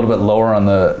 Maybe a little bit lower on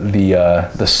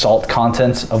the salt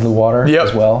content of the water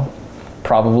as well.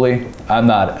 Probably. I'm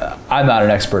not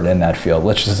an expert in that field.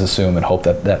 Let's just assume and hope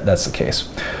that's the case.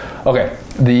 Okay,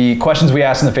 the questions we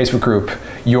asked in the Facebook group: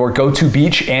 your go-to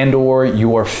beach and or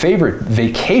your favorite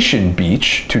vacation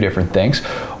beach, 2 different things.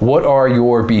 What are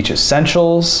your beach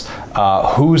essentials?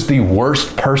 Who's the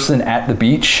worst person at the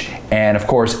beach? And of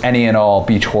course, any and all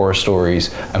beach horror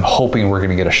stories. I'm hoping we're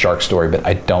gonna get a shark story, but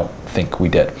I don't think we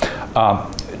did.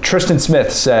 Tristan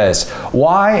Smith says,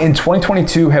 why in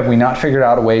 2022 have we not figured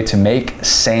out a way to make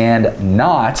sand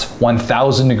not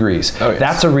 1,000 degrees? Oh, yes.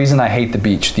 That's a reason I hate the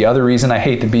beach. The other reason I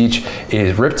hate the beach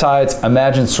is riptides.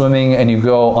 Imagine swimming and you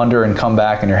go under and come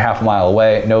back and you're half a mile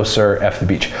away. No, sir, F the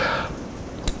beach.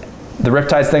 The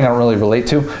riptides thing I don't really relate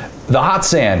to. The hot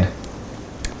sand,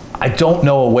 I don't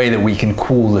know a way that we can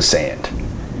cool the sand.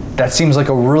 That seems like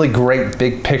a really great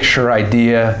big picture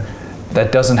idea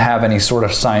that doesn't have any sort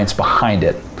of science behind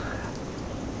it.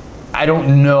 I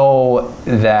don't know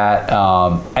that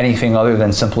anything other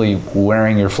than simply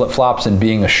wearing your flip-flops and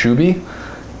being a shoebie,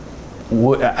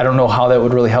 I don't know how that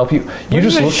would really help you. You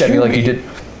just looked at me like you did.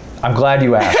 I'm glad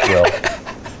you asked, Will.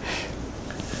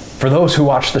 For those who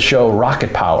watch the show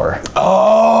Rocket Power.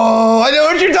 Oh, I know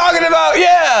what you're talking about.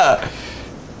 Yeah.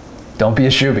 Don't be a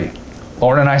shoebie.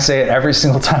 Lauren and I say it every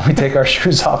single time we take our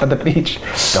shoes off at the beach.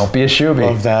 Don't be a shoebie.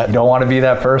 Love that. You don't want to be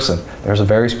that person. There's a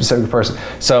very specific person.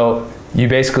 So you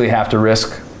basically have to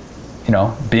risk,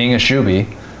 being a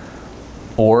shoebie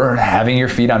or having your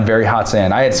feet on very hot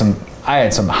sand. I had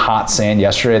some hot sand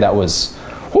yesterday that was,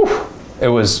 it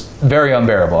was very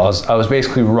unbearable. I was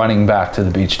basically running back to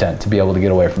the beach tent to be able to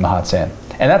get away from the hot sand.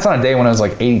 And that's on a day when it was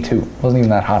like 82. It wasn't even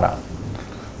that hot out.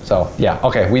 So yeah,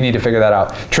 okay, we need to figure that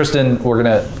out. Tristan, we're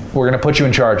gonna put you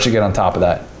in charge to get on top of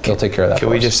that. He'll take care of that. Can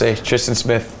we just say Tristan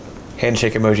Smith,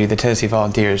 handshake emoji, the Tennessee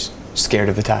Volunteers, scared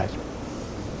of the tide?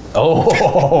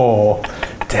 Oh,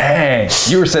 dang.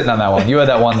 You were sitting on that one. You had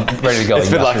that one ready to go. It's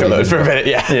been locked and loaded for a minute,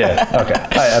 yeah. Yeah, okay.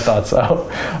 I thought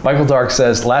so. Michael Dark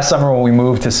says, last summer when we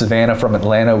moved to Savannah from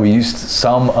Atlanta, we used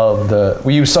some of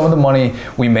the money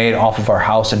we made off of our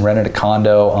house and rented a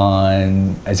condo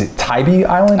on, is it Tybee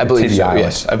Island? I believe so, Island?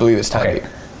 yes. I believe it's Tybee. Okay.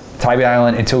 Tybee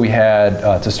Island until we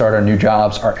had to start our new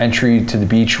jobs. Our entry to the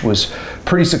beach was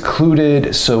pretty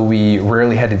secluded, so we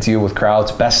rarely had to deal with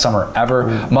crowds. Best summer ever.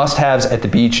 Must-haves at the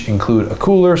beach include a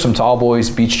cooler, some tall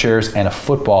boys, beach chairs, and a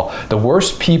football. The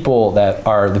worst people that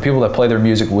are the people that play their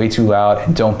music way too loud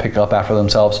and don't pick up after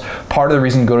themselves. Part of the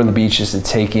reason to go to the beach is to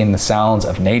take in the sounds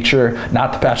of nature,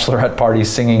 not the bachelorette parties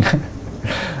singing.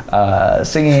 I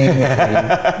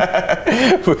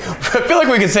feel like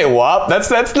we can say WAP. That's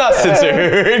not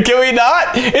censored. Can we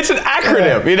not? It's an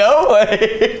acronym,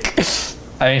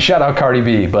 I mean, shout out Cardi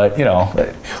B, but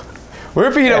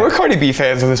we're Cardi B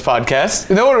fans on this podcast.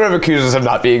 No one would ever accuse us of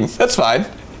not being. That's fine.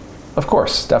 Of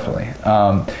course, definitely.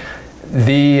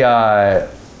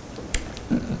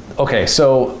 Okay,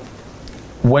 so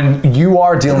when you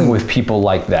are dealing with people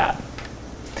like that,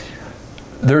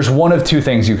 there's one of two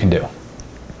things you can do.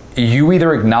 You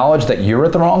either acknowledge that you're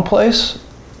at the wrong place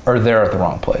or they're at the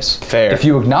wrong place. Fair. If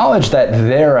you acknowledge that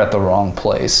they're at the wrong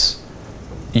place,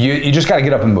 you just got to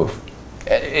get up and move.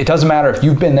 It doesn't matter if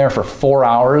you've been there for 4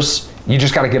 hours, you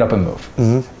just got to get up and move.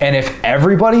 Mm-hmm. And if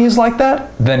everybody is like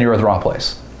that, then you're at the wrong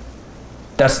place.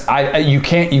 You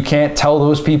can't tell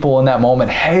those people in that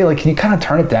moment, hey, can you kind of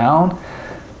turn it down?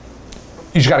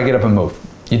 You just got to get up and move.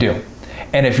 You do.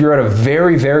 And if you're at a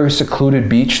very, very secluded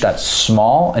beach that's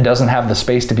small and doesn't have the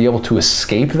space to be able to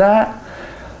escape that,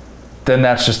 then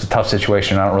that's just a tough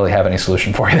situation. I don't really have any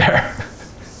solution for you there.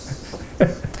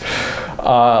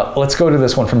 Let's go to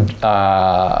this one from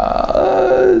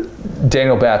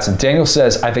Daniel Batson. Daniel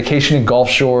says, I vacation in Gulf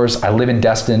Shores. I live in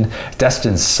Destin.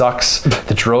 Destin sucks.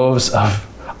 The droves of,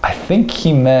 I think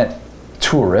he meant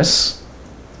tourists.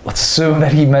 Let's assume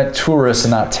that he meant tourists and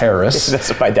not terrorists. That's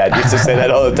what my dad used to say that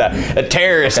all the time. The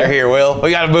terrorists are here, Will. We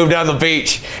got to move down the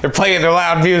beach. They're playing their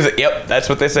loud music. Yep, that's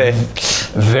what they say.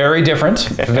 Very different.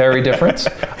 Very different.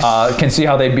 Can see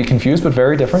how they'd be confused, but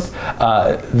very different.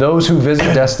 Those who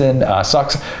visit Destin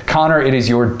sucks. Connor, it is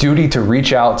your duty to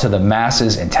reach out to the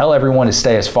masses and tell everyone to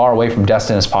stay as far away from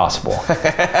Destin as possible.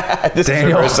 This is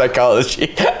reverse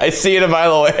psychology. I see it a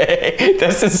mile away.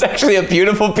 Destin's actually a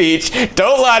beautiful beach.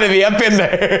 Don't lie to me. I've been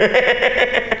there.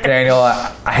 Daniel,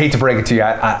 I hate to break it to you.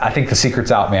 I think the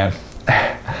secret's out, man.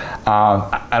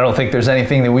 I don't think there's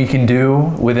anything that we can do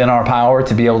within our power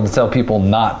to be able to tell people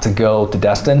not to go to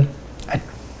Destin.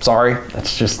 Sorry,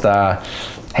 that's just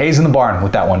haze in the barn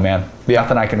with that one, man.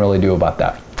 Nothing I can really do about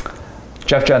that.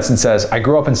 Jeff Jensen says, I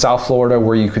grew up in South Florida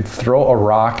where you could throw a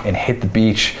rock and hit the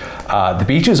beach. The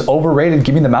beach is overrated.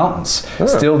 Give me the mountains. Sure.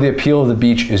 Still, the appeal of the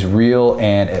beach is real,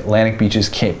 and Atlantic beaches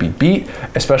can't be beat,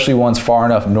 especially ones far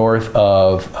enough north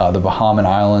of the Bahamian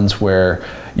Islands where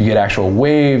you get actual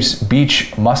waves.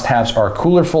 Beach must-haves are a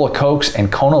cooler full of Cokes and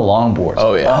Kona longboards.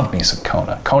 Oh, yeah. Love me some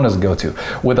Kona. Kona's a go-to.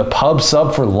 With a pub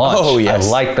sub for lunch. Oh, yes. I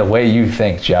like the way you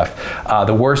think, Jeff.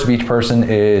 The worst beach person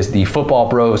is the football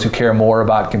bros who care more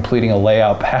about completing a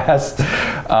layout pass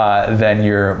than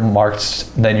your marked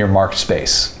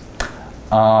space.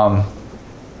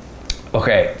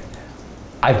 Okay,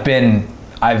 I've been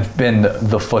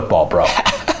the football bro.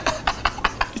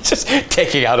 Just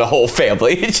taking out a whole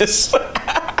family. Just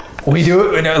we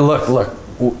do it. Look.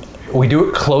 We do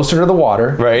it closer to the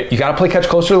water. Right. You got to play catch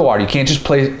closer to the water. You can't just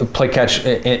play catch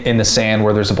in the sand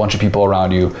where there's a bunch of people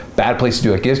around you. Bad place to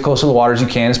do it. Get as close to the water as you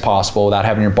can as possible without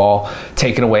having your ball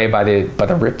taken away by the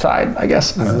riptide, I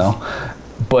guess. I don't know.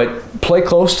 But play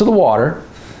close to the water.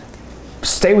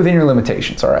 Stay within your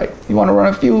limitations, all right? You want to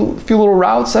run a few little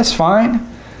routes, that's fine.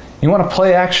 You want to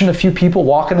play action a few people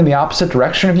walking in the opposite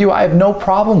direction of you, I have no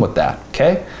problem with that,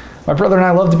 okay? My brother and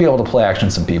I love to be able to play action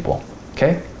some people,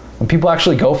 okay? When people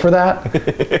actually go for that,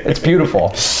 it's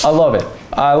beautiful. I love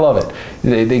it.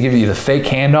 They give you the fake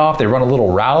handoff. They run a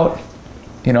little route.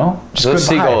 You know, just those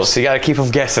good seagulls. vibes. You got to keep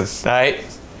them guessing, right?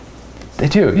 They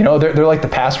do. You know, they're like the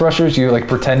pass rushers. You like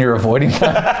pretend you're avoiding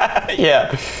them.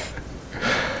 Yeah.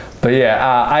 But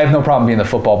yeah, I have no problem being the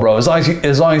football bro as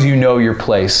long as you know your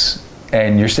place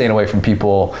and you're staying away from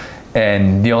people.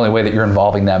 And the only way that you're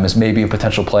involving them is maybe a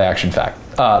potential play action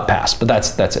pass. But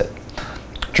that's it.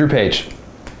 Drew Page.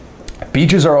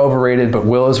 Beaches are overrated, but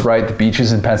Will is right. The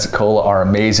beaches in Pensacola are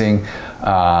amazing.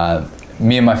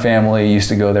 Me and my family used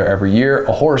to go there every year.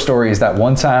 A horror story is that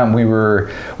one time we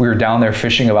were down there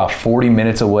fishing about 40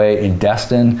 minutes away in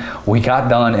Destin. We got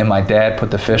done and my dad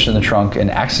put the fish in the trunk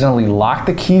and accidentally locked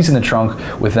the keys in the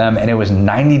trunk with them, and it was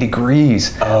 90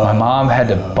 degrees. My mom had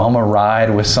to bum a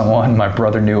ride with someone my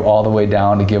brother knew all the way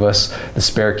down to give us the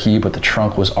spare key, but the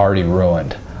trunk was already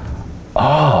ruined.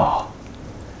 Oh.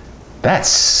 That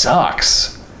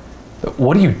sucks.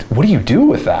 What do you do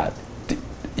with that?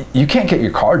 You can't get your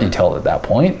car detailed at that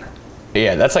point.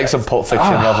 Yeah, that's like some Pulp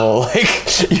Fiction level.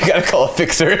 Like, you gotta call a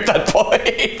fixer at that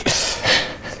point.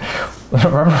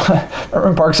 Remember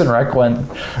in Parks and Rec when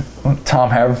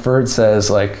Tom Haverford says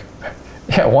like,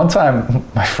 yeah, one time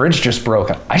my fridge just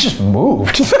broke. I just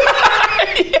moved.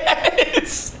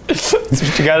 Yes. That's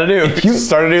what you gotta do. You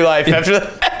start a new life after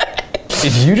that.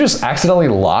 If you just accidentally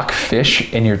lock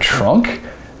fish in your trunk,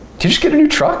 do you just get a new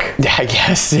truck? Yeah, I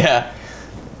guess, yeah.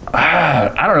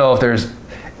 I don't know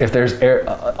if there's air,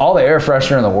 all the air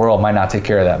freshener in the world might not take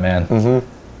care of that, man. Mm-hmm.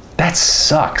 That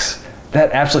sucks.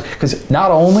 That absolutely, because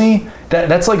not only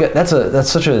that's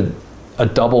such a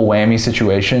double whammy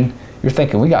situation. You're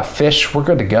thinking, we got fish, we're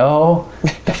good to go.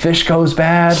 The fish goes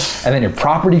bad, and then your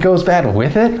property goes bad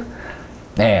with it.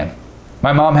 Man.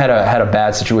 My mom had a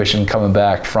bad situation coming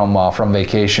back from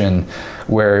vacation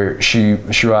where she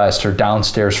realized her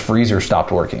downstairs freezer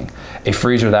stopped working. A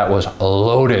freezer that was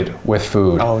loaded with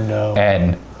food. Oh no.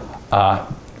 And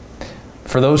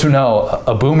for those who know,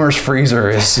 a boomer's freezer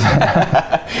is...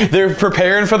 They're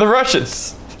preparing for the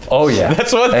Russians. Oh yeah.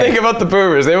 That's one thing about the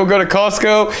boomers. They will go to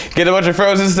Costco, get a bunch of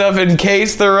frozen stuff in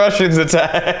case the Russians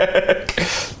attack.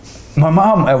 My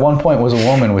mom at one point was a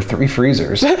woman with 3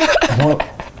 freezers.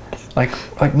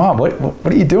 Like Mom, what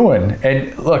are you doing?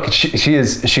 And look,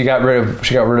 she got rid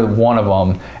of one of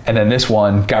them, and then this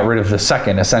one got rid of the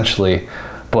second essentially.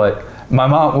 But my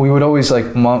mom, we would always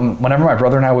whenever my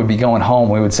brother and I would be going home,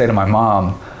 we would say to my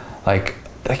mom, like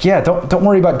yeah, don't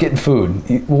worry about getting food.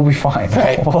 We'll be fine.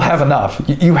 Right. We'll have enough.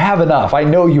 You have enough. I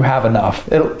know you have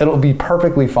enough. It'll be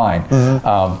perfectly fine.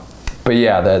 Mm-hmm. But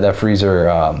yeah, that freezer,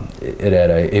 it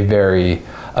had a very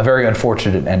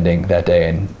unfortunate ending that day,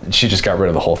 and she just got rid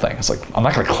of the whole thing. It's like, I'm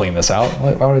not going to clean this out.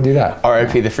 Why would I do that?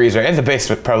 R.I.P. the freezer and the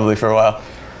basement probably for a while.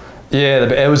 Yeah,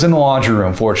 it was in the laundry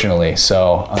room, fortunately.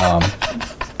 So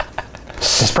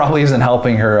this probably isn't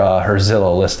helping her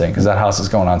Zillow listing because that house is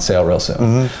going on sale real soon.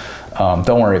 Mm-hmm.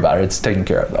 Don't worry about it. It's taken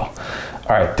care of though.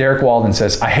 All right, Derek Walden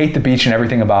says, I hate the beach and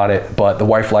everything about it, but the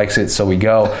wife likes it, so we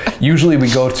go. Usually we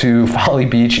go to Folly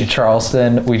Beach in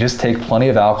Charleston. We just take plenty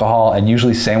of alcohol and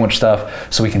usually sandwich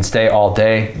stuff so we can stay all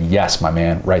day. Yes, my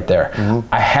man, right there. Mm-hmm.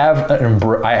 I have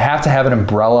to have an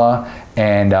umbrella,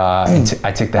 and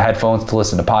I take the headphones to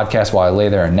listen to podcasts while I lay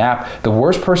there and nap. The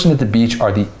worst person at the beach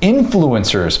are the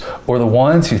influencers, or the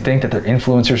ones who think that they're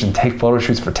influencers and take photo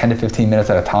shoots for 10 to 15 minutes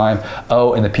at a time.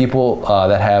 Oh, and the people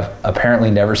that have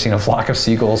apparently never seen a flock of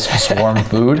seagulls swarm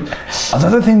food.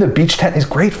 Another thing the beach tent is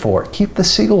great for, keep the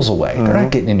seagulls away. Mm-hmm. They're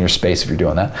not getting in your space if you're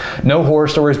doing that. No horror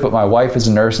stories, but my wife is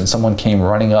a nurse and someone came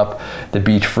running up the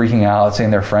beach freaking out,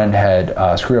 saying their friend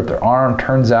had screwed up their arm.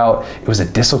 Turns out it was a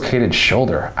dislocated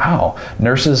shoulder. Ow.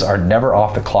 Nurses are never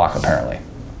off the clock, apparently.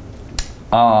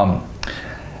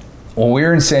 When we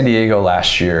were in San Diego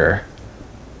last year,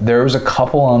 there was a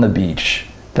couple on the beach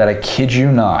that, I kid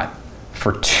you not,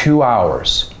 for 2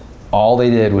 hours, all they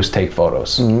did was take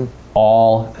photos. Mm-hmm.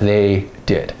 All they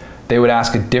did. They would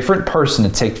ask a different person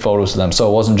to take photos of them, so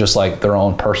it wasn't just like their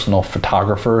own personal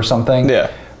photographer or something.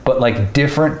 Yeah. But like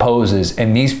different poses,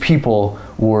 and these people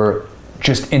were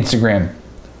just Instagram,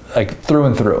 like through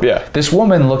and through. Yeah. This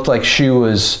woman looked like she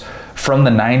was from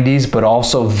the 90s, but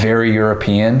also very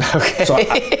European. Okay. So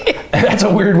that's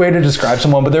a weird way to describe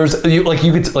someone, but there was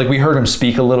we heard him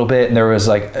speak a little bit, and there was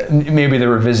like, maybe they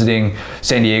were visiting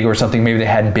San Diego or something, maybe they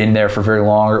hadn't been there for very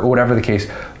long or whatever the case.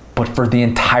 But for the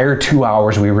entire 2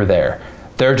 hours we were there,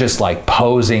 they're just like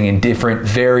posing in different,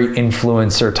 very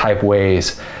influencer type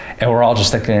ways. And we're all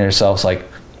just thinking to ourselves, like,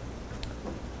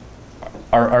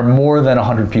 are more than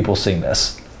 100 people seeing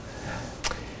this?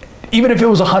 Even if it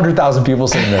was 100,000 people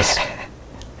seeing this,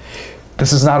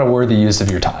 this is not a worthy use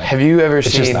of your time. Have you ever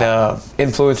seen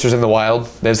Influencers in the Wild,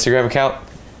 the Instagram account?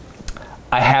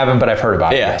 I haven't, but I've heard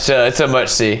about it. Yeah, so it's a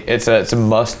must see. It's a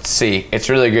must see. It's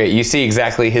really great. You see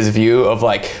exactly his view of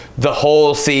like the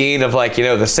whole scene of like,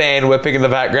 the sand whipping in the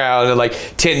background and like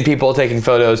 10 people taking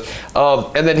photos.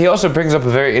 And then he also brings up a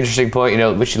very interesting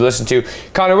point, which you listen to.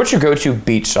 Connor, what's your go-to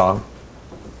beach song?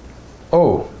 I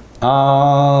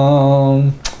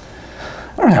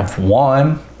don't have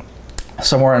one.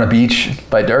 Somewhere on a Beach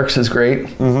by Dirks is great.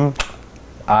 Mm-hmm.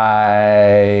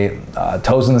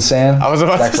 Toes in the Sand. I was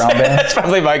about to say, band. that's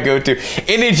probably my go-to.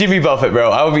 Any Jimmy Buffett,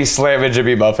 bro. I would be slamming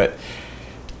Jimmy Buffett.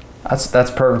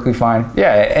 That's perfectly fine.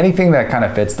 Yeah, anything that kind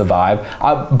of fits the vibe.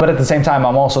 But at the same time,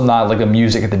 I'm also not like a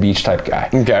music at the beach type guy.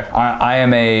 Okay. I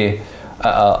am a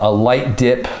light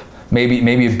dip,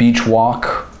 maybe a beach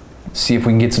walk. See if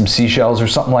we can get some seashells or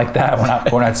something like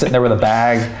that. We're not sitting there with a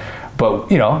bag.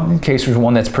 But, in case there's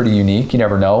one that's pretty unique, you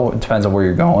never know. It depends on where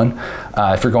you're going.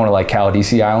 If you're going to like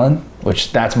Caladesi Island,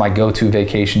 which that's my go-to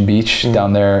vacation beach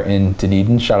down there in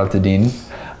Dunedin. Shout out to Dean.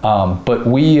 But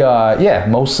we,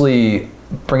 mostly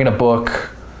bringing a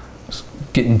book,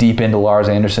 getting deep into Lars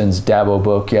Anderson's Dabo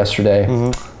book yesterday.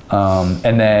 Mm-hmm.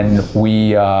 And then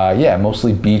we,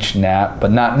 mostly beach nap,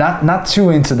 but not too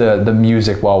into the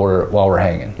music while we're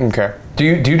hanging. Okay. Do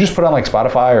you just put on like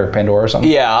Spotify or Pandora or something?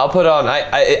 Yeah, I'll put on,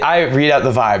 I read out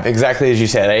the vibe, exactly as you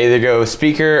said. I either go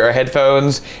speaker or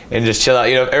headphones and just chill out.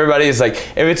 Everybody's like,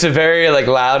 if it's a very like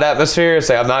loud atmosphere, it's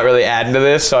like, I'm not really adding to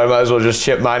this, so I might as well just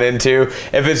chip mine in too.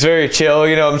 If it's very chill,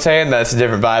 you know what I'm saying? That's a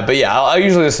different vibe. But yeah, I'll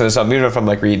usually listen to something, even if I'm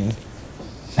like reading.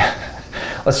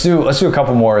 Let's do a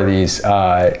couple more of these.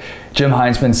 Jim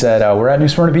Heinzman said, we're at New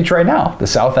Smyrna Beach right now, the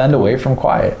south end away from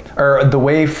quiet. Or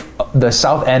the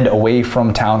south end away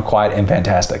from town, quiet and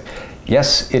fantastic.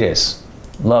 Yes, it is.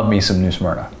 Love me some New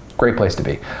Smyrna. Great place to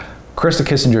be. Krista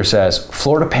Kissinger says,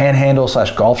 Florida Panhandle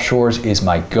 / Gulf Shores is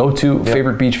my go-to. Yep.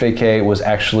 Favorite beach vacay was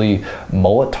actually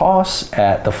mullet toss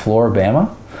at the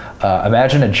Floribama.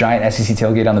 Imagine a giant SEC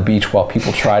tailgate on the beach while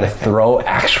people try to throw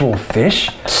actual fish.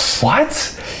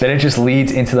 What? Then it just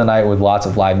leads into the night with lots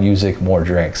of live music, more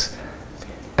drinks.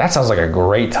 That sounds like a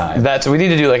great time. We need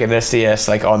to do like an SCS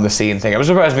like on the scene thing. I'm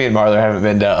surprised me and Marler haven't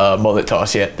been to mullet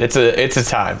toss yet. It's a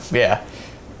time. Yeah.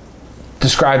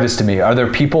 Describe this to me. Are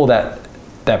there people that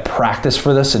practice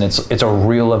for this and it's a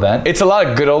real event? It's a lot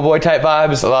of good old boy type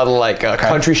vibes, a lot of like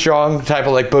country strong type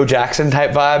of like Bo Jackson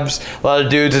type vibes, a lot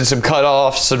of dudes in some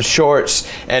cutoffs, some shorts,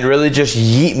 and really just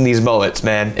yeeting these mullets,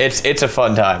 man. It's a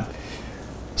fun time.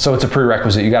 So it's a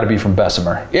prerequisite. You got to be from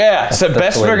Bessemer. Yeah, so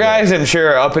Bessemer guys, I'm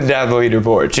sure, are up and down the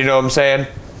leaderboards. You know what I'm saying?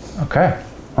 Okay.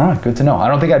 All right, good to know. I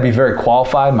don't think I'd be very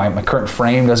qualified. My current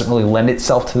frame doesn't really lend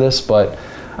itself to this, but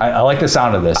I like the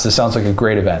sound of this. This sounds like a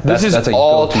great event. This is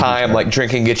all time, like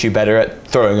drinking gets you better at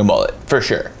throwing a mullet, for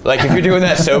sure. Like if you're doing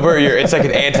that sober, it's like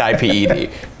an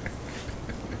anti-PED.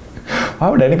 Why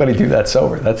would anybody do that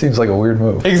sober? That seems like a weird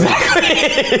move. Exactly.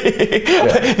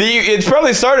 It's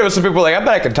probably started with some people like, I bet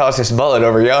I can toss this mullet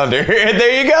over yonder. And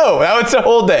there you go. Now it's a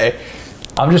whole day.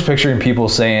 I'm just picturing people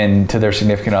saying to their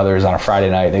significant others on a Friday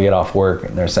night, they get off work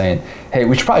and they're saying, hey,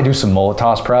 we should probably do some mullet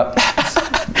toss prep.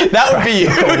 That would be you.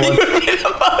 You would be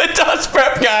the mullet toss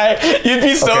prep guy. You'd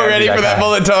be so ready for that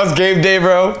mullet toss game day,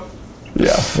 bro.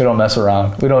 Yeah, we don't mess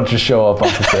around. We don't just show up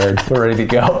unprepared. We're ready to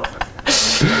go.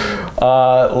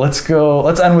 Let's go.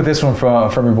 Let's end with this one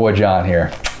from your boy John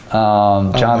here.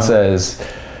 John says,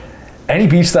 any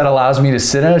beach that allows me to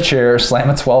sit in a chair, slam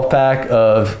a 12-pack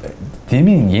of, do you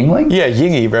mean Yingling? Yeah,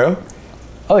 Yingy, bro.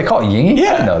 Oh, they call it Yingy? Yeah.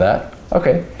 I didn't know that.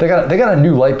 Okay. They got a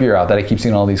new light beer out that I keep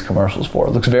seeing all these commercials for.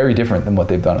 It looks very different than what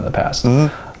they've done in the past.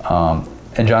 Mm-hmm.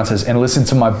 And John says, and listen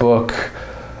to my book,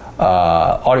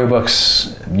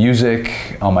 audiobooks,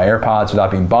 music on my AirPods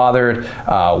without being bothered.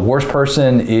 Worst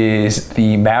person is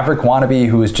the maverick wannabe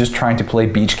who is just trying to play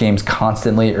beach games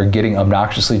constantly or getting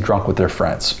obnoxiously drunk with their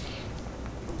friends.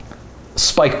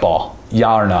 Spike ball,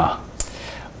 yeah or nah?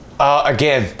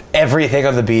 Again, everything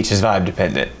on the beach is vibe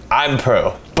dependent. I'm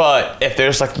pro, but if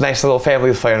there's like nice little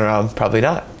families playing around, probably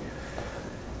not.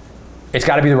 It's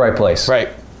got to be the right place. Right.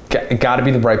 Got to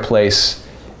be the right place.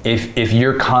 if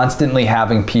you're constantly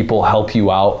having people help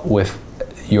you out with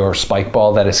your spike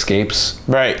ball that escapes,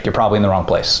 right, you're probably in the wrong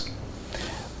place.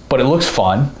 But it looks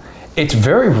fun. It's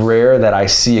very rare that I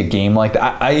see a game like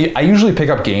that. I usually pick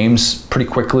up games pretty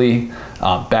quickly,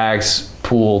 bags,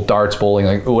 pool, darts, bowling,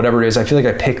 like whatever it is. I feel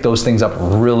like I pick those things up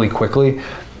really quickly.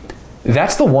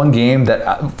 That's the one game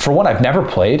that, for one, I've never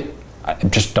played. I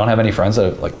just don't have any friends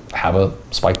that like have a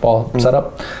spike ball set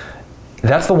up.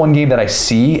 That's the one game that I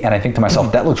see and I think to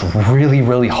myself, that looks really,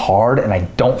 really hard, and I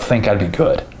don't think I'd be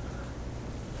good.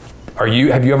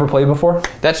 Have you ever played before?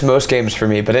 That's most games for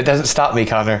me, but it doesn't stop me,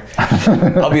 Connor.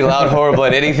 I'll be loud, horrible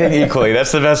at anything equally.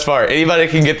 That's the best part. Anybody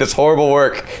can get this horrible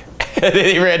work at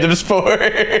any random sport.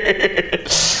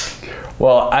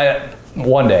 Well,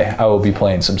 one day I will be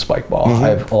playing some spike ball. I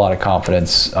have a lot of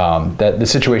confidence that the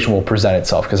situation will present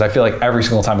itself, because I feel like every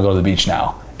single time I go to the beach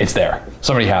now, it's there.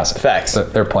 Somebody has it. Facts.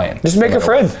 They're playing. Just make a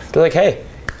friend. They're like, hey,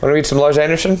 want to read some Lars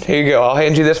Anderson? Here you go. I'll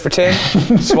hand you this for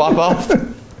 10. Swap off.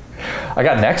 I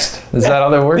got next. Is that how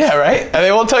that works? Yeah, right? And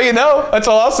they won't tell you no. That's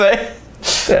all I'll say.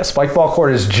 Yeah, spike ball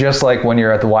court is just like when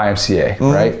you're at the YMCA,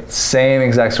 right? Same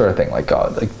exact sort of thing. Like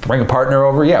bring a partner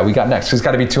over. Yeah, we got next. It's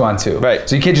got to be 2-on-2. Right.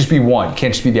 So you can't just be one. You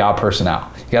can't just be the odd person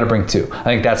out. You got to bring two. I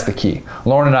think that's the key.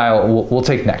 Lauren and I we'll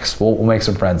take next. We'll make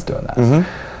some friends doing that.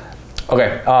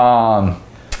 Okay.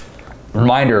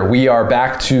 Reminder: we are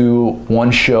back to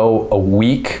one show a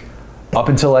week up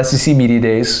until SEC Media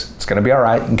Days. It's going to be all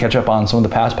right. You can catch up on some of the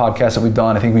past podcasts that we've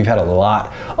done. I think we've had a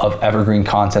lot of evergreen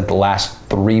content the last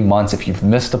 3 months. If you've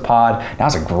missed a pod,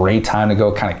 now's a great time to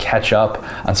go kind of catch up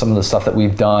on some of the stuff that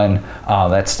we've done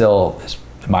that still is,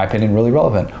 in my opinion, really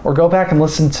relevant. Or go back and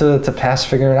listen to past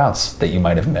Figuring It Outs that you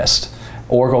might have missed.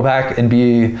 Or go back and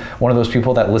be one of those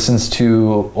people that listens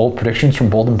to old predictions from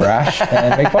Bold and Brash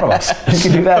and make fun of us. You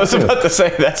can do that too. I was about to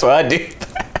say, that's what I do.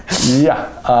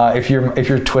 Yeah, if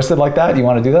you're twisted like that, you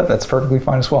want to do that, that's perfectly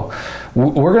fine as well.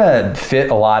 We're gonna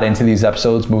fit a lot into these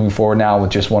episodes moving forward now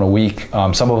with just one a week.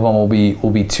 Some of them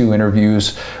will be 2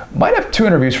 interviews. Might have 2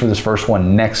 interviews for this first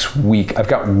one next week. I've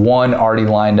got one already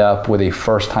lined up with a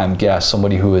first-time guest,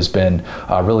 somebody who has been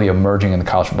really emerging in the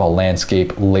college football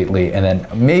landscape lately, and then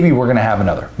maybe we're gonna have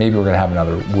another.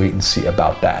 Wait and see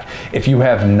about that. If you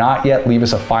have not yet, leave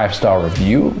us a 5-star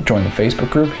review. Join the Facebook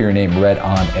group. Hear your name read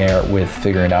on air with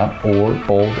Figuring It Out or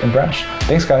Bold and Brash.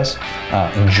 Thanks, guys.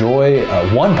 Enjoy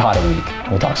one pod a week.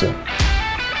 We'll talk soon.